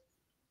 Yep.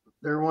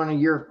 They're one of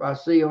your, I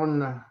see on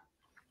the,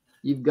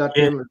 you've got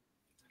them.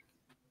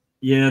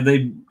 Yeah,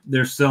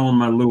 they're selling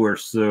my lure,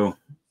 so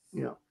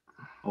yeah.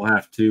 I'll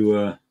have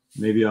to,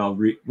 maybe I'll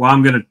well,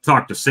 I'm going to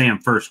talk to Sam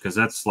first because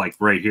that's like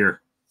right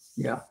here.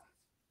 Yeah.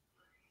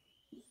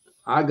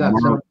 I got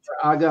a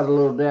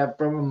little dab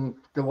from them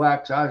to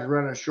wax. I was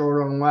running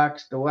short on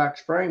wax to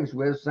wax frames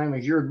with, same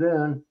as you're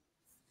doing.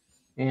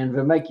 And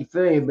to make you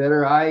feel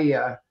better,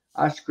 I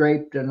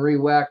scraped and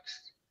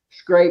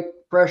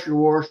pressure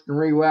washed and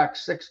rewaxed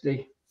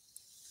 60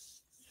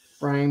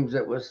 frames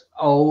that was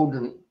old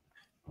and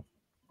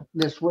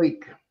this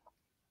week.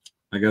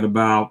 I got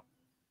about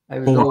they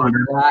was old,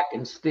 black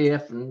and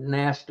stiff and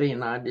nasty,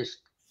 and I just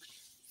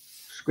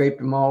scraped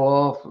them all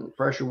off and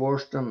pressure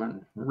washed them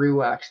and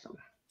rewaxed them.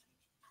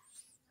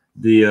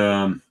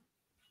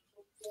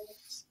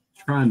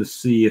 Trying to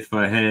see if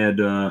I had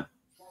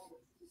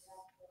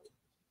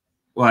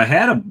I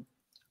had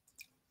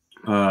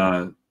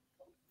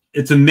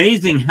it's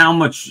amazing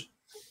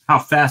how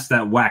fast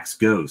that wax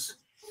goes.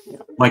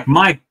 Like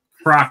my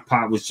crock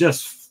pot was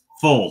just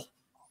full,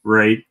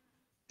 right?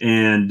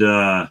 And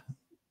I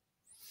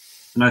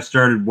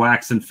started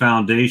waxing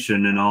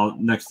foundation, and all.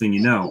 Next thing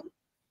you know,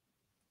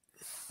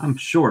 I'm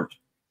short.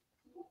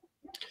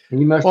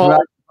 You must have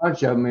waxed a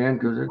bunch of them,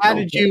 man. How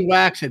did you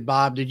wax it,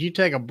 Bob? Did you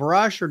take a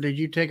brush or did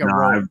you take a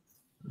roll?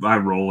 I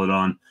roll it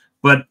on,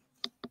 but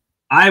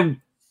I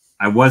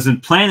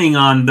wasn't planning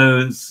on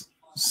those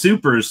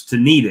supers to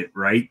need it,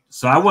 right?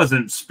 So I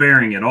wasn't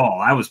sparing it all.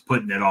 I was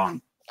putting it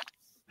on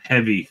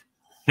heavy.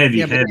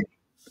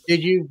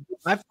 Did you?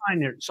 I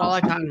find that all I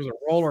find with a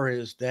roller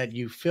is that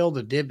you fill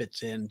the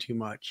divots in too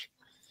much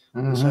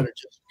instead of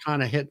just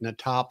kind of hitting the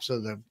tops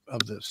of the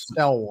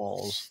cell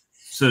walls.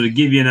 So to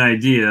give you an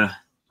idea,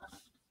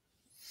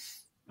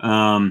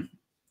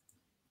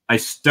 I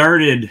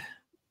started.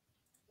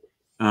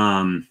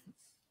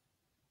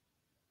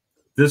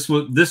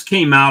 This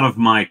came out of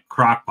my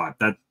crock pot.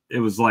 That it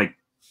was like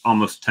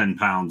almost 10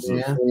 pounds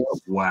of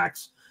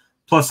wax.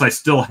 Plus, I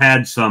still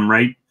had some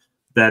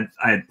that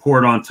I had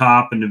poured on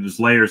top, and it was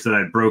layers that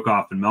I broke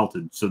off and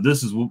melted. So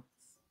this is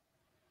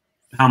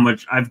how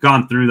much I've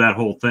gone through that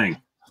whole thing.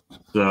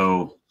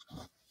 So,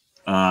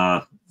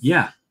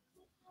 yeah.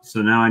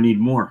 So now I need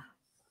more.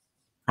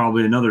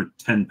 Probably another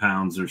 10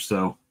 pounds or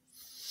so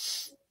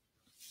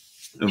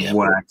of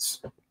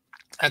wax.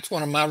 That's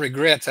one of my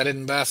regrets. I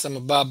didn't buy some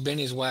of Bob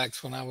Benny's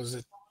wax when I was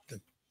at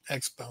the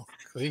expo.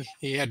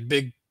 He had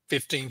big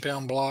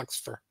 15-pound blocks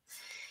for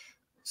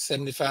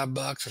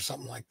 $75 or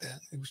something like that.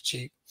 It was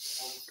cheap.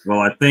 Well,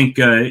 I think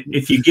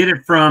if you get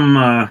it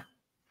from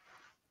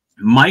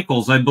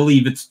Michael's, I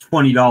believe it's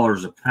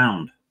 $20 a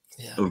pound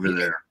over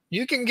there.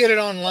 You can get it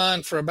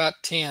online for about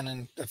 10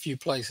 in a few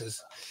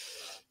places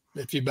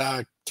if you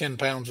buy 10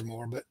 pounds or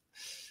more. But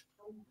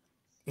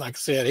like I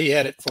said, he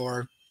had it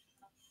for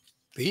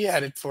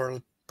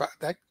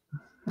that.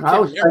 I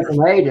was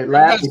thinking 8 at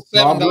Lappy's.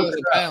 $7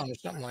 a pound or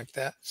something like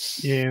that.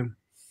 Yeah.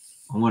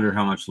 I wonder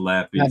how much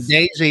Lappy's. Now,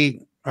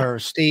 Daisy or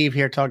Steve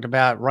here talked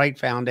about Wright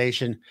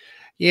Foundation.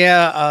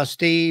 Yeah,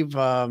 Steve,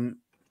 friend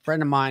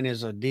of mine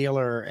is a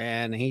dealer,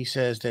 and he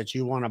says that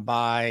you want to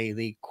buy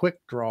the Quick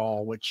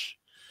Draw, which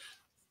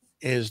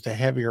is the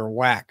heavier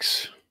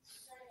wax.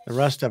 The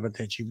rest of it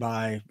that you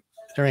buy,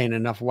 there ain't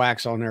enough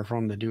wax on there for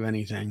them to do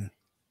anything.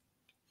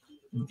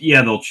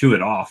 Yeah, they'll chew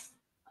it off.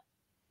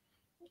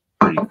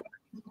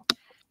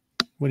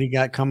 What do you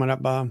got coming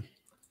up, Bob?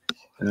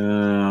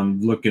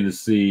 I'm looking to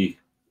see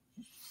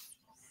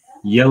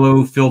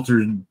yellow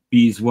filtered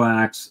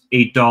beeswax,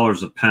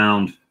 $8 a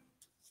pound.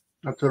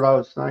 That's what I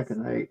was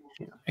thinking, 8.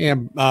 Yeah,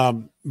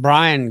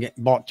 Brian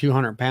bought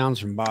 200 pounds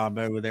from Bob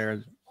over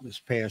there this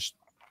past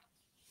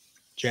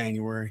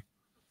January.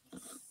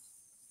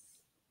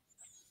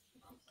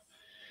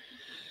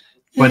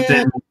 But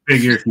then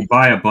figure if you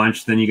buy a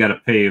bunch, then you got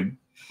to pay a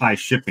high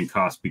shipping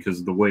cost because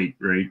of the weight,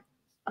 right?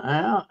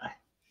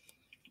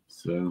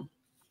 So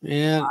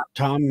yeah,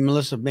 Tom and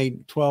Melissa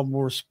made 12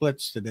 more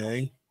splits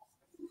today.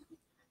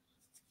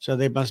 So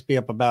they must be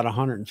up about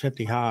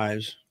 150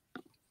 hives.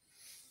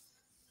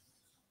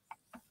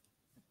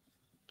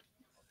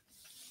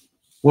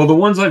 Well, the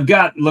ones I've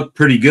got look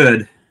pretty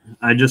good.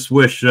 I just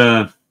wish,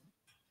 I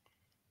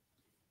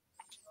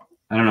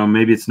don't know,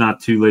 maybe it's not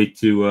too late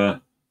to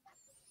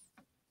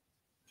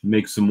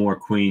make some more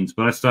queens,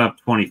 but I still have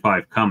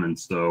 25 coming,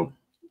 so.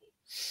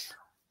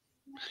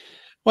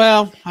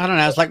 Well, I don't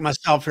know. It's like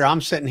myself here.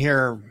 I'm sitting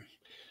here.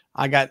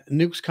 I got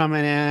nukes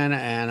coming in,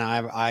 and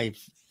I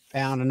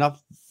found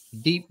enough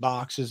deep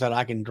boxes that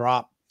I can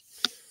drop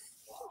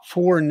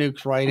 4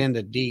 nukes right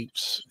into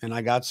deeps, and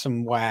I got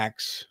some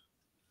wax.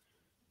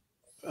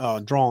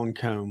 Drawn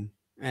comb,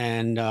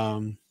 and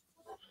I'm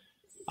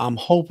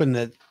hoping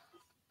that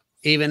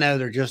even though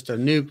they're just a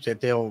nuke,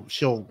 that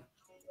she'll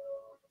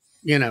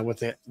with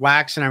the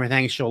wax and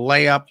everything, she'll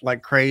lay up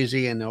like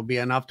crazy, and there'll be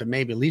enough to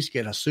maybe at least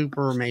get a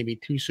super, maybe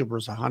 2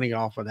 supers of honey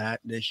off of that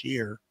this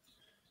year.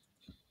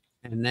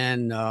 And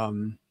then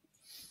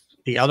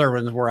the other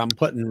ones where I'm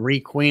putting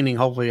requeening,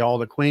 hopefully all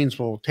the queens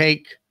will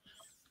take,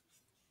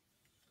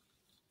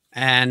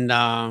 and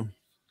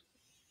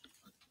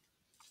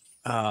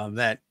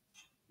that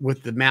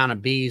with the amount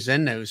of bees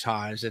in those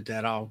hives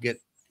that I'll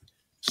get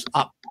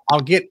up.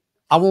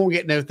 I won't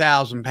get no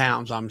 1,000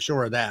 pounds. I'm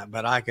sure of that,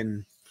 but I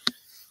can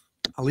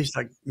at least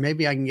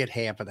maybe I can get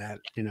half of that,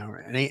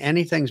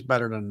 anything's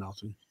better than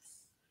nothing.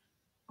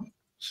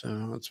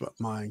 So that's what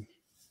my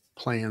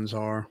plans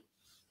are.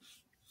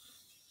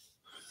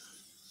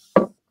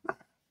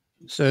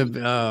 So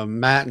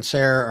Matt and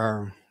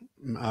Sarah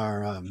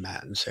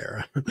Matt and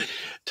Sarah,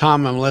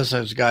 Tom and Melissa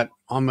has got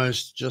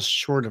almost just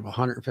short of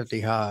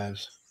 150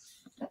 hives.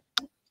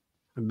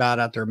 About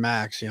at their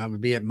max. I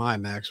would be at my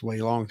max way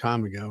a long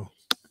time ago.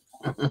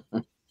 All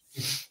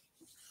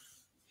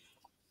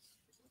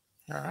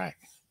right.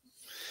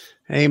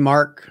 Hey,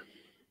 Mark.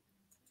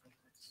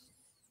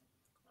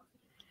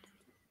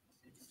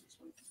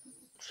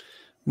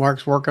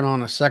 Mark's working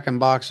on a second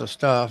box of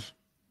stuff.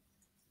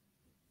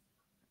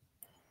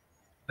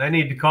 I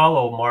need to call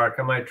old Mark.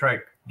 I might try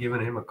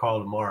giving him a call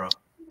tomorrow.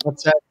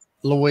 What's that,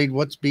 Lloyd?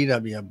 What's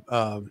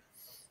BW?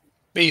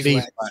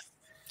 Beeswax.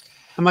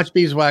 How much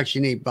beeswax you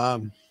need,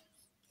 Bob?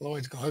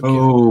 Lloyd's gonna hook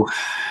you.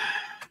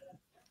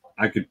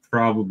 I could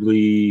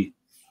probably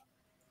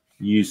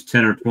use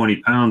 10 or 20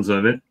 pounds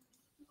of it.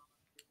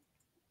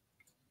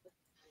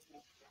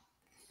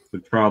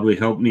 Would probably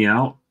help me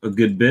out a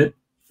good bit.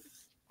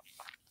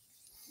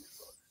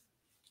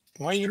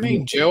 What do you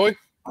mean, Joey?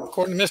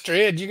 According to Mr.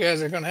 Ed, you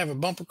guys are going to have a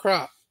bumper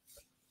crop.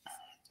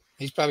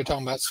 He's probably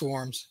talking about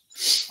swarms.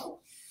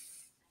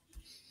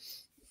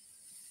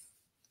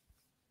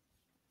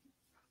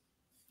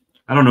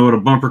 I don't know what a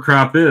bumper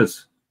crop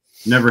is.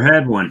 Never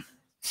had one.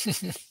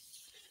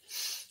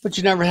 But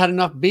you never had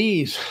enough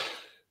bees.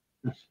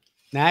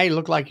 Now you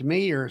look like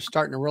me. You're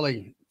starting to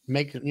really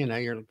make it. You know,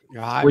 your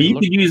hive. Well, you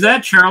could use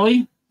that,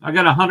 Charlie. I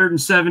got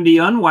 170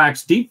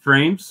 unwaxed deep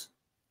frames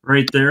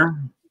right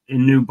there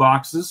in new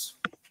boxes.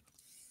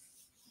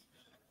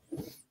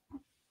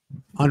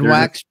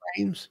 Unwaxed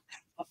frames.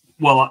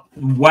 Well,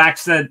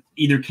 wax that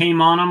either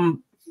came on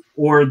them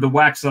or the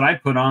wax that I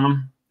put on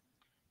them.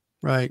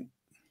 Right.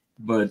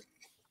 But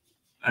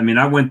I mean,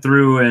 I went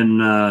through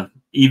and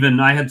even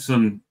I had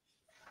some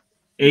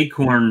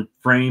acorn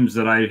frames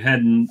that I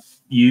hadn't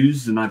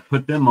used, and I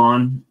put them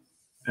on,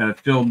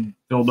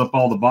 filled up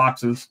all the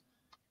boxes.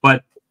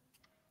 But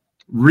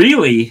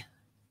really,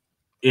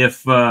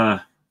 if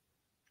I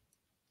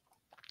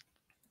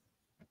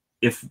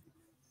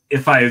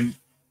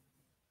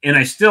and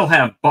I still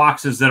have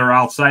boxes that are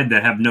outside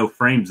that have no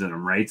frames in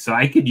them, right? So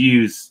I could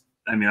use,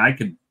 I mean, I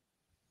could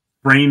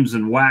frames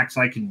and wax.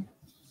 I could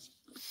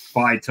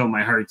buy till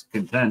my heart's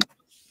content.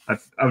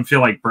 I would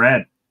feel like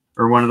Brad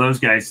or one of those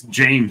guys,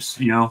 James,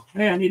 you know,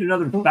 hey, I need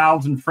another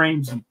 1,000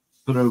 frames to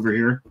put over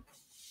here.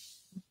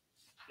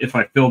 If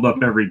I filled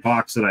up every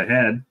box that I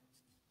had.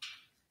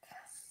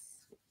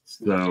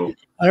 So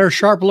they're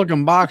sharp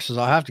looking boxes.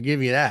 I'll have to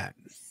give you that.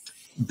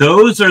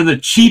 Those are the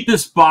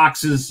cheapest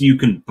boxes you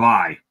can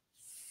buy.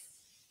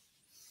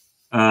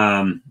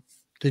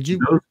 Did you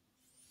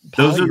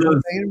those are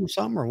those or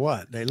something or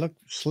what? They look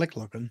slick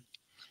looking.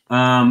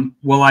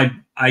 Well,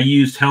 I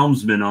used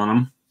Helmsman on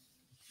them,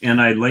 and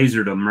I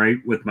lasered them right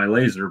with my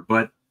laser,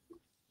 but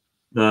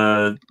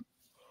they're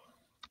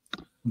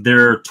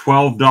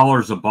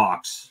 $12 a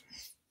box,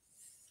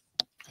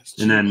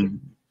 and then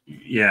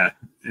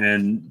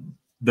and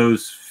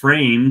those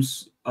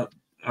frames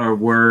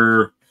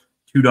were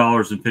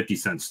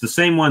 $2.50. The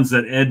same ones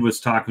that Ed was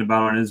talking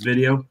about on his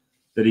video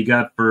that he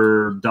got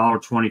for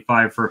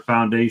 $1.25 for a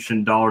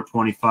foundation,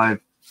 $1.25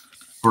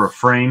 for a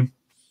frame.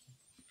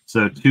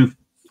 So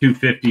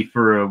 $2.50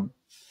 for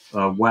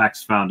a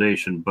wax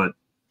foundation. But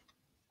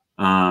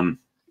oh,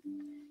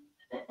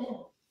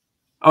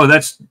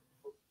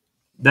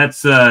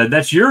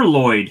 that's your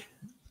Lloyd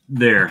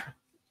there.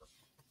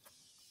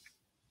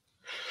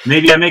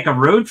 Maybe I make a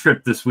road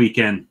trip this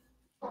weekend.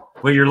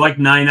 Well, you're like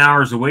 9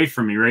 hours away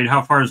from me, right?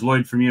 How far is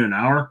Lloyd from you? An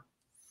hour?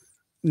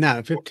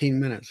 No, 15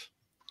 minutes.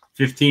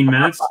 15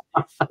 minutes?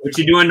 What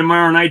you doing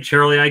tomorrow night,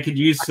 Charlie? I could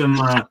use some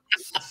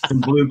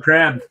blue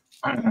crab.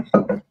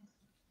 My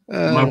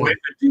wife would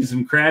do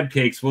some crab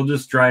cakes. We'll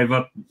just drive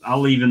up. I'll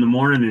leave in the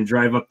morning and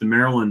drive up to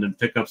Maryland and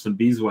pick up some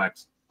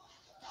beeswax.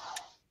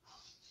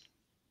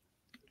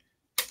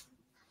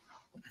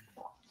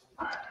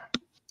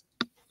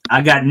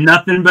 I got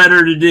nothing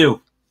better to do.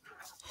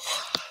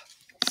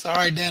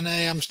 Sorry,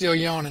 Danae, I'm still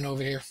yawning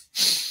over here.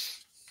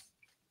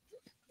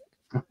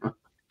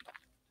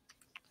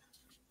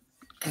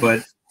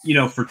 But you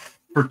know, for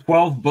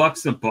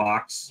 $12 a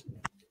box,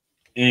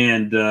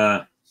 and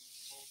I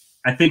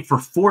think for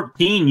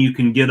 14 you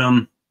can get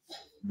them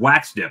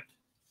wax dipped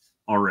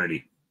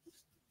already.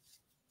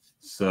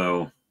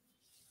 So,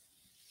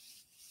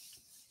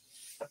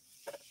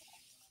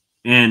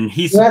 and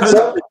he's supposed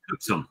to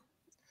cook some.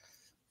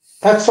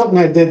 That's something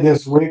I did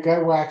this week. I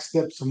wax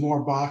dipped some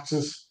more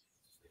boxes.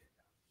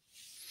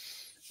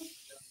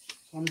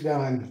 I'm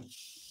done.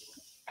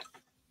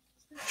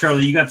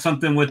 Charlie, you got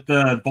something with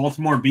the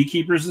Baltimore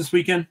beekeepers this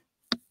weekend?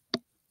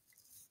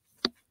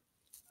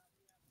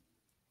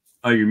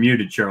 Oh, you're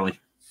muted, Charlie.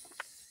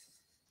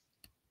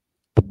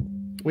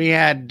 We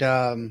had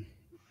a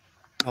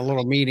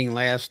little meeting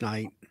last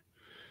night.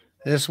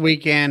 This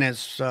weekend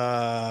it's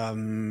I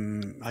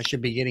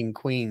should be getting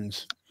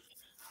queens,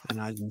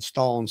 and I'm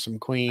installing some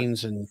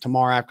queens, and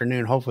tomorrow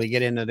afternoon hopefully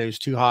get into those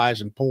 2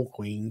 hives and pull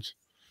queens.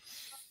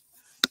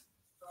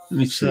 Let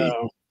me see.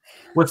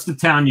 What's the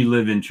town you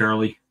live in,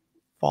 Charlie?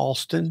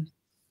 Fallston.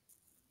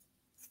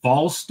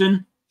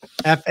 Fallston?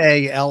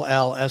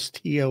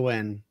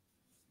 Fallston.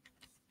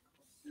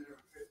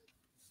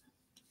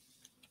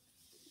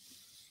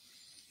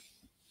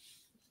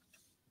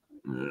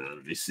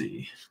 Let me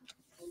see.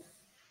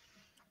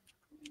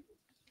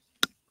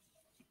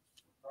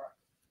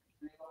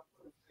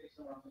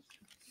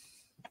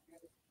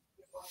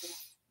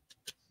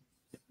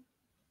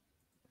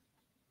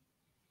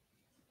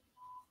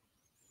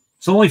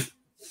 It's only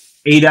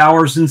 8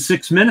 hours and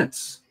 6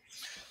 minutes.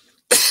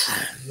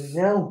 There you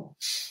go.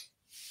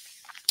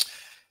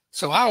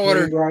 So I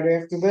ordered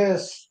right after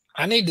this.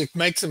 I need to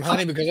make some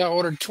honey because I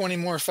ordered 20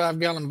 more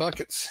 5-gallon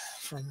buckets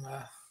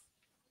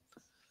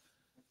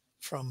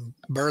from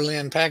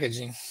Berlin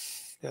Packaging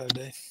the other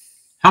day.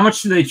 How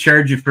much do they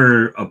charge you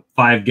for a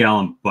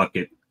 5-gallon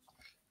bucket?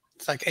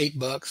 It's like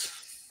 $8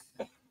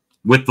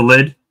 with the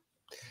lid.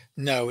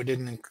 No, it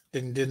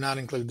did not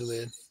include the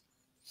lid.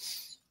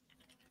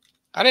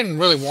 I didn't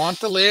really want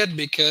the lid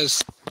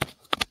because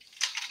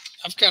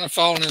I've kind of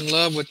fallen in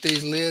love with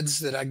these lids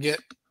that I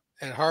get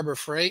at Harbor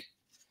Freight.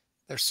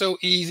 They're so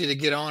easy to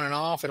get on and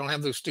off. They don't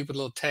have those stupid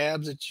little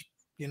tabs that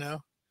you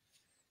know.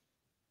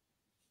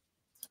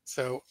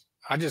 So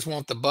I just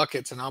want the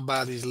buckets, and I'll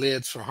buy these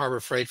lids from Harbor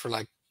Freight for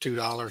like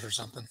 $2 or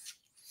something.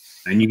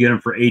 And you get them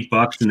for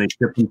 $8, and they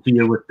ship them to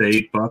you with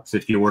the $8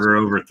 if you order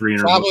over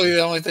 300. Probably the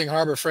only thing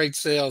Harbor Freight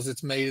sells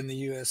that's made in the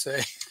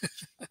USA.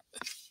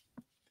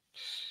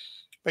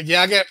 But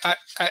yeah,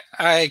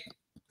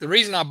 the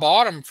reason I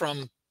bought them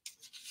from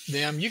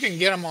them, you can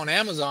get them on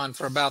Amazon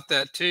for about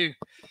that too.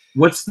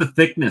 What's the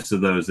thickness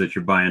of those that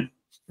you're buying?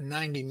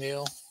 90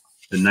 mil.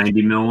 The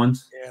 90 mil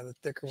ones? Yeah, the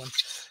thicker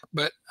ones.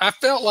 But I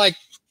felt like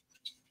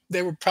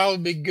they would probably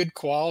be good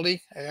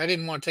quality. I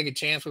didn't want to take a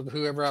chance with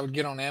whoever I would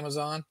get on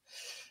Amazon.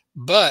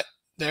 But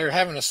they're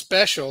having a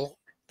special.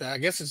 I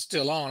guess it's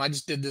still on. I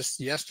just did this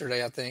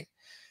yesterday, I think.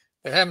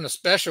 They're having a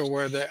special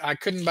where I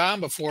couldn't buy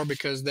them before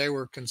because they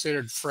were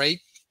considered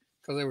freight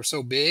because they were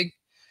so big.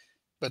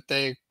 But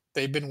they've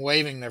been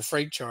waiving their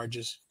freight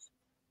charges.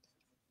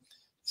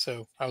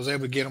 So I was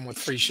able to get them with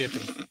free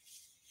shipping.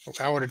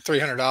 I ordered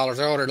 $300.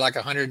 I ordered like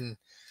 100 and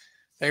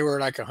they were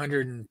like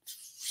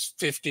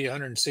 150,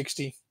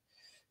 160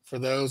 for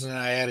those. And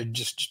I added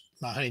just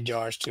my honey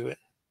jars to it.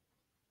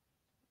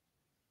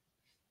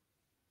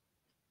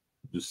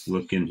 Just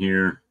looking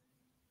here.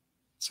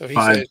 So he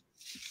said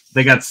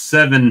they got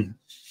 7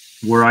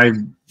 where I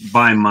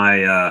buy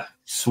my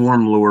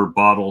swarm lure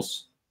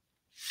bottles.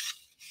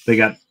 They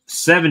got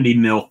 70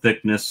 mil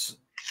thickness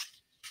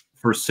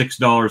for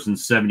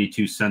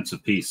 $6.72 a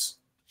piece.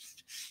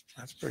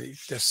 That's pretty.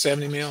 That's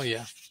 70 mil,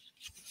 yeah.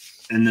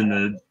 And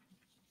then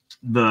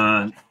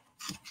the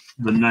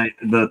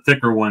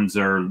thicker ones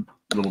are a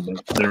little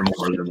bit. They're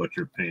more than what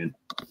you're paying.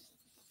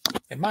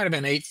 It might have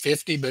been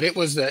 $8.50, but it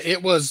was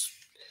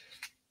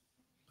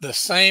the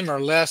same or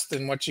less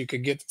than what you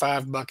could get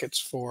 5 buckets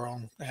for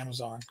on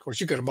Amazon. Of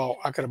course, I could have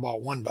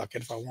bought 1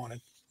 bucket if I wanted,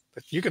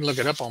 but you can look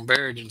it up on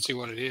Barrage and see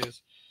what it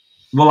is.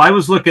 Well, I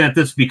was looking at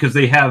this because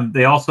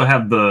they also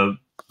have the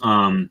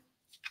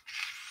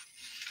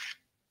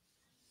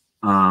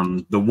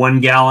 1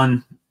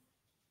 gallon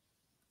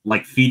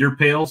like feeder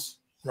pails.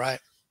 Right.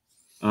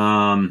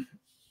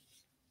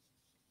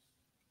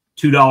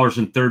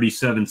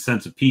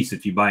 $2.37 a piece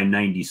if you buy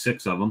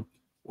 96 of them,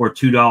 or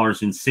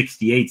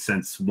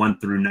 $2.68 1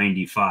 through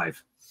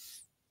 95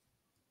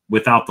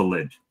 without the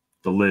lid.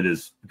 The lid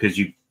is because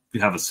you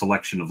have a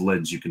selection of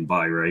lids you can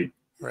buy, right?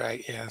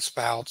 Right. Yeah.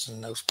 Spouts and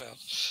no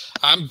spouts.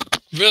 I'm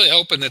really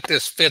hoping that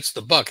this fits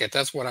the bucket.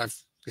 That's what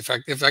if I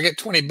get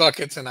 20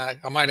 buckets, and I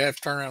might have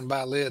to turn around and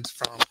buy lids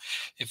from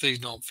if these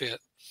don't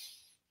fit.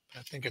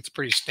 I think it's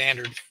pretty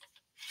standard.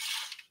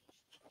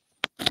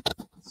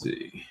 Let's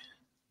see.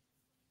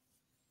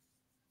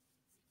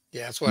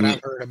 Yeah, that's what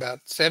I've heard about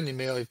 70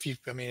 mil. If you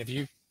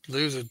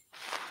lose a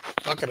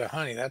bucket of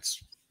honey,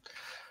 that's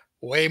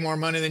way more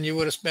money than you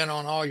would have spent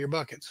on all your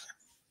buckets.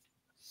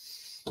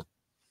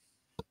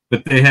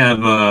 But they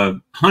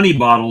have honey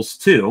bottles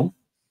too.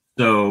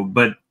 So,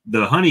 but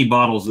the honey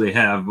bottles they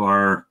have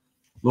are a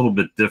little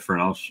bit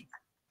different. I'll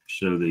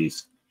show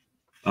these.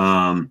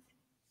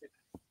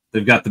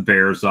 They've got the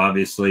bears,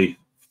 obviously,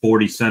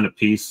 40 cents a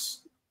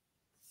piece,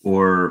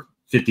 or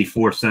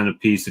 54 cents a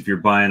piece if you're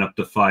buying up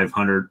to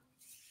 500.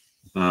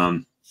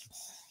 1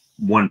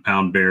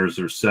 pound bears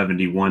are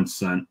 71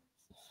 cents.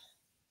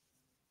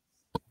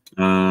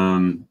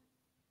 Of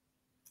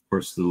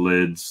course, the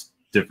lids,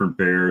 different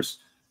bears.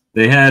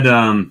 They had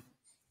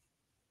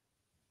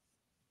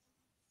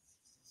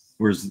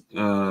where's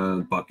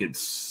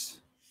buckets?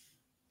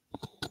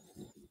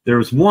 There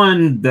was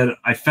one that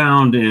I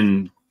found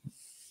in, I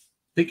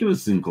think it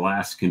was in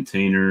glass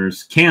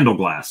containers, candle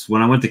glass.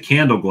 When I went to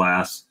candle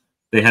glass,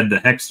 they had the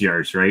hex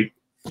jars, right?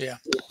 Yeah.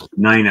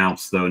 9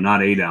 ounce though,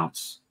 not 8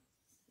 ounce.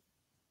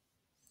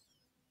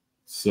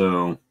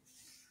 So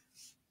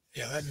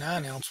yeah, that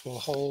 9 ounce will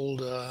hold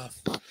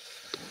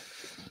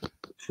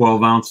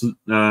 12 ounces,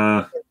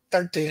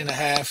 13 and a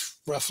half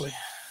roughly.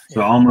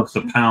 So almost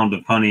a pound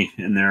of honey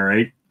in there,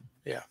 right?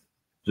 Yeah.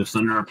 Just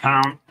under a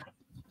pound.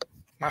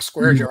 My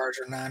square jars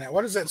are 9 ounce.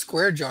 What is that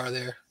square jar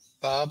there,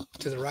 Bob,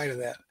 to the right of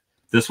that?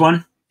 This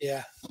one?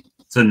 Yeah.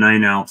 It's a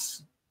 9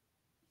 ounce.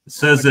 It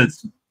says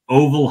it's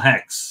oval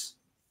hex.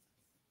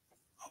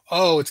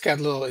 Oh, it's got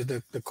little,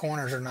 the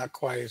corners are not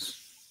quite as,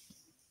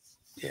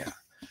 yeah.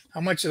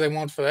 How much do they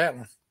want for that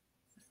one?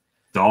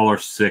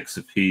 $1.06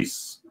 a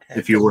piece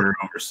if you order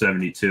over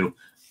 72.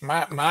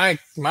 My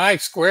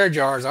square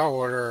jars I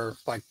order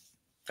like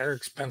they're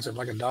expensive,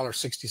 like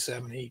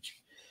 $1.67 each.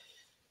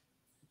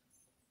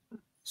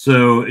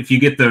 So if you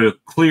get the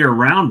clear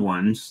round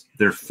ones,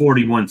 they're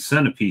 41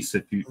 cents a piece.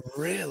 If you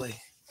really,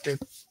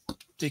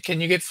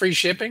 can you get free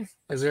shipping?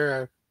 Is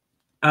there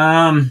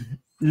a?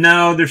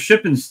 No, their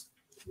shipping's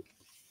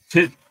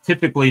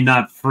typically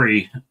not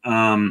free.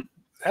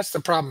 That's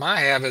the problem I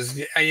have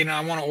is,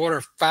 I want to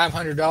order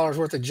 $500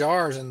 worth of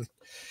jars, and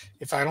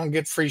if I don't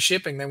get free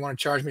shipping, they want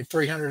to charge me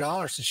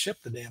 $300 to ship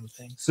the damn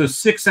thing. So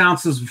 6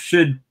 ounces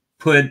should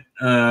put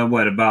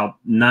about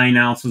 9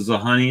 ounces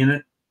of honey in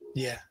it.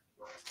 Yeah.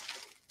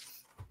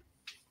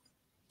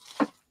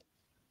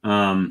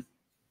 I'd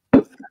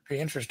be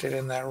interested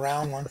in that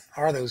round one.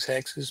 Are those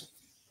hexes?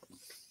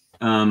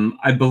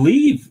 I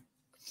believe.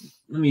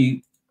 Let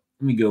me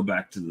go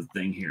back to the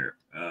thing here.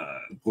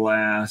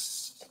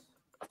 Glass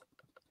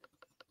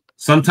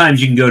sometimes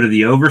you can go to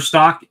the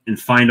Overstock and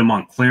find them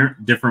on clearance,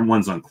 different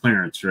ones on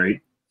clearance, right?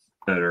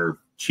 That are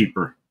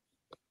cheaper.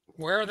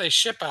 Where are they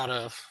ship out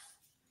of?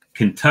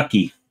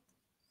 Kentucky.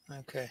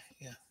 Okay,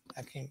 yeah,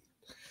 I can.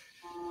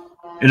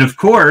 And of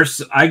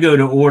course, I go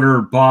to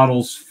order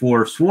bottles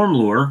for Swarm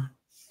Lure,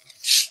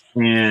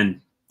 and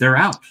they're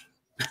out.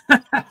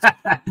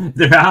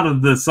 They're out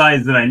of the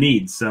size that I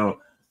need. So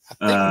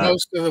I think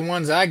most of the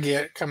ones I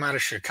get come out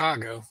of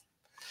Chicago,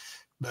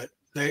 but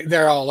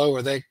they're all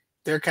over.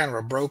 They're kind of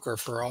a broker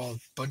for all a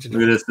bunch of.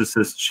 Look at this. This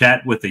says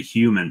chat with a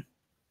human.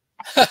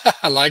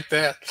 I like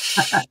that.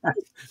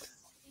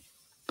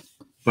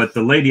 But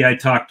the lady I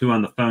talked to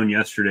on the phone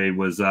yesterday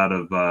was out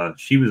of,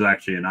 she was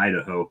actually in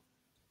Idaho.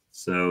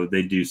 So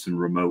they do some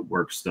remote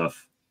work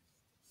stuff.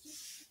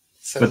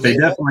 So but they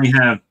definitely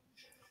have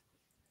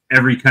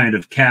every kind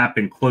of cap,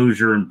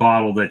 enclosure, and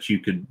bottle that you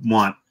could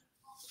want.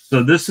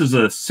 So this is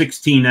a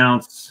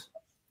 16-ounce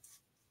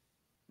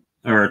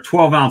or a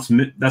 12-ounce.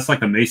 That's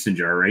like a mason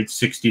jar, right?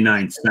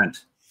 69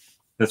 cents.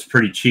 That's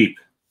pretty cheap.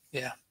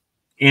 Yeah.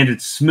 And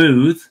it's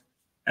smooth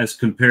as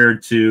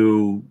compared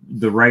to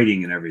the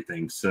writing and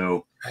everything.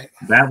 So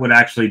that would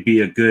actually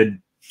be a good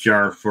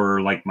jar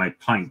for like my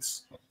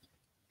pints.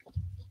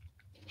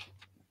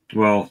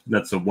 Well,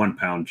 that's a 1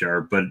 pound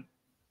jar, but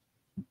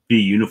be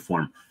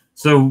uniform.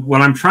 So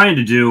what I'm trying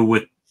to do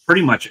with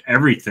pretty much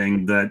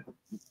everything, that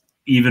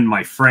even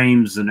my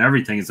frames and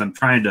everything, is I'm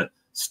trying to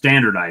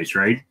standardize,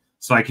 right?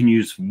 So I can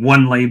use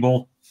one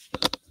label,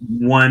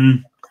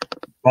 one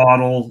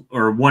bottle,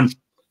 or one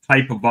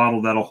type of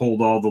bottle that'll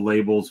hold all the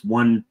labels,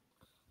 one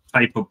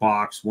type of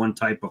box, one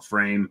type of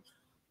frame.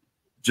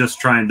 Just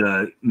trying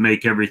to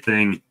make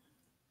everything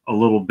a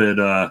little bit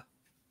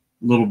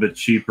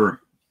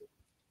cheaper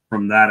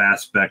from that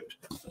aspect,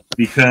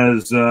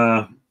 because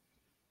I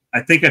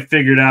think I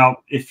figured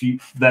out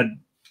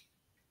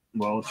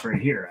well, it's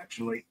right here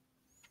actually.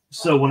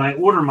 So when I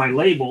order my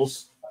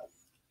labels,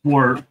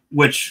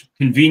 which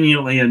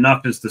conveniently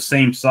enough is the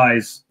same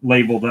size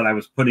label that I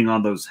was putting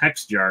on those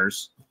hex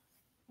jars,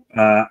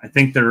 I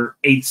think they're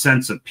 8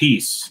 cents a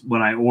piece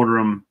when I order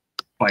them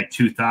by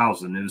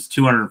 2,000. It was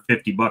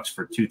 $250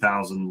 for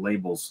 2,000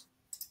 labels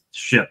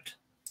shipped.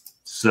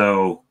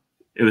 So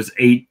it was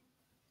 8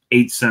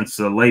 cents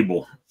a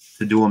label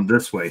to do them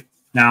this way.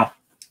 Now,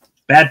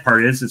 bad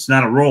part is it's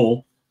not a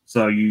roll,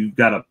 so you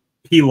got to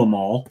peel them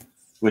all,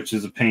 which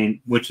is a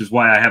pain, which is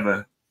why I have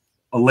a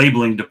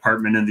labeling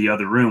department in the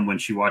other room when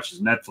she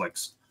watches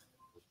Netflix.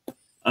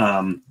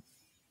 But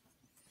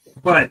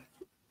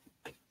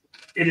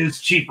it is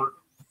cheaper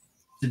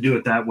to do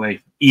it that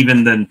way,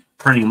 even than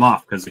printing them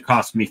off, because it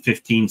costs me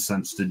 15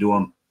 cents to do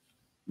them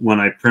when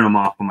I print them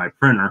off on my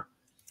printer,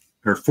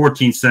 or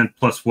 14 cents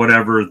plus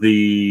whatever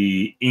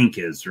the ink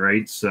is,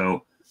 right?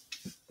 So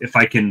if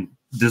I can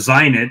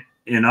design it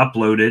and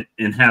upload it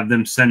and have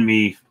them send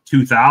me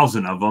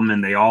 2,000 of them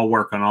and they all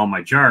work on all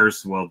my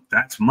jars, well,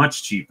 that's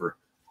much cheaper.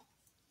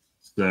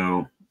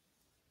 So,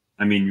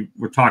 I mean,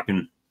 we're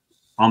talking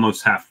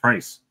almost half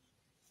price.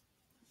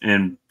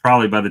 And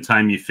probably by the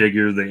time you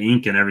figure the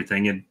ink and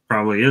everything, it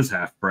probably is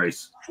half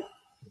price.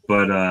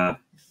 But,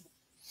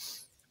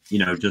 you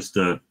know, just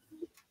a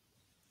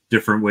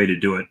different way to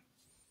do it.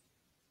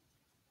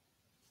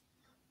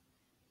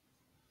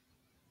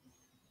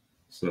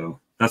 So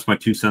that's my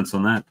 2 cents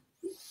on that.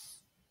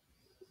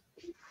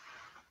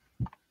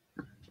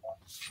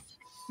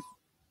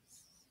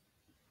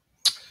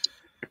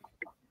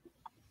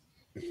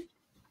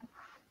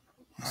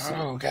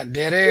 Oh, got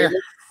dead air.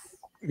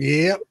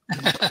 Yep.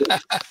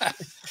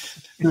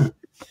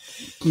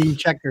 You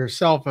check your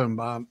cell phone,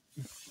 Bob.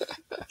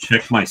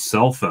 Check my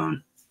cell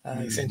phone.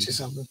 I sent you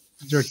something.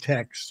 Your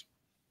text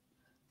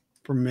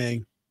from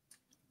me.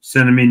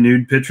 Sending me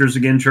nude pictures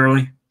again,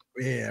 Charlie?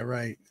 Yeah,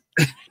 right.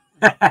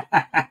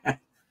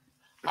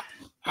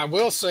 I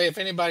will say, if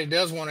anybody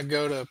does want to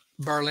go to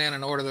Berlin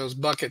and order those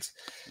buckets,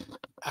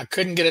 I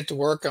couldn't get it to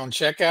work on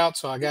checkout,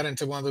 so I got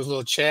into one of those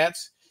little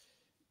chats,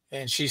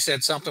 and she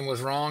said something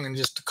was wrong, and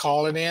just to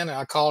call it in.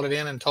 I called it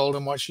in and told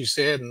them what she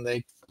said, and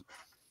they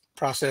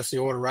processed the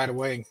order right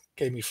away and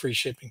gave me free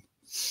shipping.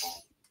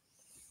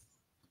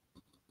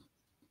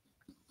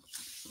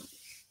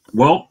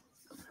 Well,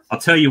 I'll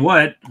tell you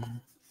what.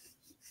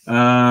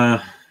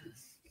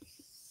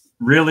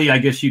 Really, I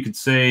guess you could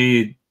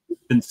say,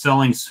 been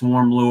selling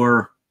Swarm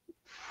Lure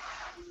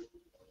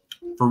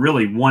for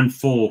really one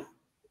full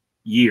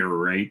year,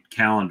 right?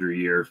 Calendar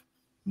year,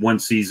 one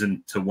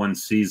season to one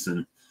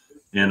season.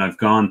 And I've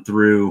gone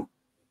through,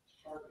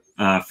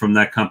 from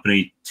that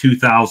company,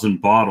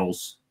 2,000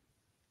 bottles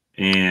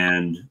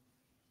and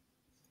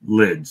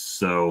lids.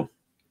 So,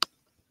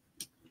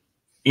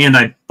 and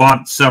I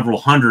bought several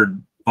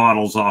hundred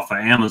bottles off of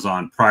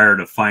Amazon prior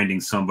to finding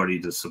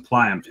somebody to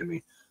supply them to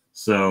me.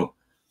 So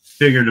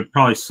figured it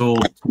probably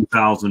sold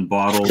 2,000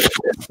 bottles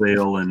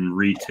wholesale and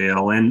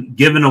retail, and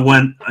given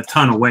a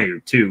ton away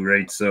too,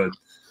 right? So it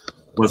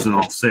wasn't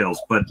all sales,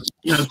 but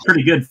you know, it's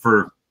pretty good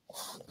for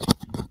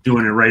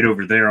doing it right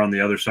over there on the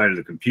other side of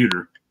the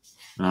computer,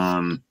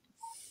 and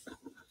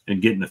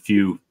getting a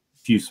few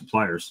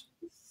suppliers.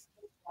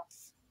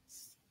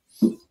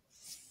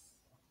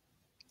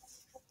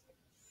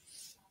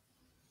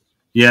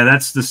 Yeah,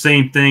 that's the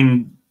same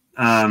thing.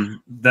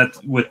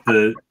 That's with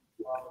the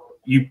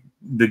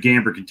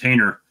Gamber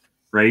container,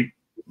 right?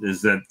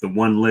 Is that the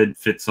one lid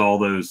fits all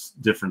those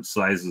different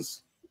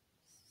sizes?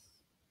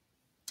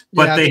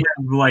 But Yeah, they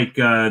have like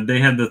they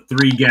had the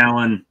 3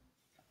 gallon,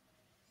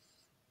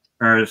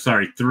 or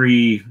sorry,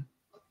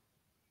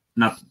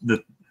 not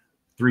the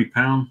 3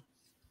 pound,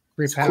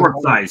 3 it's pound.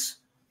 quart size,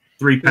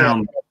 3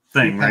 pound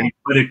thing, 3 right?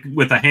 But it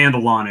with a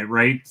handle on it,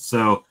 right?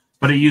 So,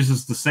 but it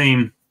uses the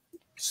same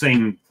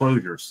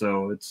closure,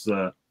 so it's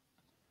that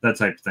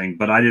type of thing.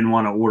 But I didn't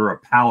want to order a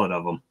pallet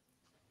of them.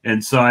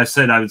 And so I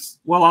said,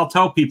 I'll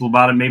tell people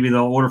about it. Maybe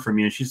they'll order from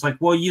you. And she's like,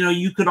 well,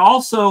 you could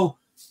also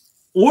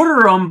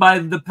order them by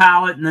the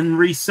pallet and then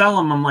resell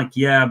them. I'm like,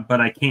 yeah,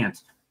 but I can't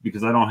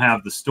because I don't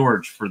have the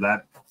storage for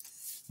that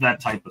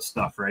type of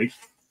stuff, right?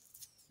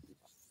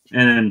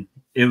 And then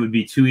it would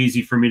be too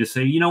easy for me to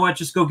say, you know what,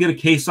 just go get a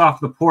case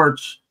off the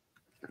porch.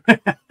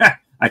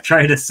 I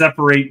try to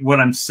separate what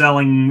I'm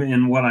selling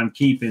and what I'm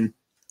keeping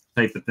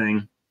type of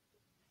thing.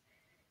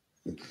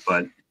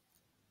 But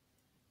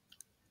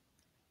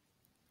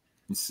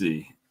let's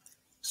see.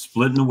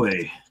 Splitting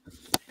away.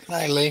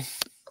 Hi, Lee.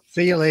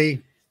 See you,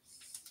 Lee.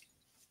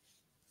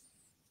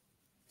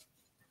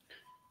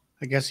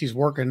 I guess he's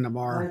working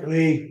tomorrow.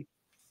 Lee.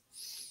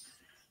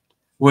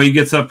 Well, he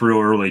gets up real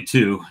early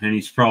too, and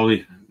he's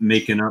probably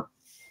making up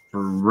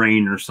for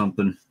rain or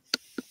something.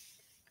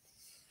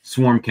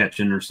 Swarm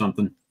catching or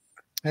something.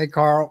 Hey,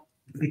 Carl.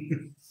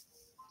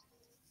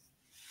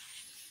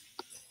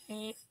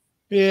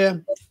 Yeah.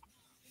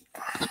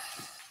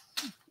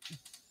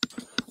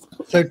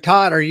 So,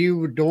 Todd, are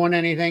you doing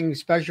anything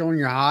special in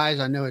your highs?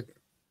 I know it.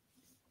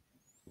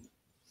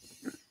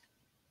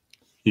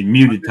 He's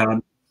muted,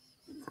 Todd.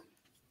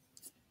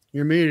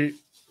 You're muted.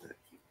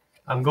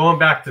 I'm going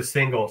back to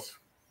singles.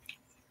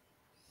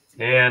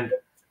 And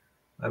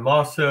I'm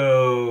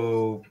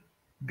also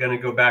going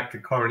to go back to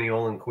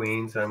Carniolan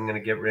queens. I'm going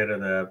to get rid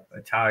of the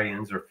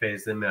Italians or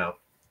phase them out.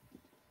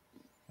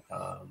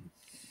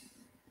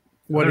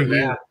 What are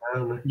you? I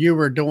don't know. You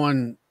were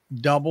doing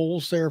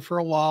doubles there for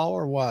a while,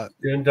 or what?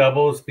 Doing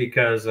doubles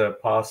because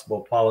of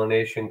possible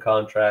pollination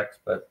contracts,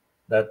 but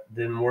that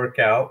didn't work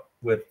out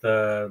with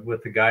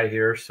the guy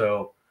here.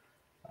 So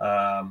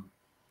I'm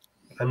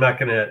not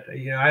gonna.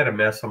 I had a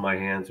mess on my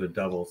hands with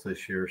doubles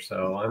this year,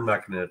 so I'm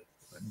not gonna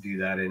do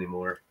that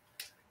anymore.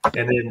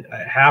 And then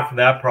half of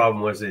that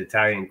problem was the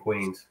Italian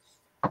queens.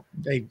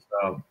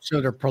 So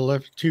they're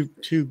prolific,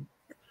 too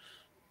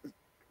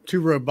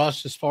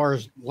robust as far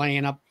as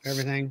laying up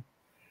everything.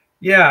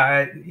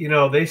 Yeah,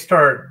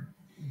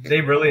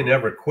 they really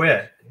never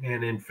quit.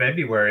 And in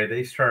February,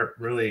 they start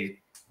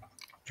really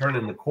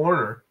turning the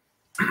corner.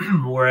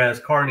 Whereas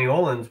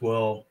Carniolans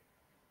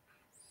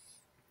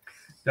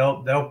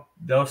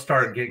they'll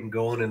start getting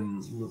going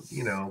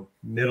in,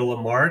 middle of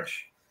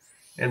March.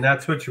 And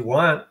that's what you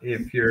want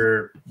if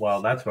you're,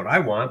 well, that's what I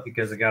want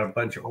because I got a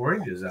bunch of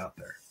oranges out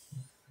there.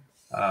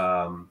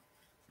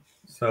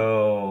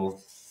 So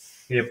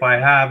if I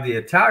have the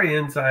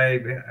Italians,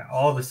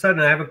 all of a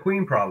sudden I have a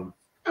queen problem.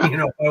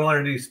 If I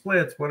want to do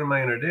splits, what am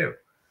I going to do?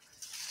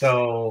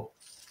 So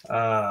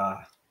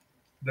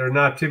there are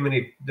not too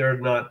many,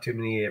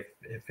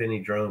 if any,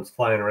 drones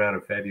flying around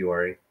in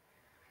February.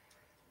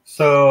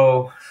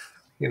 So,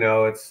 I'm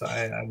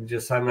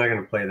not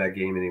going to play that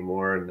game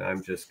anymore, and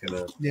I'm just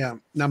going to. Yeah.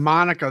 Now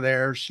Monica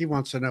there, she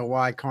wants to know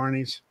why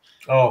Carnies.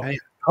 Oh, hey.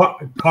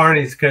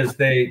 Carnies, because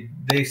they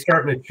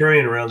start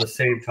maturing around the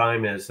same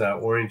time as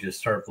oranges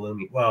start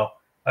blooming. Well,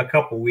 a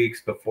couple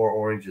weeks before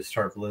oranges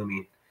start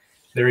blooming.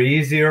 They're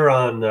easier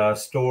on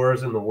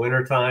stores in the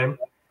wintertime.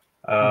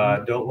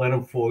 Don't let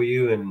them fool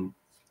you. In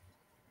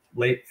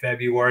late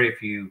February,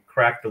 if you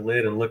crack the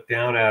lid and look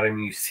down at them,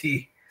 you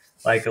see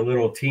like a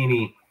little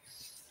teeny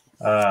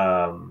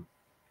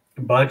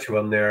bunch of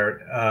them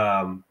there.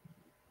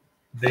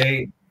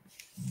 They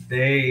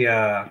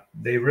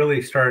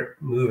really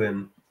start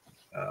moving.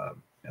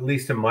 At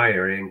least in my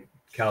area in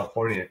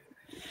California,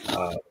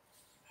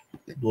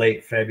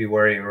 late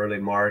February, early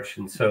March.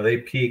 And so they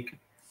peak.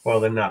 Well,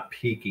 they're not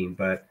peaking,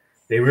 but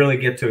they really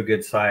get to a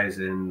good size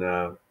in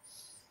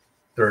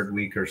third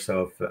week or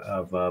so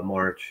of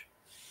March.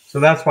 So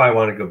that's why I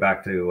want to go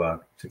back to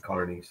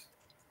Carnies.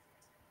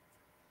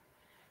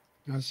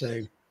 I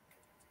see.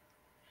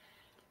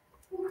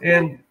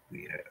 And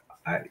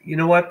you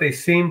know what? They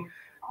seem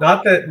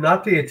not that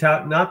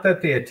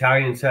the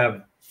Italians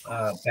have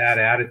bad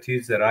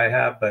attitudes that I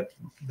have, but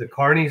the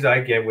Carnies I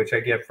get, which I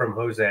get from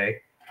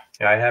Jose,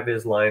 I have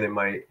his line in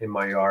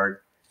my yard.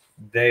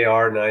 They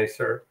are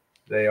nicer.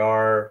 They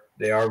are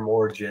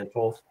more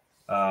gentle.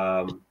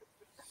 They're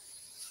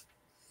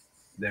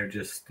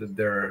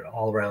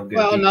all around good.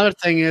 Well, another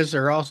thing is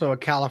they're also a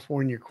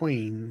California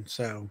queen,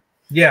 so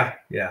yeah,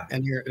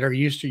 and they're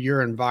used to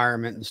your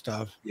environment and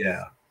stuff.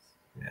 Yeah.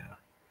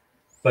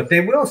 But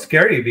they will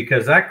scare you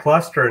because that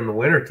cluster in the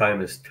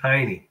wintertime is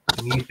tiny.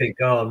 And you think,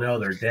 oh, no,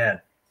 they're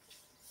dead.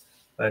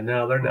 But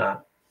no, they're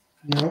not.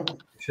 No.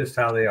 It's just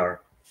how they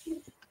are.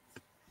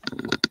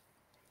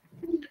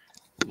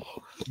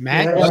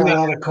 Matt, I got a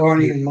lot of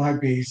Carney in my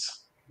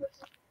bees.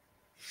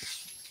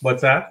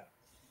 What's that?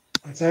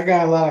 I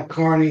got a lot of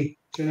Carney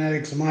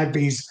genetics in my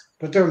bees,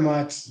 but they're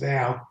mutts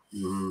now.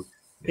 Mhm.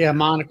 Yeah,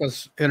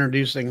 Monica's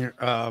introducing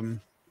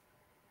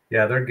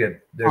Yeah, they're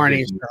good. They're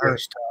Arnie's good. to her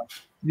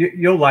stuff.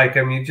 You'll like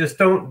them. You just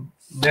don't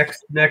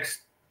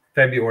next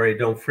February.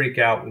 Don't freak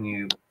out when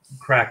you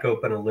crack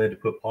open a lid to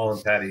put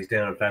pollen patties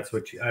down. If that's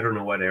what I don't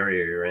know what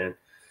area you're in,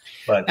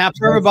 but Now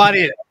for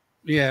everybody,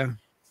 yeah.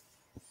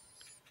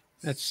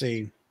 Let's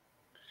see.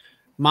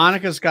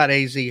 Monica's got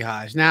AZ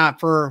highs. Now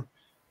for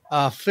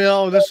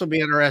Phil, this will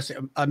be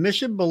interesting.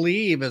 Mission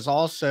Believe is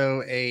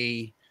also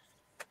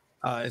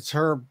it's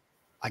her,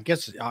 I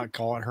guess I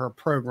call it her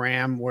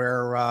program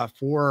where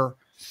for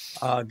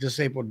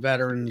disabled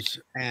veterans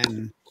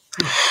and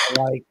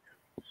like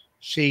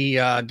she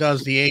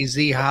does the AZ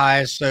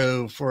highs.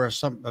 So for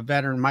a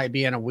veteran might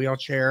be in a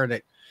wheelchair,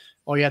 that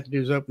all you have to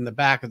do is open the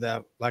back of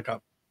the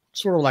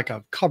sort of like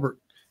a cupboard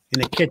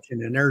in the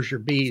kitchen, and there's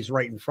your bees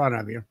right in front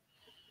of you.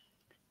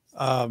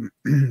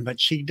 But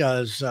she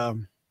does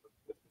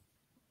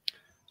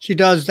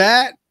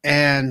that,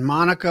 and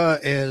Monica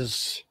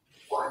is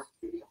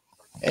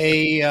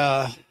she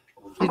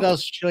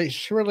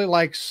really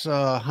likes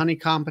honey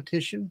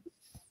competition,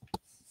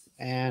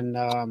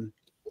 and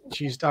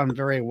she's done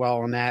very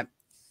well in that,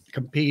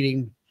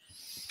 competing.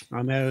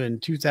 I know in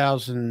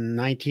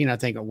 2019, I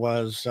think it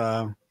was,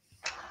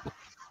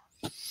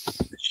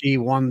 she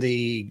won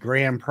the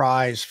grand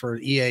prize for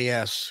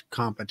EAS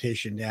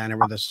competition down there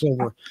with a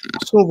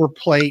silver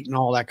plate and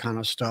all that kind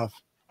of stuff.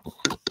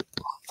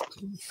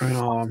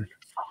 On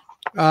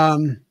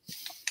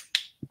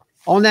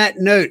that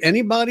note,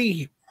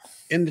 anybody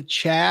in the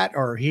chat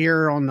or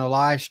here on the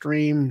live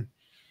stream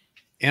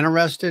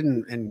interested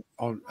in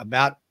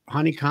about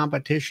honey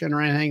competition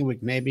or anything?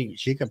 Maybe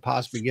she could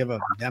possibly give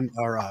what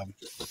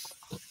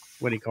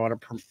do you call it?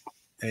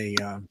 A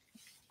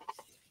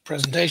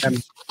Presentation.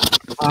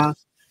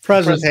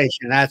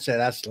 Presentation. That's it.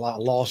 That's a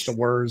lot lost of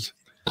words.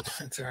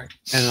 That's all right.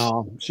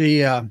 And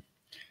she,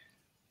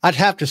 I'd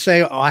have to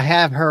say, I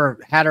had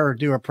her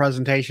do a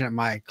presentation at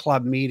my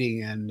club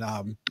meeting, and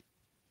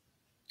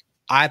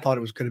I thought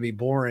it was going to be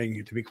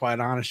boring, to be quite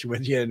honest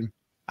with you. And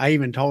I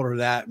even told her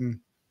that, and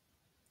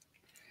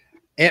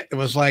it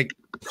was like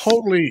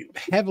totally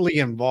heavily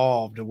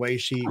involved the way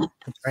she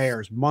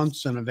prepares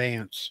months in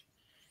advance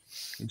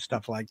and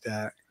stuff like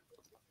that.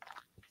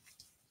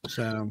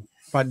 So,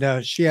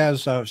 but she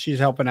has she's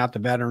helping out the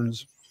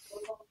veterans.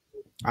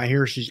 I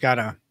hear she's got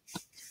a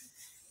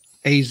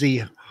AZ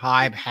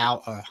hive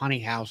house,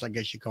 honey house, I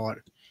guess you call it,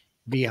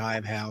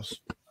 beehive house.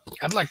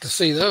 I'd like to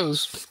see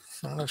those.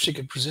 I don't know if she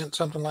could present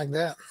something like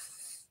that.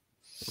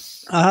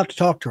 I'll have to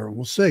talk to her.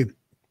 We'll see.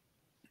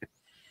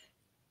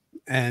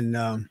 And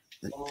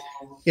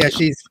yeah,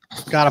 she's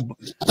got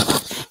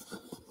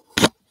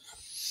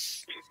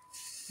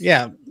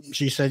yeah,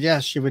 she said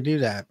yes, she would do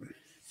that.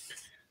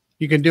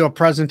 You can do a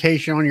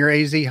presentation on your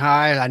AZ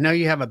hive. I know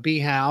you have a bee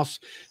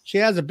house. She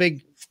has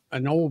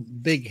an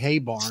old big hay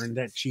barn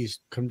that she's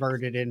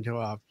converted into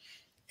a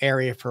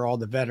area for all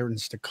the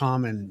veterans to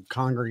come and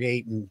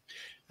congregate,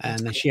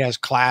 and she has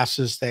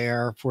classes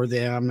there for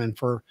them, and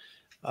for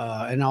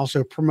and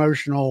also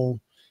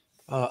promotional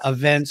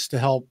events to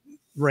help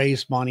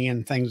raise money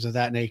and things of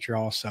that nature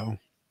also.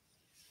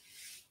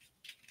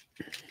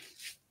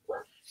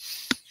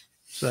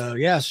 So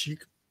yes,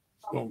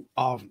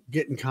 I'll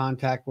get in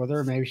contact with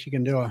her. Maybe she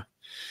can do a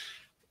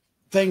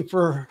thing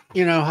for,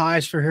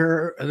 highs for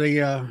her,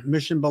 the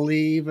Mission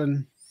Believe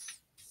and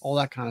all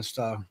that kind of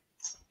stuff.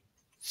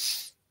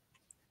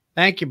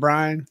 Thank you,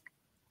 Brian.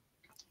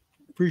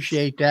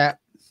 Appreciate that.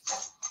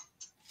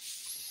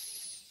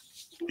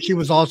 She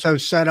was also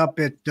set up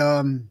at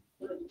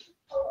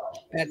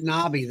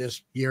Nobby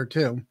this year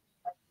too,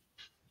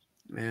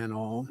 and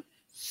all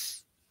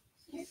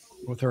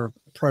with her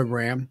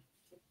program.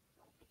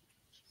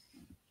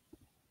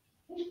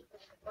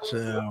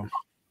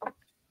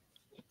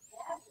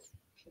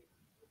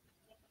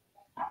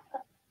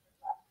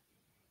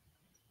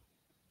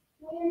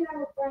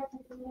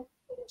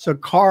 So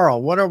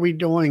Carl, what are we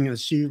doing? I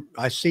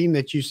seen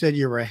that you said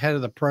you were ahead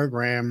of the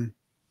program.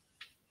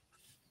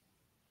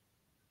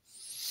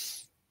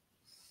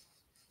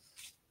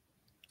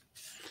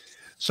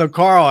 So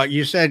Carl,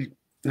 you said,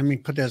 let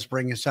me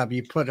bring this up.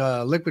 You put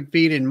liquid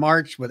feed in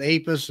March with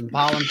apis and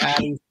pollen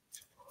patties.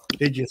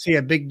 Did you see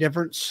a big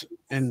difference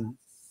in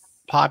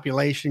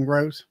population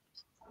growth?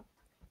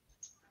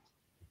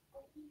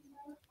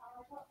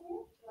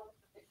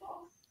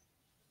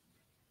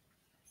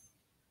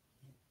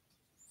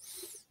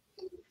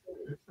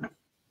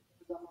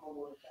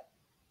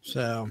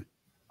 So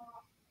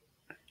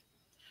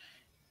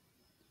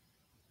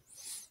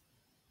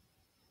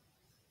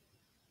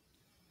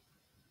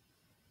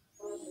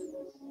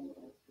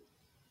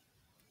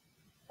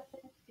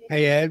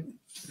hey, Ed.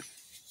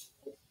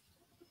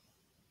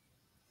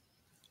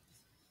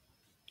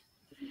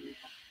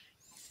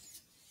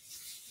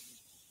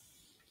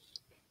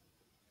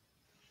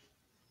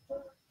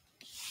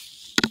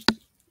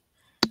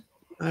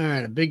 All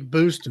right, a big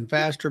boost and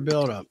faster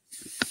buildup.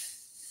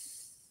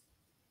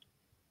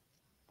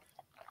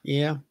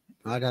 Yeah,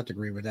 I'd have to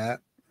agree with that.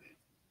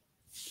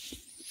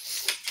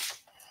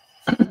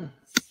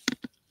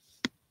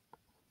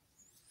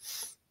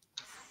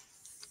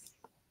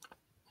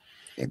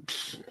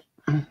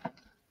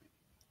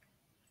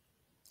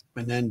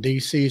 And then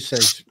DC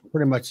says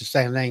pretty much the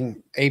same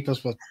thing.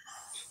 Apis with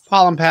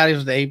pollen patties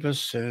with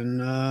Apis and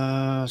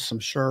some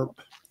Sherp.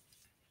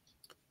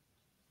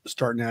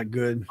 Starting out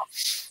good.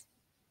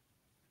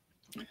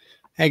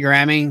 Hey,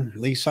 Grammy,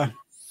 Lisa.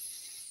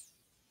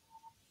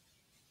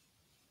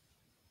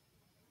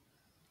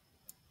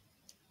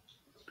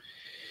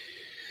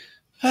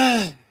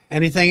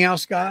 Anything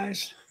else,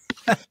 guys?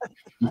 I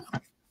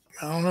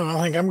don't know.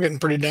 I think I'm getting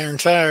pretty darn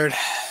tired.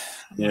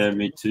 Yeah,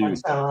 me too.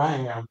 That's how I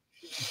am.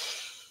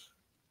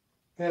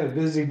 Had a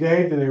busy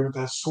day today with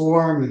that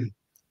swarm and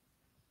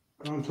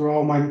going through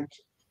all my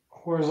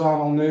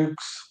horizontal nukes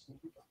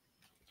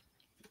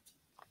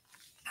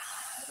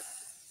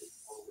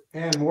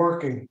and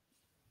working.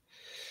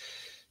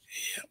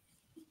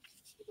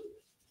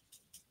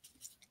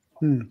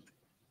 Yeah,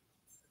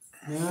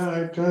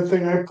 I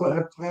think I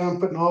plan on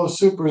putting all the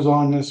supers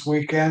on this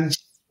weekend.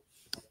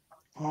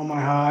 All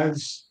my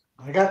hives.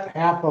 I got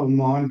half of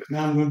them on, but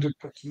now I'm going to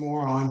put some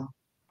more on.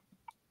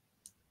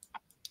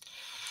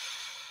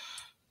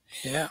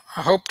 Yeah,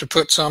 I hope to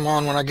put some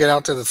on when I get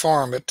out to the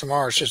farm, but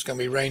tomorrow it's just going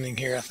to be raining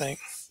here, I think.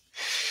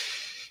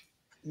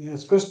 Yeah,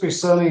 it's supposed to be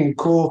sunny and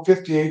cool,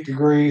 58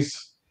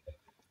 degrees,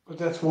 but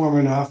that's warm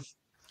enough.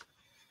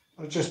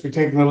 I'll just be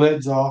taking the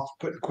lids off,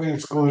 putting queen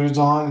excluders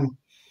on, and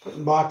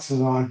putting boxes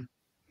on.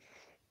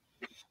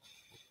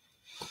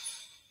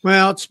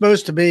 Well, it's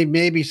supposed to be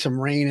maybe some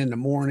rain in the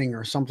morning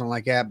or something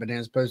like that, but then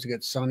it's supposed to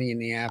get sunny in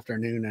the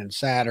afternoon and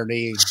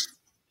Saturday.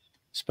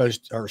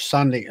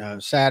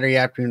 Saturday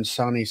afternoon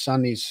sunny.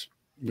 Sunday's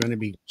going to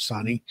be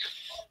sunny,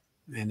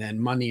 and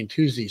then Monday and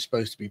Tuesday is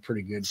supposed to be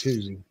pretty good.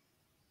 Tuesday.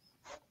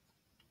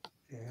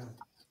 Yeah,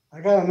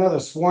 I got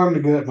another swarm to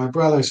get at my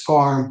brother's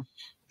farm.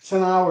 It's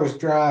an hour's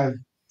drive,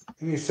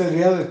 and he said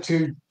the other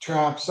two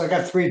traps. I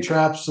got 3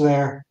 traps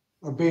there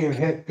are being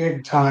hit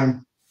big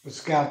time with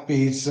scout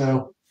bees.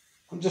 So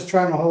I'm just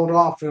trying to hold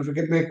off. If we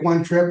could make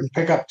one trip and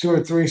pick up 2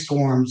 or 3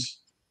 swarms.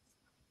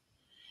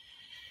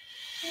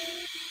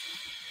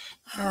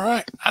 All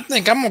right. I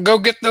think I'm going to go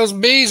get those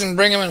bees and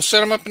bring them and set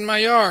them up in my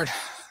yard.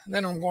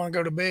 Then I'm going to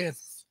go to bed.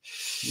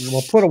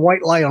 Well, put a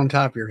white light on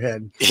top of your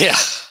head. Yeah.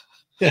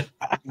 Yeah.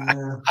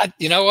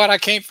 You know what? I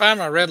can't find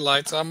my red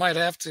light, so I might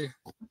have to.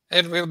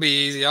 It will be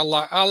easy. I'll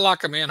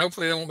lock them in.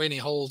 Hopefully there won't be any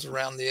holes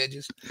around the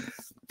edges.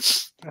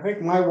 I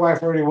think my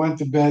wife already went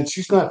to bed.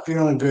 She's not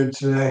feeling good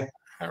today.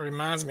 That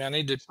reminds me, I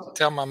need to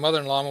tell my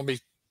mother-in-law I'm going to be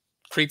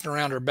creeping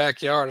around her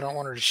backyard. I don't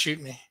want her to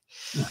shoot me.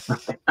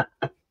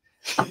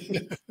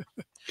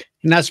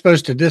 You're not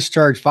supposed to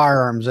discharge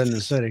firearms in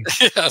the city.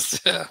 Yes,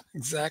 yeah,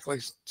 exactly.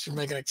 Should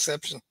make an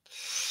exception.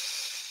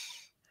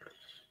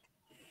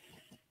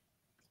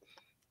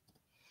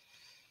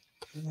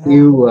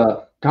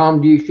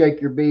 Tom, do you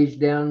shake your bees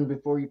down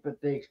before you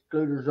put the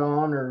excluders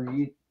on, or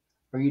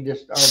you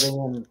just are they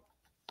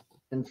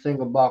in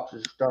single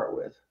boxes to start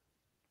with?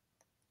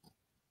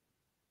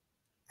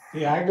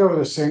 Yeah, I go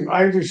with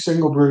I do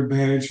single brood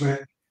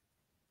management.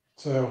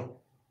 So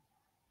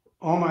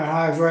all my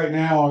hives right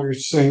now are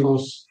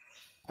singles.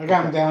 I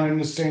got them down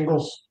into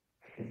singles.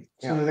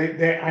 So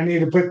I need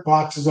to put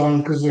boxes on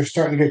them because they're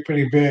starting to get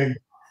pretty big.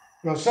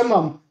 Well, some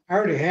of them I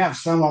already have.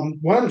 Some of them.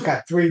 One of them's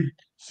got 3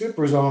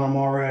 supers on them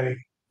already,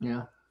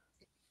 Yeah.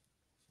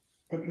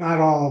 but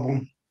not all of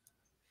them.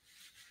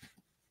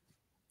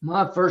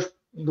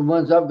 The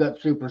ones I've got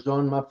supers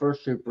on, my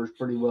first super is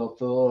pretty well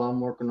full. I'm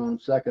working on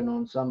second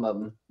on some of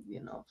them,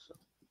 so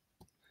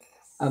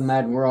I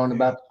imagine we're on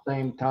about the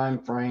same time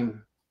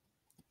frame,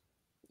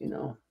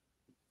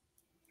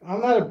 I'm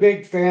not a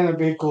big fan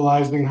of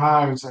equalizing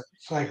hives.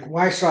 It's like,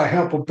 why should I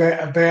help a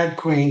bad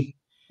queen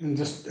and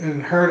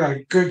hurt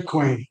a good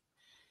queen?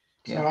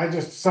 So I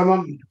just some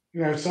of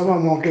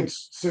them won't get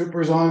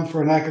supers on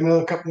for like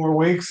another couple more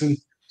weeks, and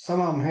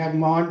some of them had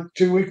them on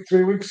 2 weeks,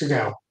 3 weeks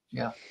ago.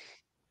 Yeah.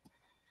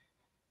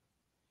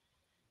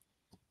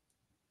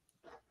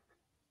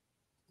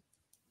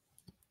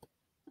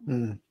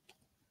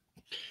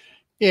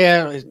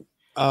 Yeah.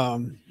 I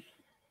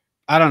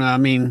don't know. I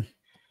mean,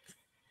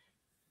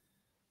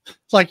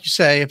 it's like you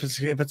say, if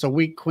it's a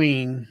weak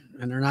queen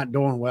and they're not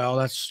doing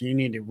well, you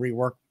need to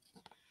rework.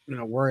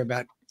 Worry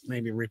about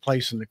maybe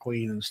replacing the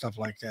queen and stuff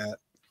like that.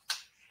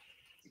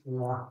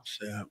 Yeah.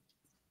 So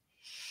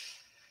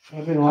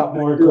I've been a lot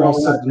more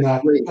aggressive than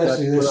that,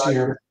 especially this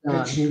year,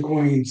 pitching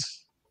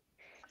queens.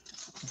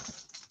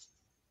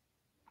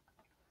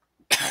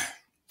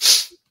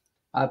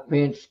 I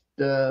pinched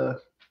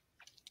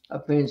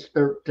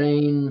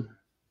 13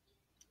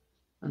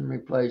 and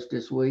replaced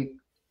this week,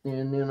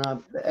 and then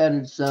I've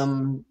added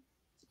some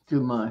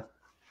to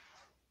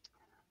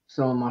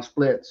some of my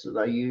splits that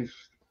I use.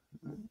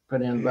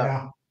 Put in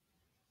about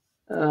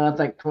I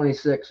think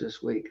 26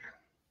 this week,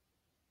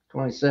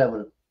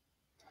 27.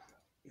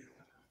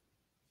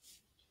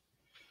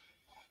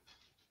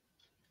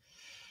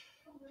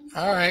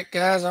 All right,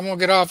 guys, I'm gonna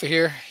get off of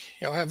here.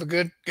 Y'all have a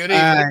good All evening.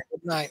 right.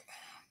 Good night.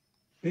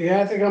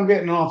 Yeah, I think I'm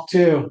getting off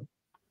too.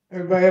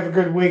 Everybody have a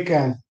good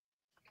weekend.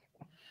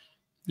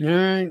 All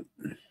right.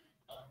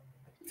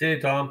 See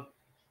you, Tom.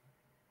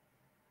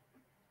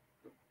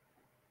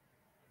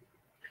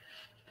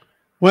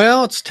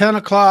 Well, it's 10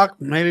 o'clock.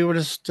 Maybe we'll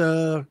just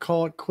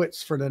call it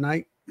quits for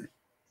tonight.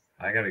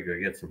 I gotta go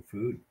get some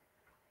food.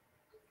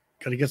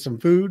 Got to get some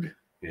food.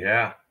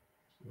 Yeah.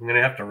 I'm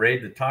gonna have to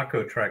raid the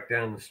taco truck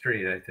down the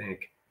street, I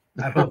think.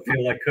 I don't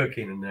feel like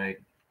cooking tonight.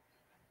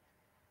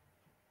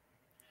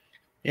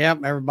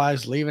 Yep,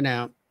 everybody's leaving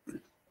out.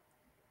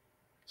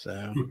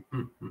 So,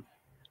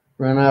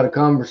 Run out of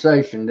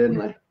conversation, didn't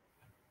they?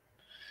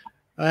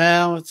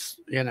 well, it's,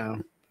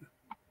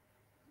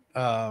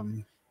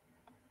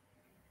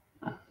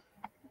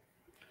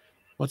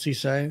 what's he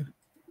say?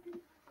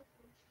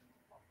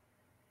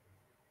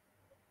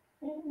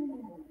 I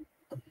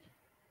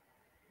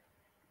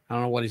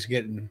don't know what he's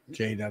getting,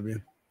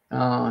 JW.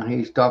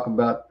 He's talking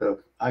about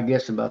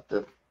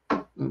about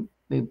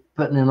me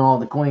putting in all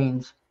the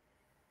queens.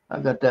 I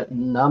got that.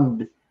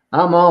 I'm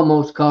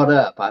almost caught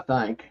up, I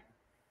think.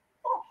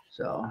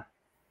 So.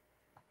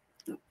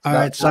 All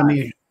right,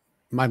 Sunday.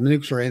 My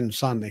nukes are in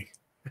Sunday.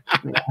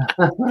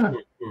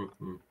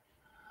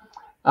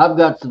 I've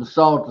got some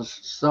salt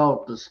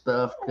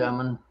stuff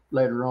coming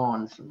later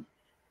on. Some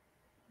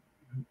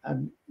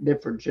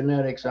different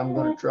genetics I'm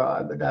going to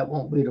try, but that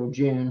won't be till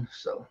June.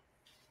 So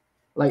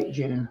late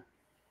June.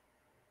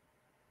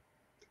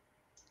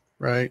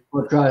 Right.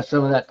 We'll try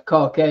some of that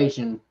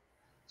Caucasian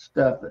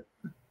stuff that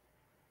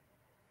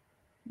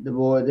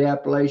the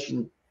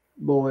Appalachian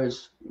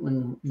boys,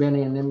 when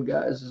Benny and them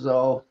guys is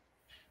all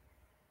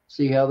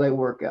see how they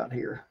work out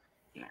here.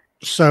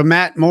 So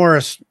Matt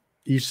Morris,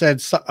 you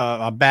said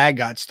a bag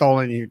got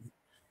stolen.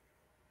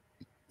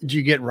 Did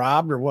you get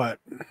robbed or what?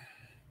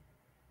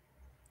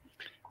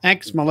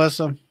 Thanks,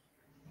 Melissa.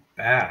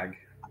 Bag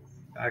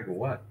of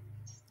what?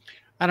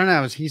 I don't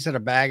know. He said a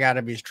bag out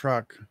of his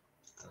truck.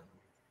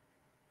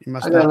 He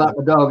must I gotta let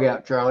the dog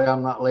out, Charlie.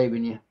 I'm not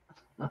leaving you.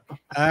 All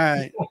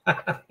right.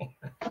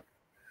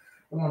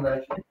 Come on,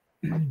 Dad.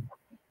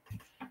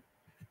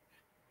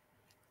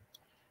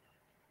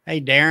 Hey,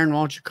 Darren,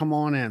 why don't you come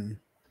on in?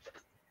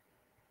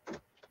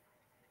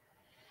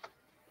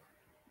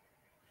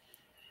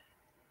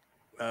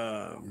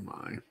 Oh,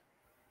 my.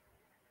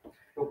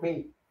 Go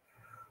pee.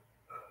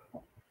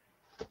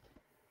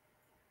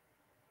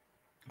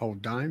 Oh,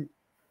 dime?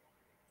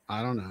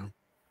 I don't know.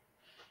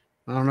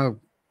 I don't know,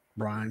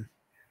 Brian.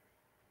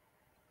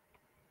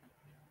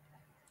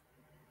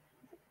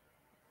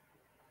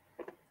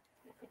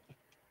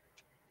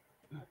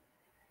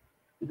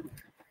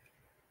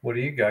 What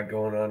do you got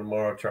going on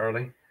tomorrow,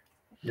 Charlie?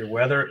 Your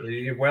weather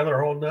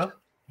holding up?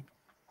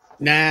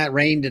 Nah, it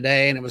rained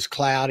today and it was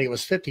cloudy. It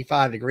was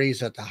 55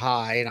 degrees at the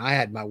high, and I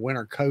had my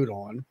winter coat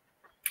on.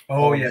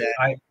 Oh, yeah.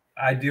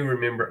 I do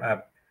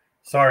remember.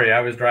 Sorry,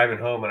 I was driving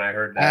home and I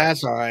heard that.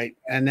 That's all right.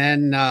 And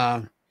then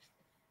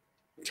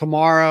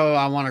tomorrow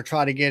I want to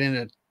try to get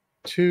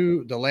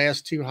into the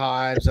last two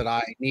hives that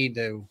I need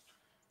to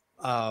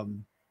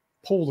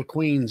pull the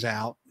queens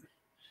out.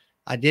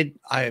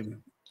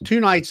 2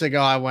 nights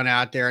ago I went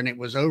out there and it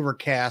was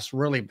overcast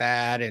really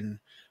bad, and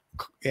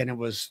it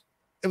was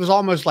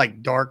almost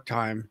like dark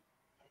time.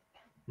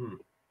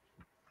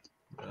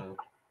 I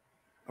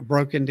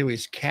broke into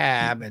his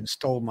cab and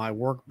stole my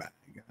work bag.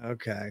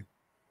 Okay.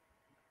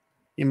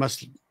 You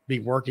must be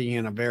working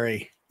in a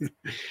very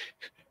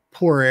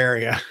poor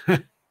area.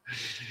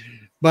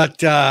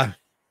 But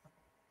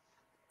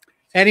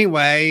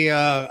anyway,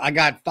 I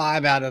got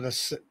 5 out of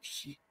the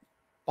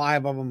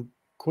 5 of them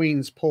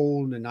queens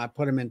pulled, and I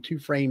put them in 2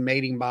 frame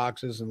mating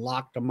boxes and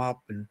locked them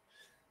up and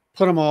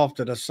put them off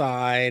to the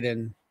side.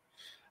 And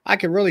I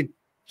could really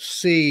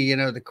see,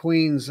 the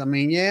queens. I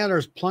mean, yeah,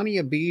 there's plenty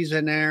of bees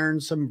in there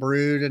and some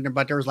brood in there,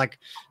 but there was like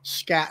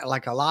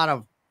a lot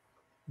of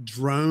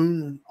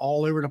drone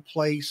all over the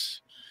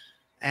place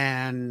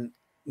and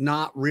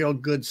not real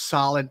good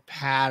solid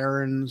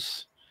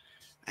patterns.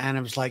 And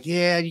it was like,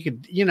 yeah, you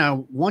could,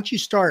 once you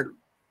start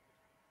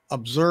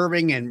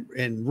observing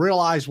and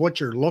realize what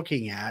you're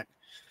looking at,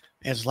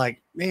 it's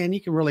like, man, you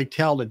can really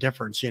tell the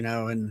difference, in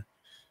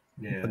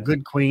a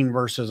good queen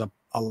versus a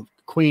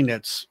queen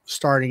that's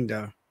starting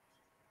to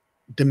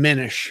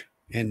diminish.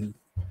 And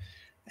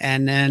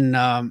then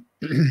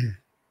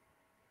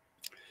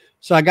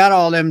so I got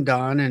all them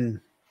done, and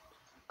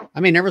I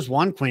mean, there was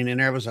one queen in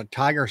there. It was a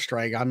tiger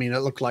stripe. I mean, it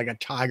looked like a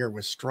tiger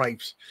with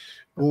stripes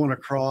going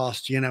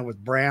across,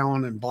 with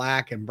brown and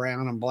black and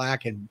brown and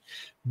black, and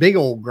big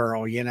old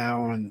girl,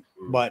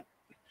 but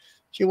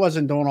she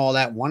wasn't doing all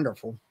that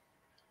wonderful.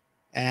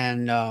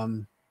 And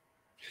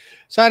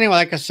so anyway,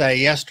 like I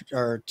say, I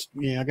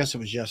guess it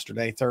was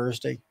yesterday,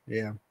 Thursday.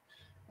 Yeah.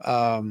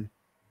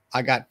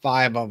 I got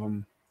 5 of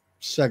them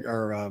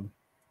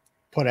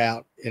put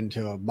out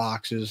into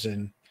boxes,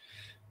 and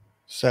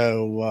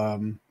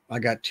so I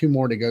got 2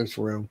 more to go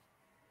through.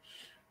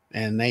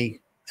 And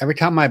every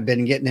time I've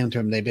been getting into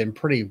them, they've been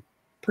pretty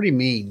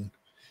mean.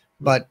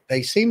 but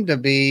they seem to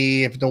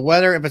be, if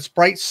it's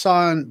bright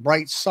sun,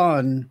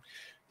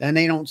 then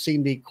they don't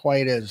seem to be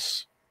quite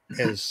as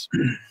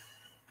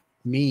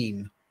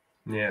mean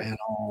Yeah. at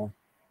all.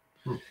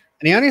 And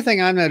the only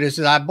thing I noticed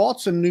is I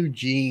bought some new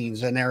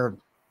jeans and they're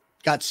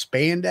got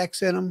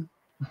spandex in them.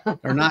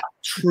 They're not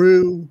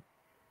true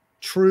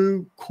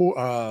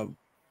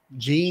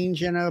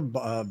jeans, you know.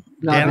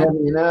 Not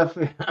heavy enough.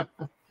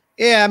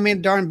 Yeah, I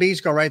mean, darn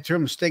bees go right through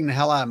them, sting the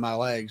hell out of my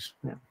legs.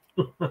 Yeah.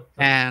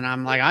 And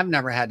I'm like, I've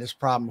never had this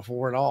problem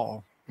before at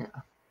all. Yeah.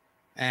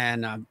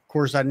 And of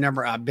course, I've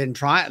been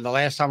trying. The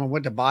last time I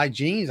went to buy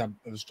jeans,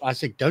 I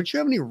said, don't you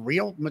have any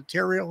real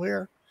material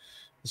here?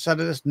 Instead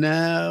of this,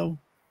 no.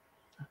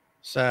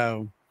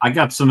 So I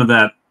got some of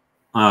that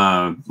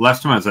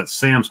last time I was at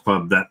Sam's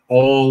Club,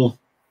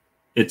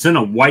 it's in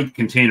a white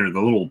container, the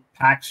little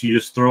packs you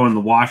just throw in the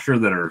washer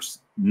that are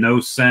no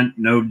scent,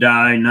 no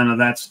dye, none of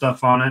that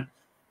stuff on it.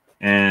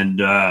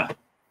 And I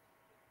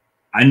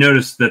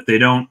noticed that they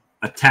don't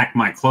attack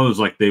my clothes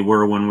like they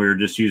were when we were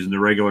just using the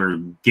regular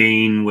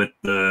Gain with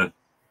the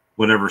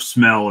whatever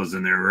smell is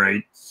in there,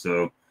 right?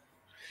 So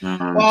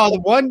well, the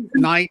one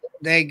night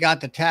they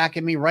got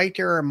attacking me right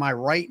there in my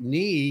right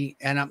knee,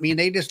 and I mean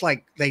they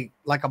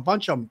like a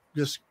bunch of them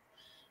just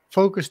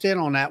focused in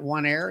on that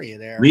one area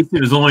there. At least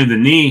it was only the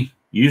knee.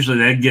 Usually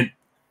they'd get a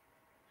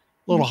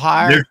little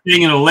higher. They're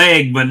stinging a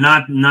leg, but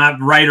not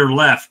right or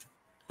left.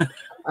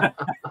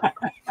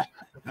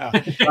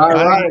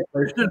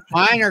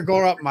 Mine are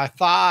going up my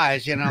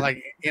thighs, you know,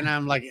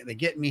 I'm like, they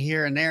get me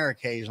here and there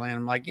occasionally. And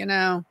I'm like,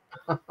 I'm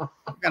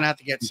gonna have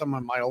to get some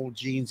of my old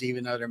jeans,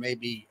 even though they may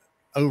be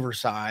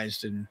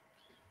oversized, and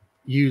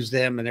use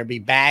them, and they'll be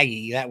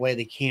baggy. That way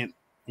they can't,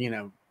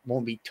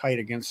 won't be tight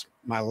against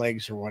my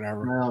legs or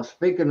whatever. Well,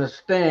 speaking of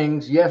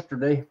stings,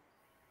 yesterday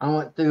I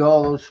went through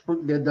all those,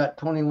 did that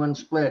 21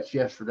 splits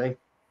yesterday.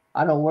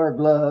 I don't wear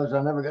gloves.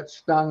 I never got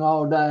stung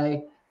all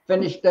day.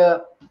 Finished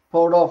up,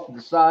 pulled off to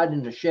the side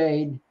in the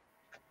shade,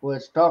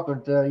 was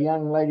talking to a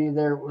young lady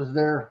there was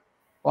there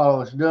while I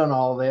was doing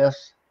all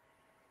this,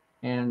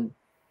 and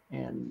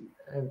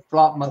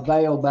flopped my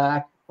veil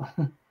back.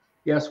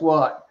 Guess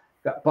what?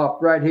 Got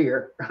popped right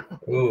here.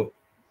 Ooh,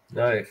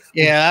 nice.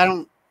 Yeah,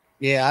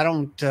 I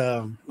don't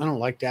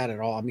like that at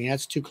all. I mean,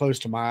 that's too close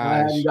to my eyes. I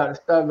hadn't got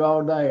stuck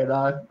all day, and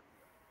I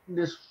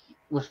just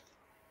was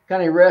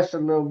kind of rested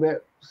a little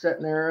bit,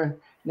 sitting there.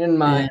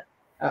 And then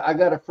I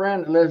got a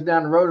friend that lives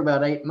down the road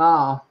about 8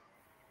 Mile.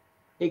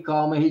 He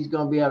called me. He's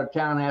going to be out of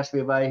town. Asked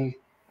me if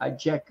I'd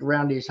check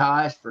around these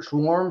hives for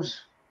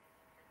swarms.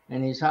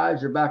 And these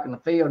hives are back in the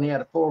field. And he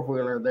had a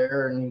 4-wheeler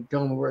there. And he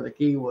told me where the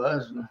key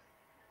was. And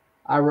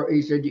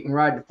he said, you can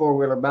ride the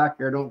 4-wheeler back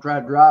there. Don't try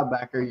to drive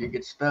back there. You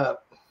get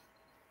stuck.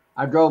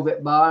 I drove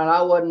it by, and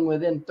I wasn't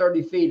within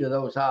 30 feet of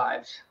those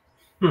hives.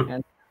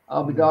 And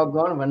I'll be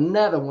doggone if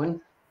another one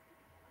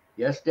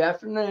yesterday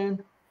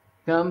afternoon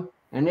come,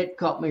 and it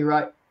caught me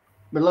right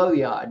below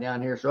the eye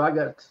down here. So I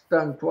got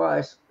stung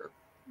twice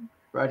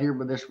right here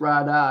with this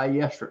right eye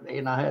yesterday,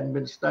 and I hadn't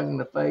been stung in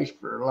the face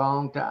for a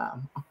long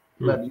time.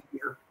 About a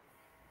year.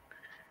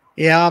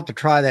 Yeah, I'll have to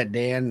try that,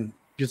 Dan.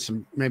 Get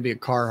maybe a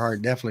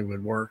Carhartt definitely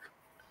would work.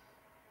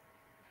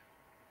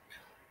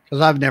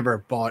 Because I've never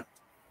bought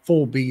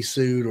full bee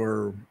suit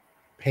or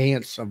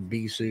pants of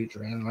bee suits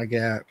or anything like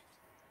that.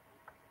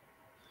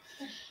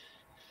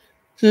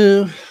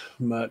 So,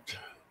 but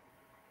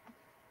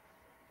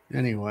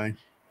anyway.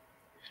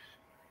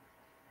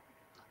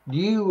 Do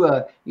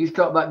you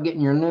talk about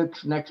getting your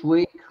nukes next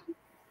week?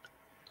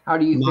 How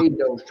do you feed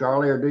those,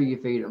 Charlie, or do you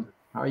feed them?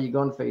 How are you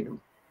going to feed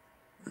them?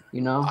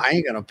 I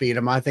ain't gonna feed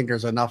them. I think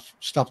there's enough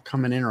stuff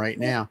coming in right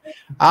now.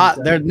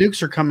 Their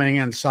nukes are coming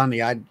in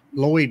Sunday.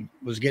 Lloyd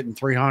was getting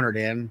 300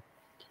 in,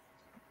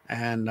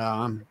 and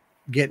I'm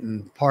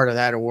getting part of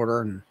that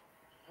order. And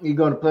you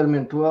going to put them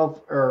in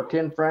 12 or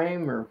 10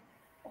 frame, or?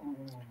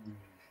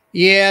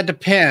 Yeah, it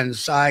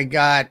depends. I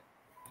got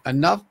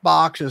enough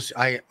boxes.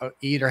 I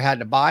either had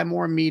to buy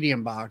more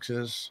medium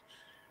boxes,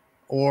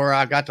 or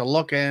I got to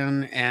look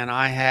in, and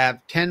I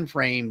have 10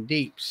 frame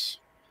deeps,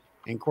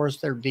 and of course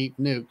they're deep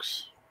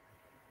nukes.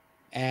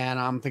 And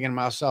I'm thinking to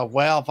myself,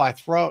 well, if I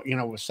throw,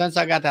 since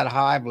I got that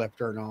hive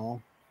lifter and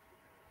all,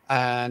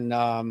 and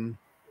I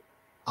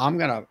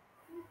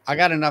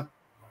got enough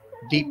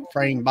deep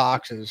frame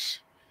boxes,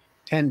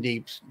 10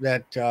 deeps,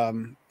 that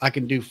I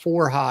can do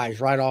 4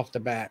 hives right off the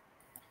bat.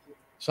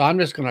 So I'm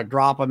just going to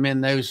drop them in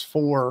those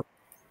 4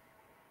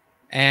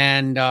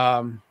 and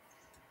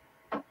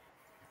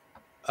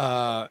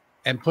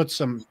put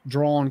some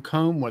drawn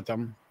comb with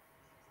them.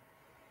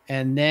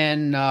 And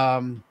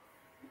then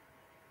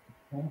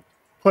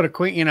put a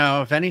quick,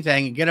 if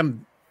anything, get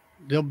them,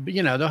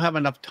 they'll have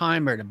enough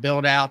time there to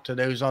build out to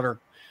those other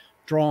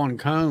drawn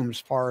combs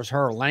as far as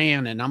her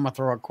land. And I'm going to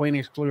throw a queen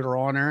excluder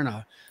on there and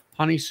a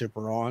honey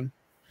super on.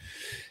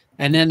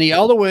 And then the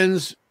other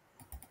ones,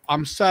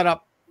 I'm set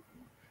up,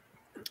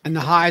 and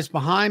the hives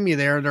behind me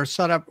there, they're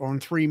set up on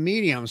 3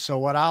 mediums. So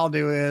what I'll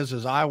do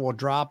is I will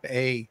drop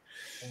a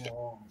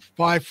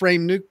 5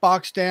 frame nuke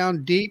box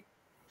down deep,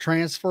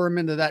 transfer them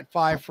into that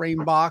 5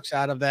 frame box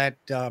out of that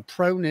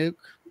pro nuke.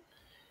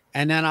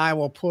 and then I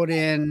will put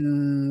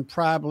in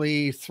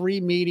probably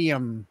 3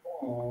 medium.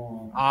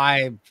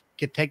 I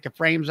could take the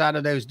frames out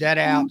of those dead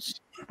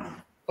outs,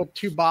 put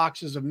 2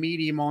 boxes of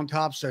medium on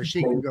top so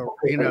she can go,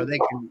 you know, they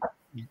can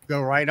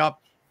go right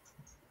up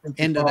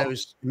into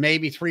those,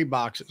 maybe 3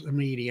 boxes of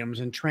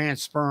mediums, and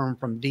transfer them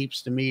from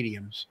deeps to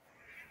mediums.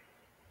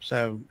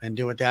 So, and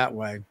do it that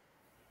way.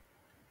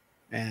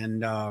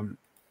 And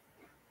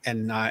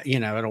you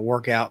know, it'll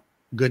work out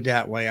good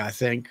that way, I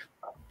think.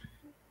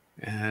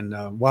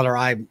 And whether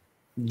I'm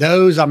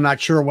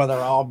not sure whether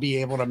I'll be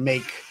able to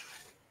make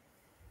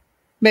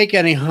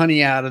any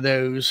honey out of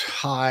those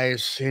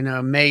hives. You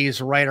know, May is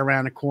right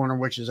around the corner,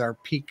 which is our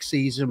peak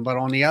season. But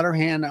on the other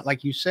hand,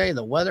 like you say,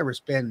 the weather has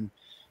been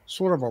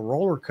sort of a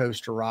roller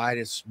coaster ride.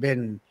 It's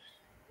been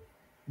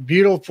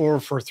beautiful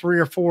for 3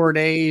 or 4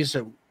 days,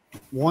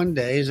 one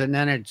days, and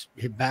then it's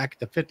back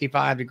to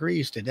 55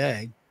 degrees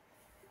today.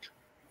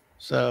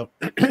 So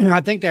I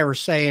think they were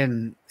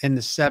saying in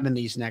the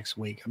 70s next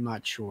week. I'm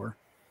not sure.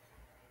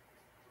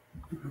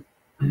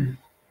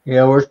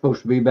 Yeah, we're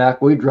supposed to be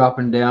back. We're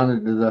dropping down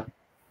into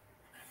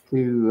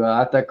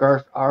I think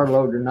our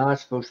load tonight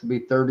is supposed to be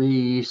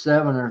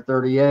 37 or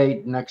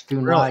 38. Next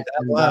 2 nights,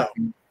 back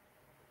in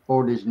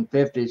 40s and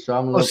 50s. So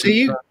I'm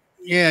looking.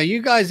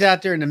 You guys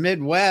out there in the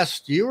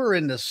Midwest, you were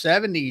in the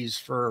 70s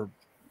for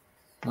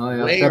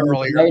way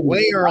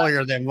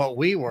earlier than what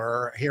we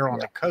were here on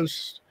the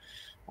coast.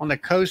 On the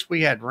coast,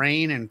 we had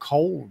rain and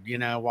cold, you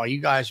know, while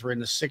you guys were in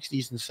the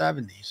 60s and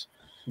 70s.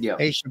 Yeah.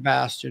 Hey,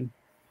 Sebastian.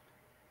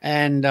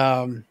 And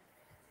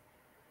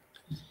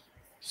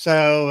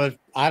so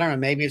I don't know,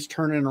 maybe it's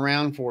turning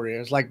around for you.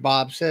 It's like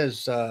Bob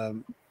says,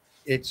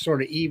 it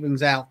sort of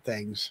evens out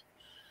things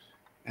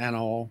and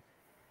all.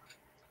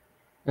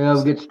 Yeah,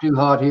 if it gets too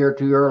hot here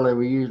too early,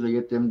 we usually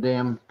get them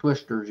damn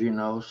twisters, you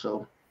know.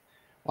 So,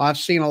 well, I've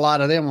seen a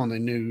lot of them on the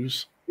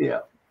news. Yeah.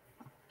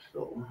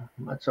 So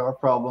that's our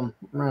problem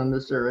around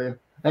this area.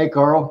 Hey,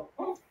 Carl.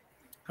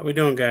 How we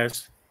doing,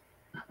 guys?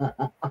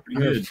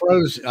 You're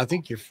frozen. I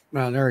think you're.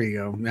 Oh, there you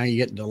go. Now you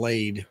get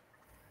delayed.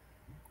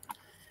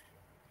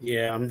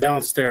 Yeah, I'm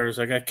downstairs.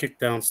 I got kicked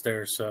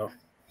downstairs. So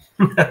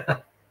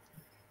the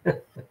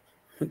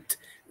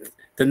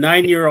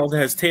 9-year-old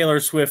has Taylor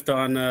Swift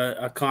on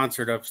a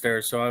concert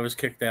upstairs, so I was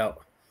kicked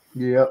out.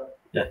 Yep.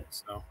 Yeah.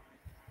 So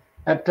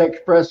that takes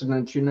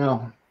precedence, you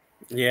know.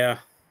 Yeah.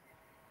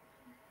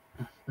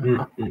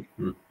 Well,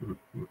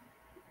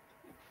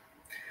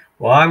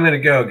 I'm gonna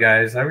go,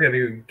 guys. I'm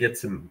gonna get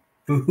some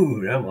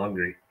food. I'm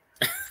hungry.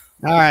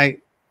 All right,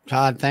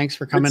 Todd. Thanks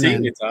for coming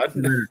in. You, Todd.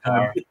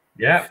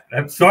 Yeah,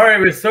 I'm sorry it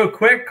was so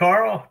quick,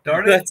 Carl.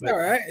 Darn it. That's all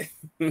right.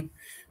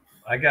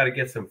 I got to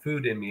get some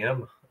food in me.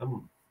 I'm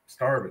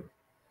starving.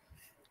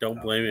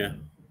 Don't blame you.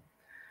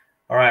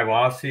 All right. Well,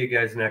 I'll see you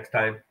guys next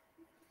time.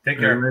 Take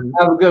care.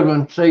 Have a good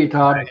one. See you,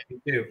 Todd. Right, you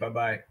too.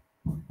 Bye-bye.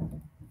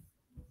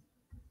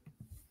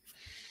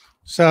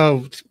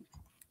 So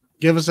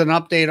give us an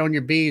update on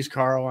your bees,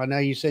 Carl. I know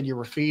you said you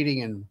were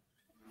feeding and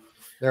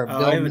they're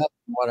building up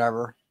and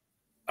whatever.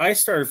 I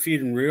started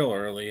feeding real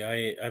early.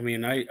 I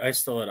mean, I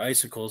still had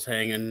icicles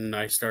hanging, and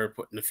I started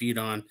putting the feed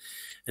on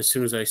as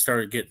soon as I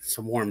started getting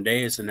some warm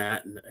days and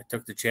that, and I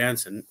took the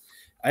chance, and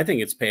I think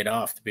it's paid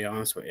off, to be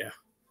honest with you.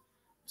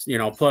 You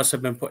know, plus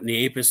I've been putting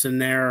the apis in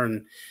there,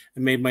 and I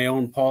made my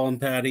own pollen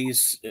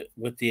patties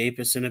with the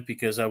apis in it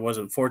because I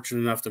wasn't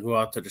fortunate enough to go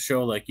out to the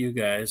show like you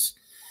guys.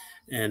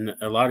 And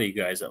a lot of you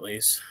guys, at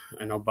least.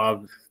 I know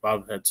Bob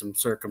had some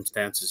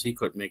circumstances. He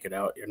couldn't make it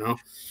out, you know.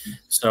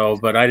 So,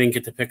 but I didn't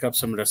get to pick up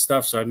some of the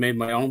stuff. So I made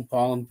my own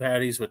pollen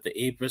patties with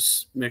the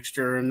apis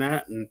mixture and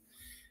that. And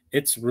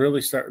it's really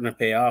starting to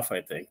pay off,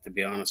 I think, to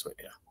be honest with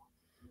you.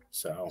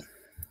 So,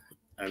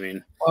 I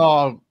mean.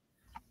 Well,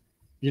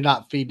 you're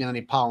not feeding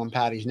any pollen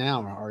patties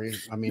now, are you?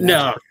 I mean.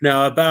 No.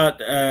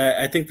 About,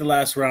 I think the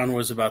last round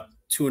was about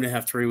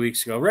 2.5, 3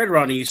 weeks ago. Right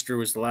around Easter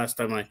was the last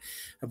time I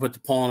put the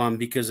pollen on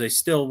because I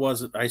still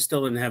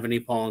didn't have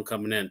any pollen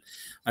coming in.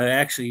 I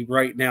actually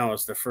right now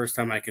is the first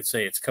time I could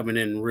say it's coming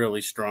in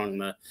really strong,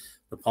 the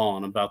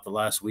pollen, about the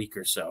last week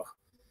or so.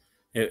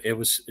 It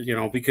was, you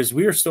know, because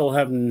we were still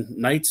having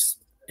nights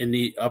in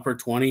the upper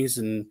 20s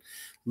and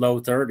low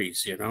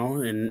 30s, you know,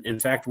 and in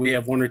fact we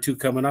have 1 or 2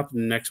 coming up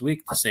in the next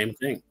week, the same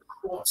thing.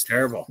 It's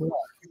terrible.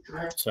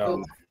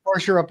 So of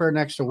course you're up there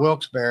next to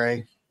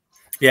Wilkes-Barre.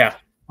 Yeah.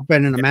 I've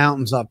been in the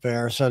mountains up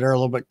there, so they're a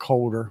little bit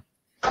colder.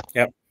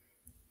 Yep.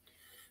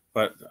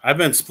 But I've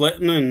been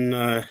splitting,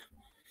 and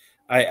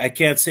I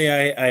can't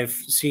say I've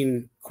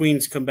seen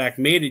queens come back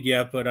mated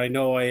yet, but I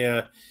know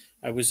I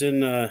was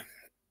in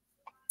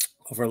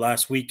over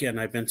last weekend.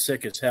 I've been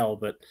sick as hell,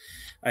 but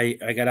I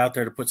got out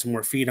there to put some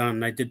more feed on,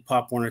 and I did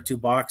pop 1 or 2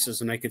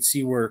 boxes, and I could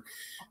see where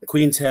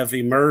queens have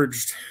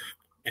emerged,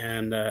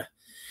 and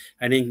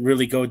I didn't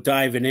really go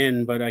diving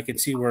in, but I could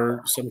see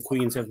where some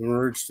queens have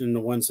emerged in the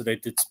ones that I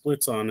did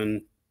splits on,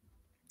 and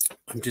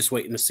I'm just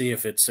waiting to see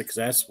if it's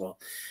successful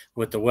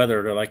with the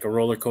weather. They're like a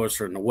roller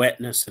coaster and the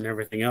wetness and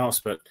everything else,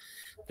 but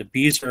the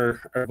bees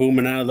are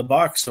booming out of the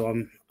box, so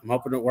I'm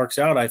hoping it works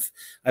out. I've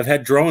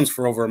had drones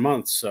for over a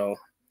month, so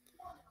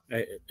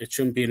it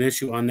shouldn't be an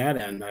issue on that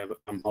end.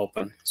 I'm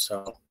hoping.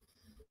 So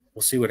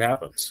we'll see what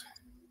happens.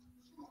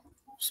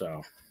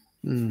 So.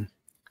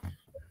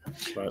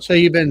 But so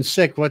you've been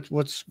sick. What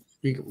do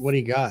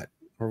you got,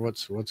 or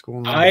what's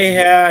going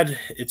on?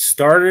 It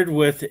started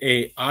with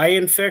a eye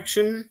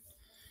infection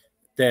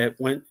that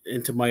went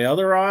into my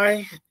other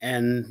eye,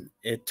 and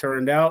it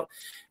turned out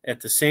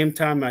at the same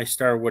time I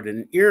started with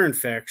an ear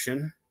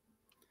infection,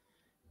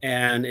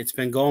 and it's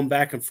been going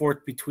back and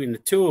forth between the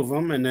two of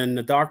them. And then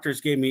the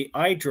doctors gave me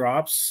eye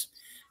drops,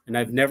 and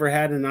I've never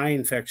had an eye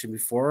infection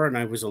before, and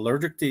I was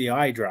allergic to the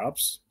eye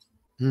drops.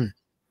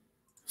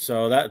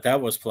 So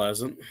that was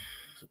pleasant.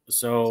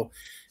 So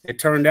it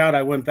turned out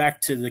I went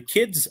back to the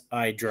kids'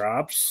 eye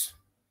drops,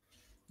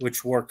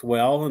 which worked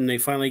well. And they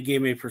finally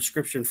gave me a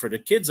prescription for the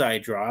kids' eye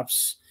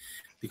drops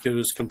because it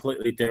was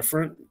completely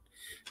different.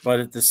 But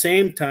at the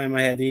same time,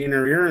 I had the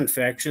inner ear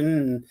infection.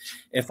 And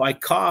if I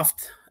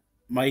coughed,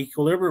 my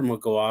equilibrium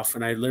would go off,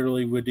 and I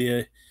literally would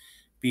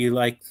be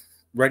like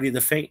ready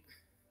to faint.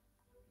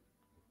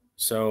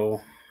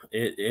 So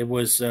it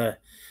was,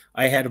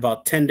 I had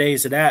about 10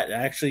 days of that.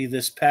 Actually,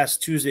 this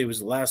past Tuesday was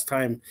the last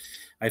time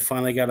I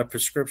finally got a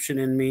prescription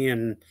in me,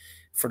 and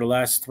for the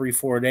last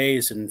 3-4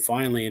 days, and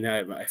finally, and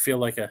I feel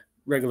like a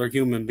regular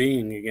human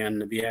being again,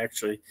 to be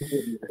actually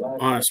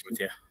honest with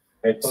you.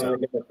 I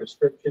finally got a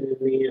prescription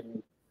in me,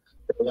 and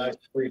for the last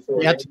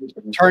 3-4 days.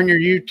 Turn your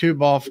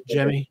YouTube off,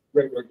 Jimmy.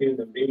 Regular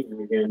human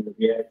being again, to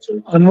be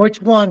actually. On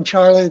which one,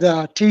 Charlie?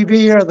 The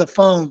TV or the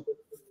phone?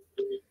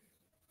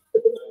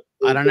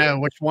 I don't know.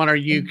 Which one are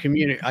you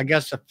communicating? I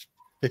guess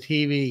the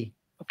TV.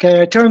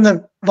 Okay, I turned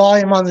the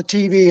volume on the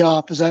TV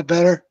off. Is that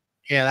better?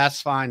 Yeah,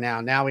 that's fine now.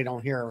 Now we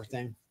don't hear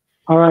everything.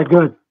 All right,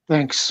 good.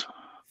 Thanks.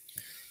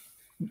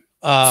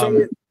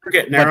 So we're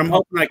getting there. I'm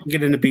hoping I can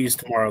get into bees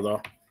tomorrow,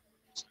 though.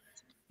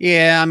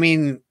 Yeah, I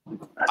mean,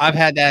 I've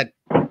had that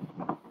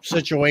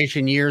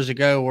situation years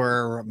ago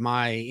where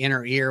my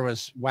inner ear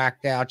was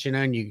whacked out,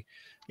 and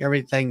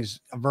everything's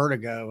a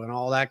vertigo and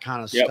all that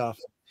kind of stuff.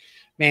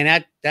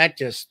 Man, that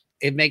just,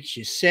 it makes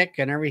you sick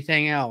and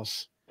everything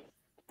else.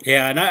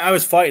 Yeah, and I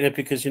was fighting it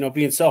because,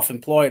 being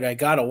self-employed, I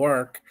got to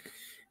work.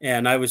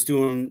 And I was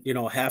doing,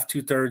 half,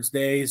 2/3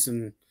 days.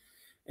 And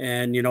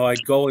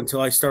I'd go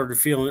until I started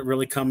feeling it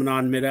really coming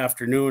on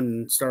mid-afternoon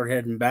and start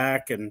heading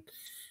back. And,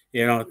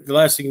 the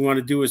last thing you want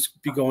to do is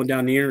be going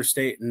down the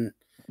interstate and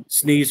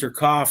sneeze or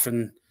cough,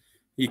 and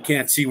you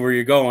can't see where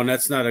you're going.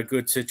 That's not a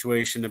good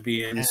situation to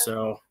be in.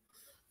 So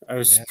I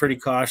was pretty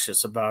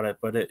cautious about it,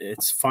 but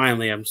it's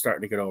finally, I'm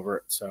starting to get over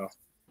it. So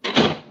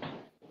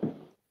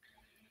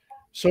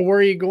where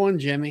are you going,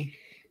 Jimmy?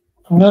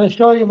 I'm going to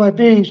show you my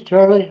bees,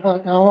 Charlie. I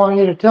want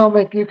you to tell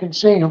me if you can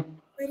see them.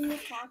 What are you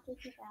talking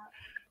about?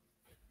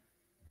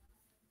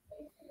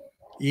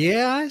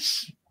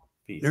 Yes.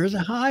 There's a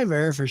hive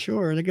there for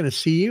sure. They're going to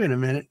see you in a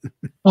minute.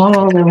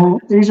 Oh, they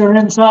won't. These are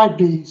inside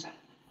bees.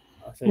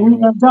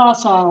 These are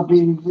docile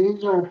bees.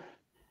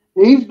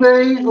 These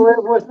bees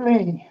live with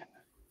me.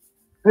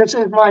 This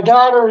is my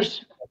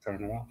daughter's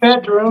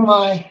bedroom.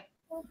 I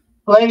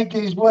laid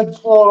these wood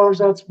floors.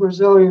 That's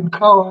Brazilian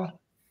koa.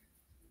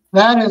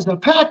 That is a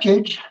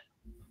package,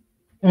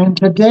 and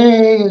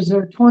today is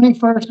their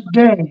 21st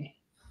day.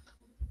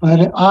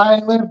 But I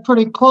live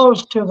pretty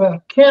close to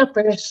the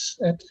campus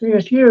at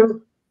CSU,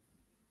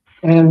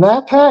 and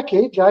that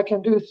package, I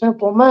can do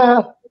simple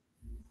math,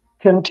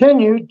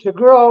 continued to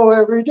grow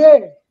every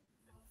day.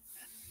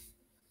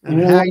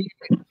 And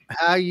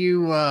how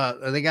you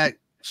they got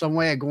some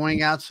way of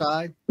going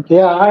outside?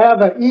 Yeah, I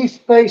have an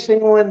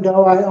east-facing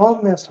window. I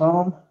own this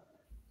home.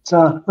 It's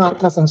not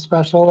nothing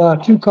special.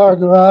 2-car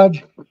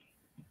garage,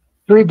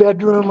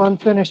 3-bedroom,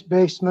 unfinished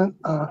basement.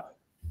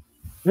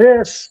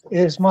 This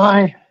is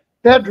my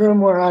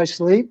bedroom where I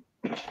sleep.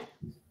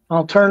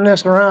 I'll turn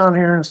this around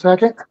here in a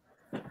second.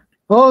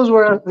 Those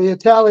were the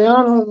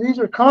Italiano. These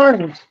are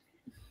carnies.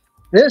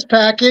 This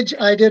package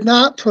I did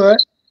not put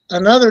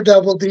another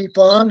double deep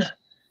on.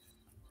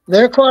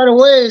 They're quite a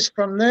ways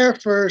from their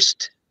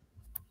first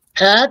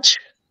hatch,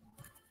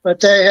 but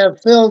they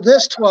have filled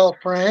this 12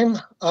 frame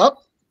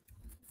up.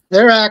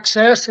 Their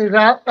access is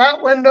out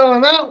that window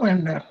and that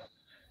window.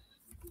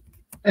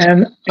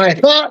 And I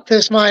thought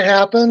this might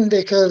happen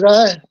because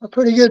I have a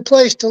pretty good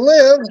place to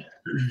live.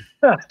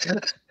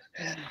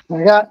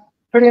 I got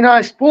pretty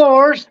nice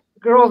floors.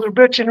 The girls are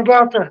bitching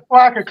about the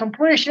lack of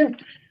completion,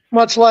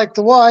 much like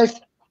the wife.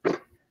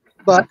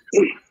 But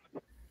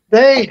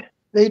they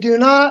do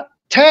not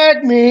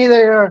tag me.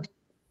 They are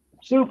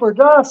super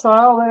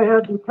docile. They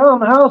have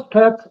become house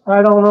pets.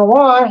 I don't know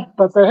why,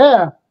 but they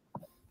have.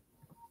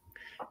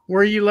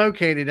 Where are you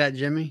located at,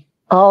 Jimmy?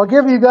 I'll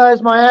give you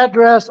guys my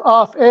address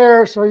off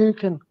air so you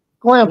can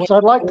glimpse.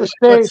 I'd like to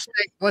stay.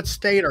 What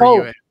state are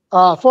you in?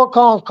 Fort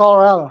Collins,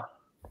 Colorado.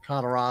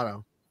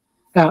 Colorado.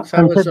 Yeah.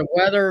 So is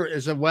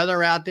the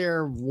weather out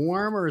there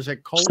warm or is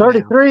it cold?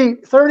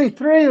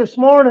 33 this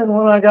morning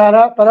when I got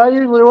up, but I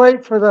usually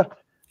wait for the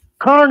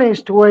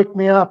carnies to wake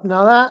me up.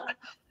 Now that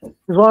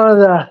is one of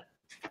the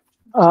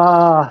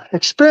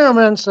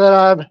experiments that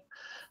I've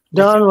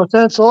done with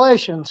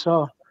insulation.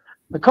 So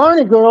the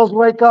Carney girls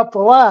wake up the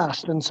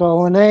last. And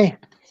so when they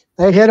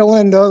hit a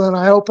window, then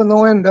I open the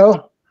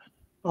window,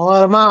 I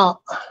let them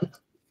out.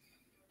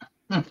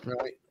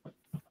 Right.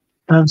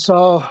 And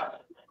so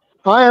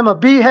I am a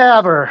bee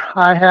haver.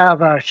 I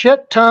have a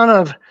shit ton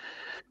of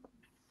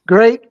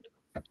great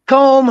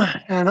comb,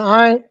 and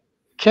I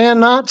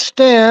cannot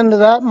stand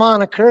that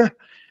moniker.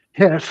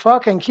 It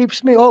fucking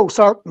keeps me. Oh,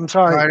 sorry. I'm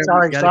sorry. Right,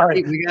 Sorry. we gotta Sorry.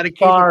 keep- we got to keep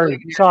Sorry. it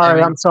clean here, Sorry.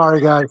 Sammy. I'm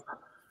sorry, guys.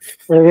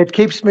 It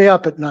keeps me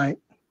up at night.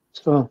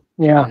 So,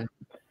 yeah.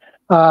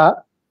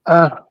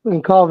 We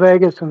can call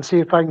Vegas and see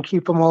if I can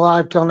keep them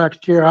alive till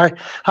next year. I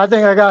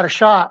think I got a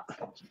shot.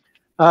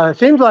 It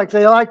seems like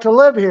they like to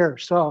live here.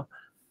 So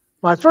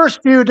my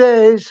first few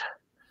days,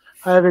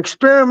 I have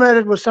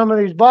experimented with some of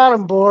these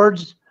bottom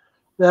boards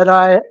that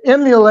I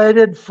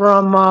emulated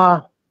from,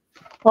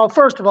 well,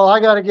 first of all, I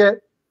got to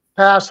get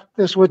past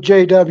this with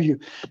JW.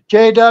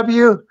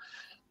 JW,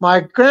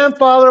 my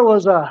grandfather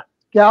was a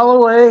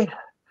Galloway,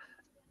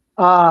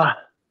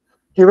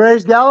 he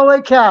raised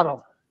Galloway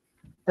cattle.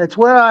 It's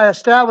where I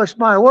established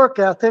my work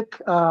ethic.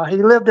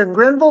 He lived in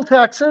Grenville,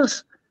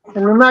 Texas,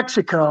 in New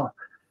Mexico.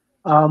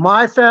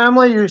 My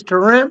family used to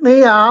rent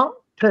me out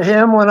to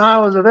him when I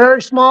was a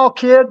very small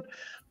kid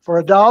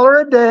for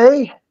 $1 a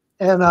day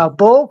and a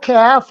bull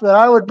calf that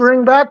I would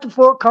bring back to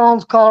Fort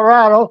Collins,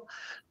 Colorado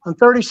on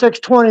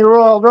 3620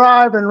 Royal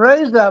Drive and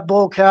raise that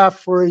bull calf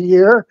for a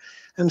year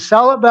and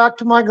sell it back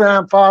to my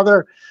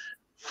grandfather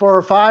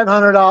for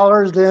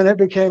 $500. Then it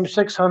became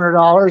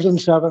 $600 and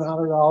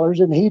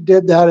 $700. And he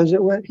did that as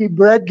it went. He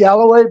bred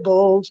Galloway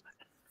bulls.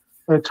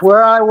 It's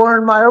where I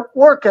learned my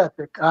work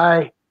ethic.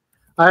 I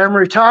am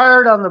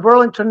retired on the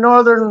Burlington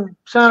Northern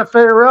Santa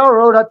Fe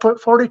Railroad. I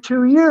put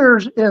 42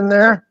 years in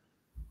there.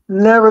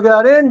 Never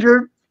got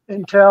injured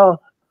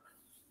until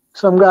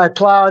some guy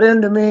plowed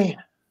into me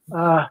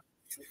at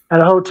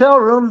a hotel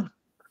room.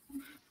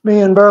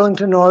 Me and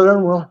Burlington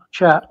Northern will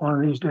chat one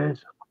of these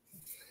days.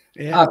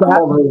 Yeah. I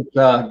call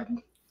those,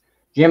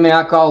 Jimmy,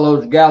 I call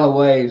those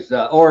Galloways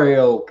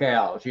Oreo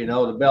cows. You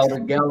know, the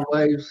belted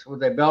Galloways. Were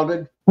they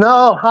belted?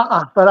 No,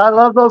 but I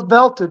love those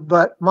belted.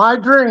 But my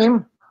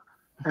dream,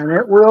 and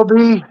it will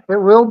be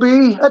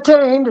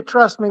attained.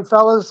 Trust me,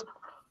 fellas.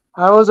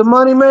 I was a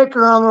money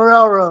maker on the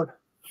railroad.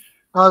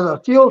 I was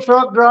a fuel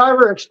truck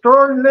driver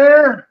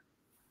extraordinaire.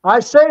 I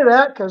say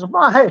that because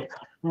my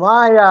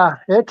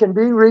it can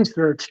be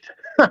researched.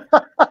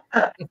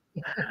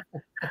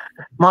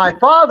 My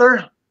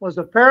father was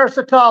a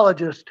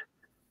parasitologist.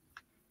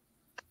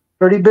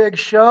 Pretty big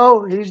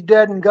show. He's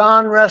dead and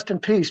gone. Rest in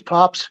peace,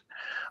 Pops.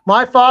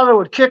 My father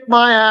would kick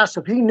my ass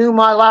if he knew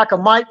my lack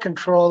of mic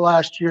control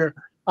last year.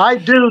 I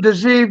do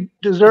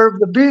deserve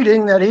the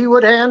beating that he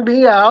would hand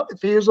me out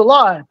if he was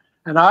alive.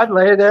 And I'd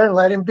lay there and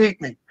let him beat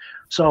me.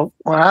 So,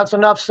 well, that's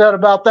enough said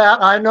about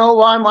that. I know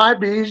why my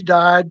bees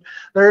died.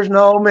 There's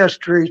no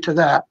mystery to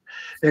that.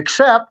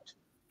 Except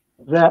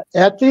that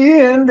at the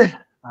end,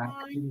 I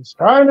was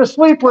trying to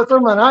sleep with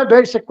them, and I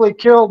basically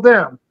killed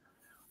them.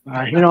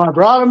 I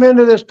brought them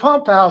into this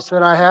pump house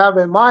that I have.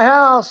 In my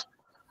house,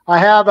 I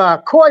have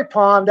a koi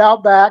pond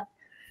out back.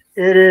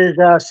 It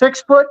is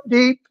 6 foot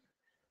deep,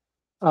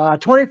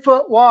 20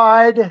 foot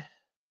wide,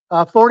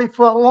 40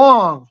 foot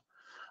long.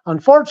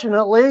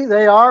 Unfortunately,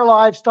 they are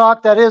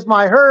livestock. That is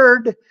my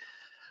herd.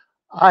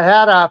 I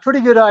had a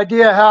pretty good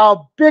idea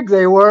how big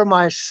they were.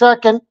 My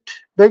second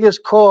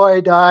biggest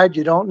koi died.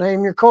 You don't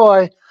name your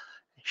koi.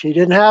 She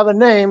didn't have a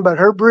name, but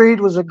her breed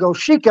was a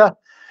Goshika,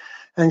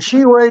 and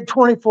she weighed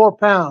 24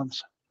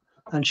 pounds.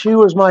 And she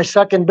was my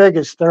second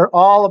biggest. They're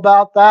all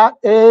about that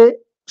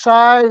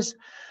size.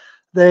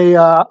 They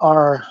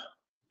are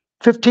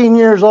 15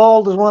 years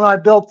old is when I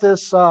built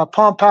this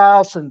pump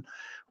house and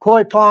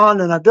koi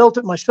pond, and I built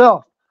it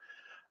myself.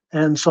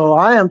 And so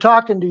I am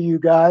talking to you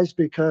guys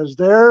because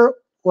there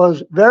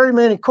was very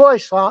many koi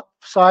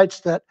sites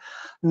that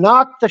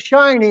knocked the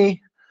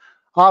shiny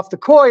off the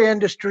koi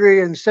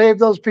industry and saved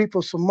those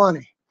people some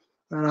money.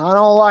 And I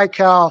don't like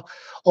how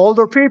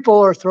older people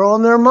are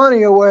throwing their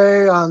money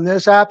away on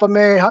this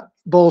Apame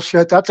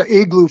bullshit. That's an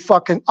igloo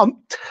fucking,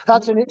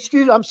 that's an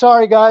excuse. I'm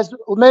sorry, guys.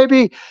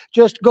 Maybe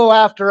just go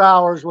after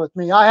hours with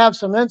me. I have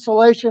some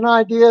insulation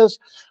ideas.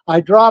 I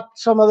dropped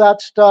some of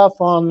that stuff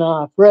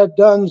on Fred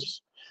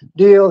Dunn's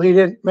deal. He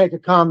didn't make a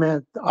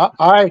comment.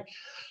 Matt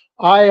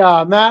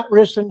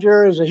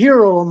Rissinger is a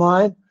hero of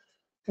mine.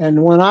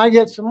 And when I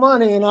get some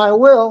money, and I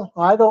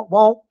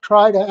won't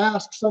try to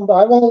ask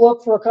somebody. I won't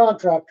look for a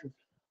contractor.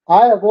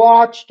 I have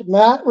watched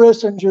Matt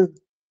Rissinger's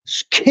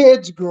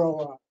kids grow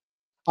up.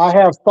 I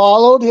have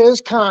followed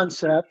his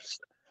concepts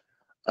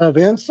of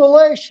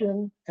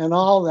insulation and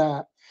all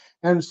that.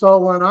 And so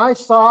when I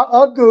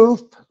saw a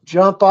goof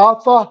jump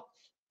off a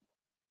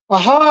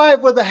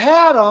hive with a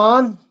hat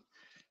on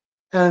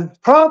and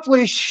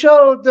promptly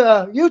showed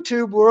the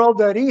YouTube world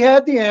that he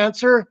had the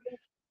answer,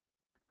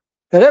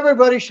 that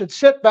everybody should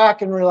sit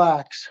back and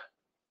relax.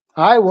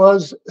 I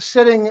was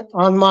sitting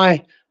on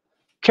my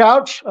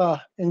couch,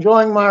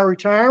 enjoying my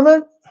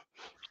retirement,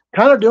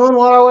 kind of doing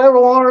what I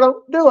ever wanted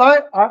to do.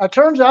 It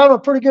turns out I'm a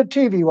pretty good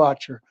TV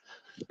watcher.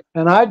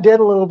 And I did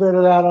a little bit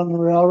of that on the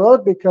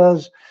railroad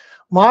because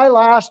my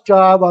last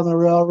job on the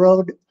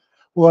railroad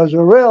was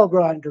a rail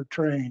grinder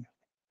train.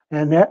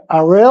 And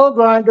a rail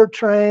grinder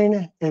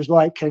train is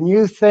like, can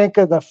you think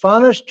of the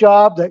funnest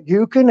job that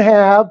you can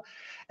have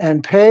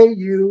and pay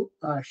you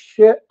a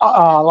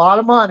lot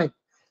of money?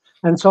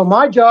 And so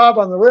my job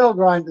on the rail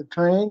grinder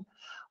train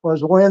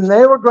was when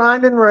they were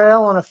grinding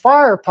rail and a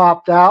fire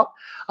popped out,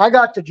 I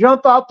got to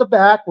jump out the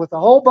back with a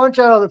whole bunch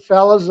of other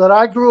fellas that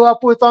I grew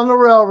up with on the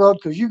railroad,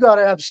 because you got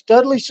to have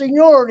studly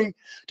seniority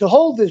to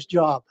hold this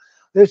job.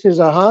 This is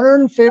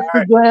 150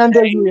 grand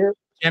a year.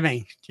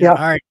 Jimmy. Yeah. All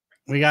right.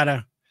 We got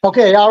to.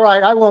 Okay, all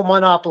right. I won't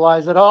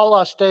monopolize it.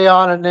 I'll stay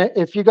on. And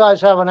if you guys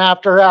have an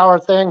after-hour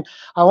thing,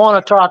 I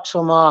want to talk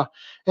some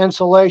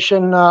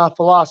insulation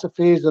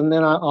philosophies, and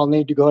then I'll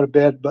need to go to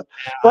bed. But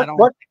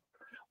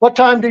what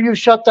time do you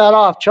shut that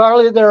off,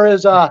 Charlie? There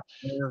is a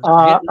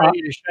getting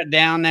ready to shut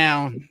down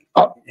now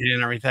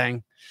and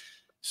everything.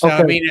 So okay.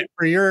 I mean,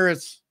 for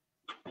yours,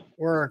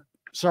 we're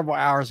several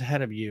hours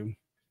ahead of you.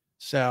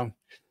 So.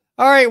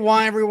 All right,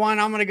 everyone,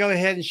 I'm going to go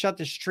ahead and shut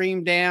the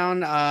stream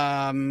down.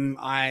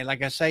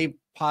 Like I say,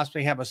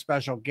 possibly have a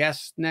special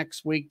guest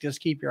next week.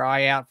 Just keep your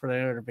eye out for the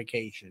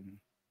notification.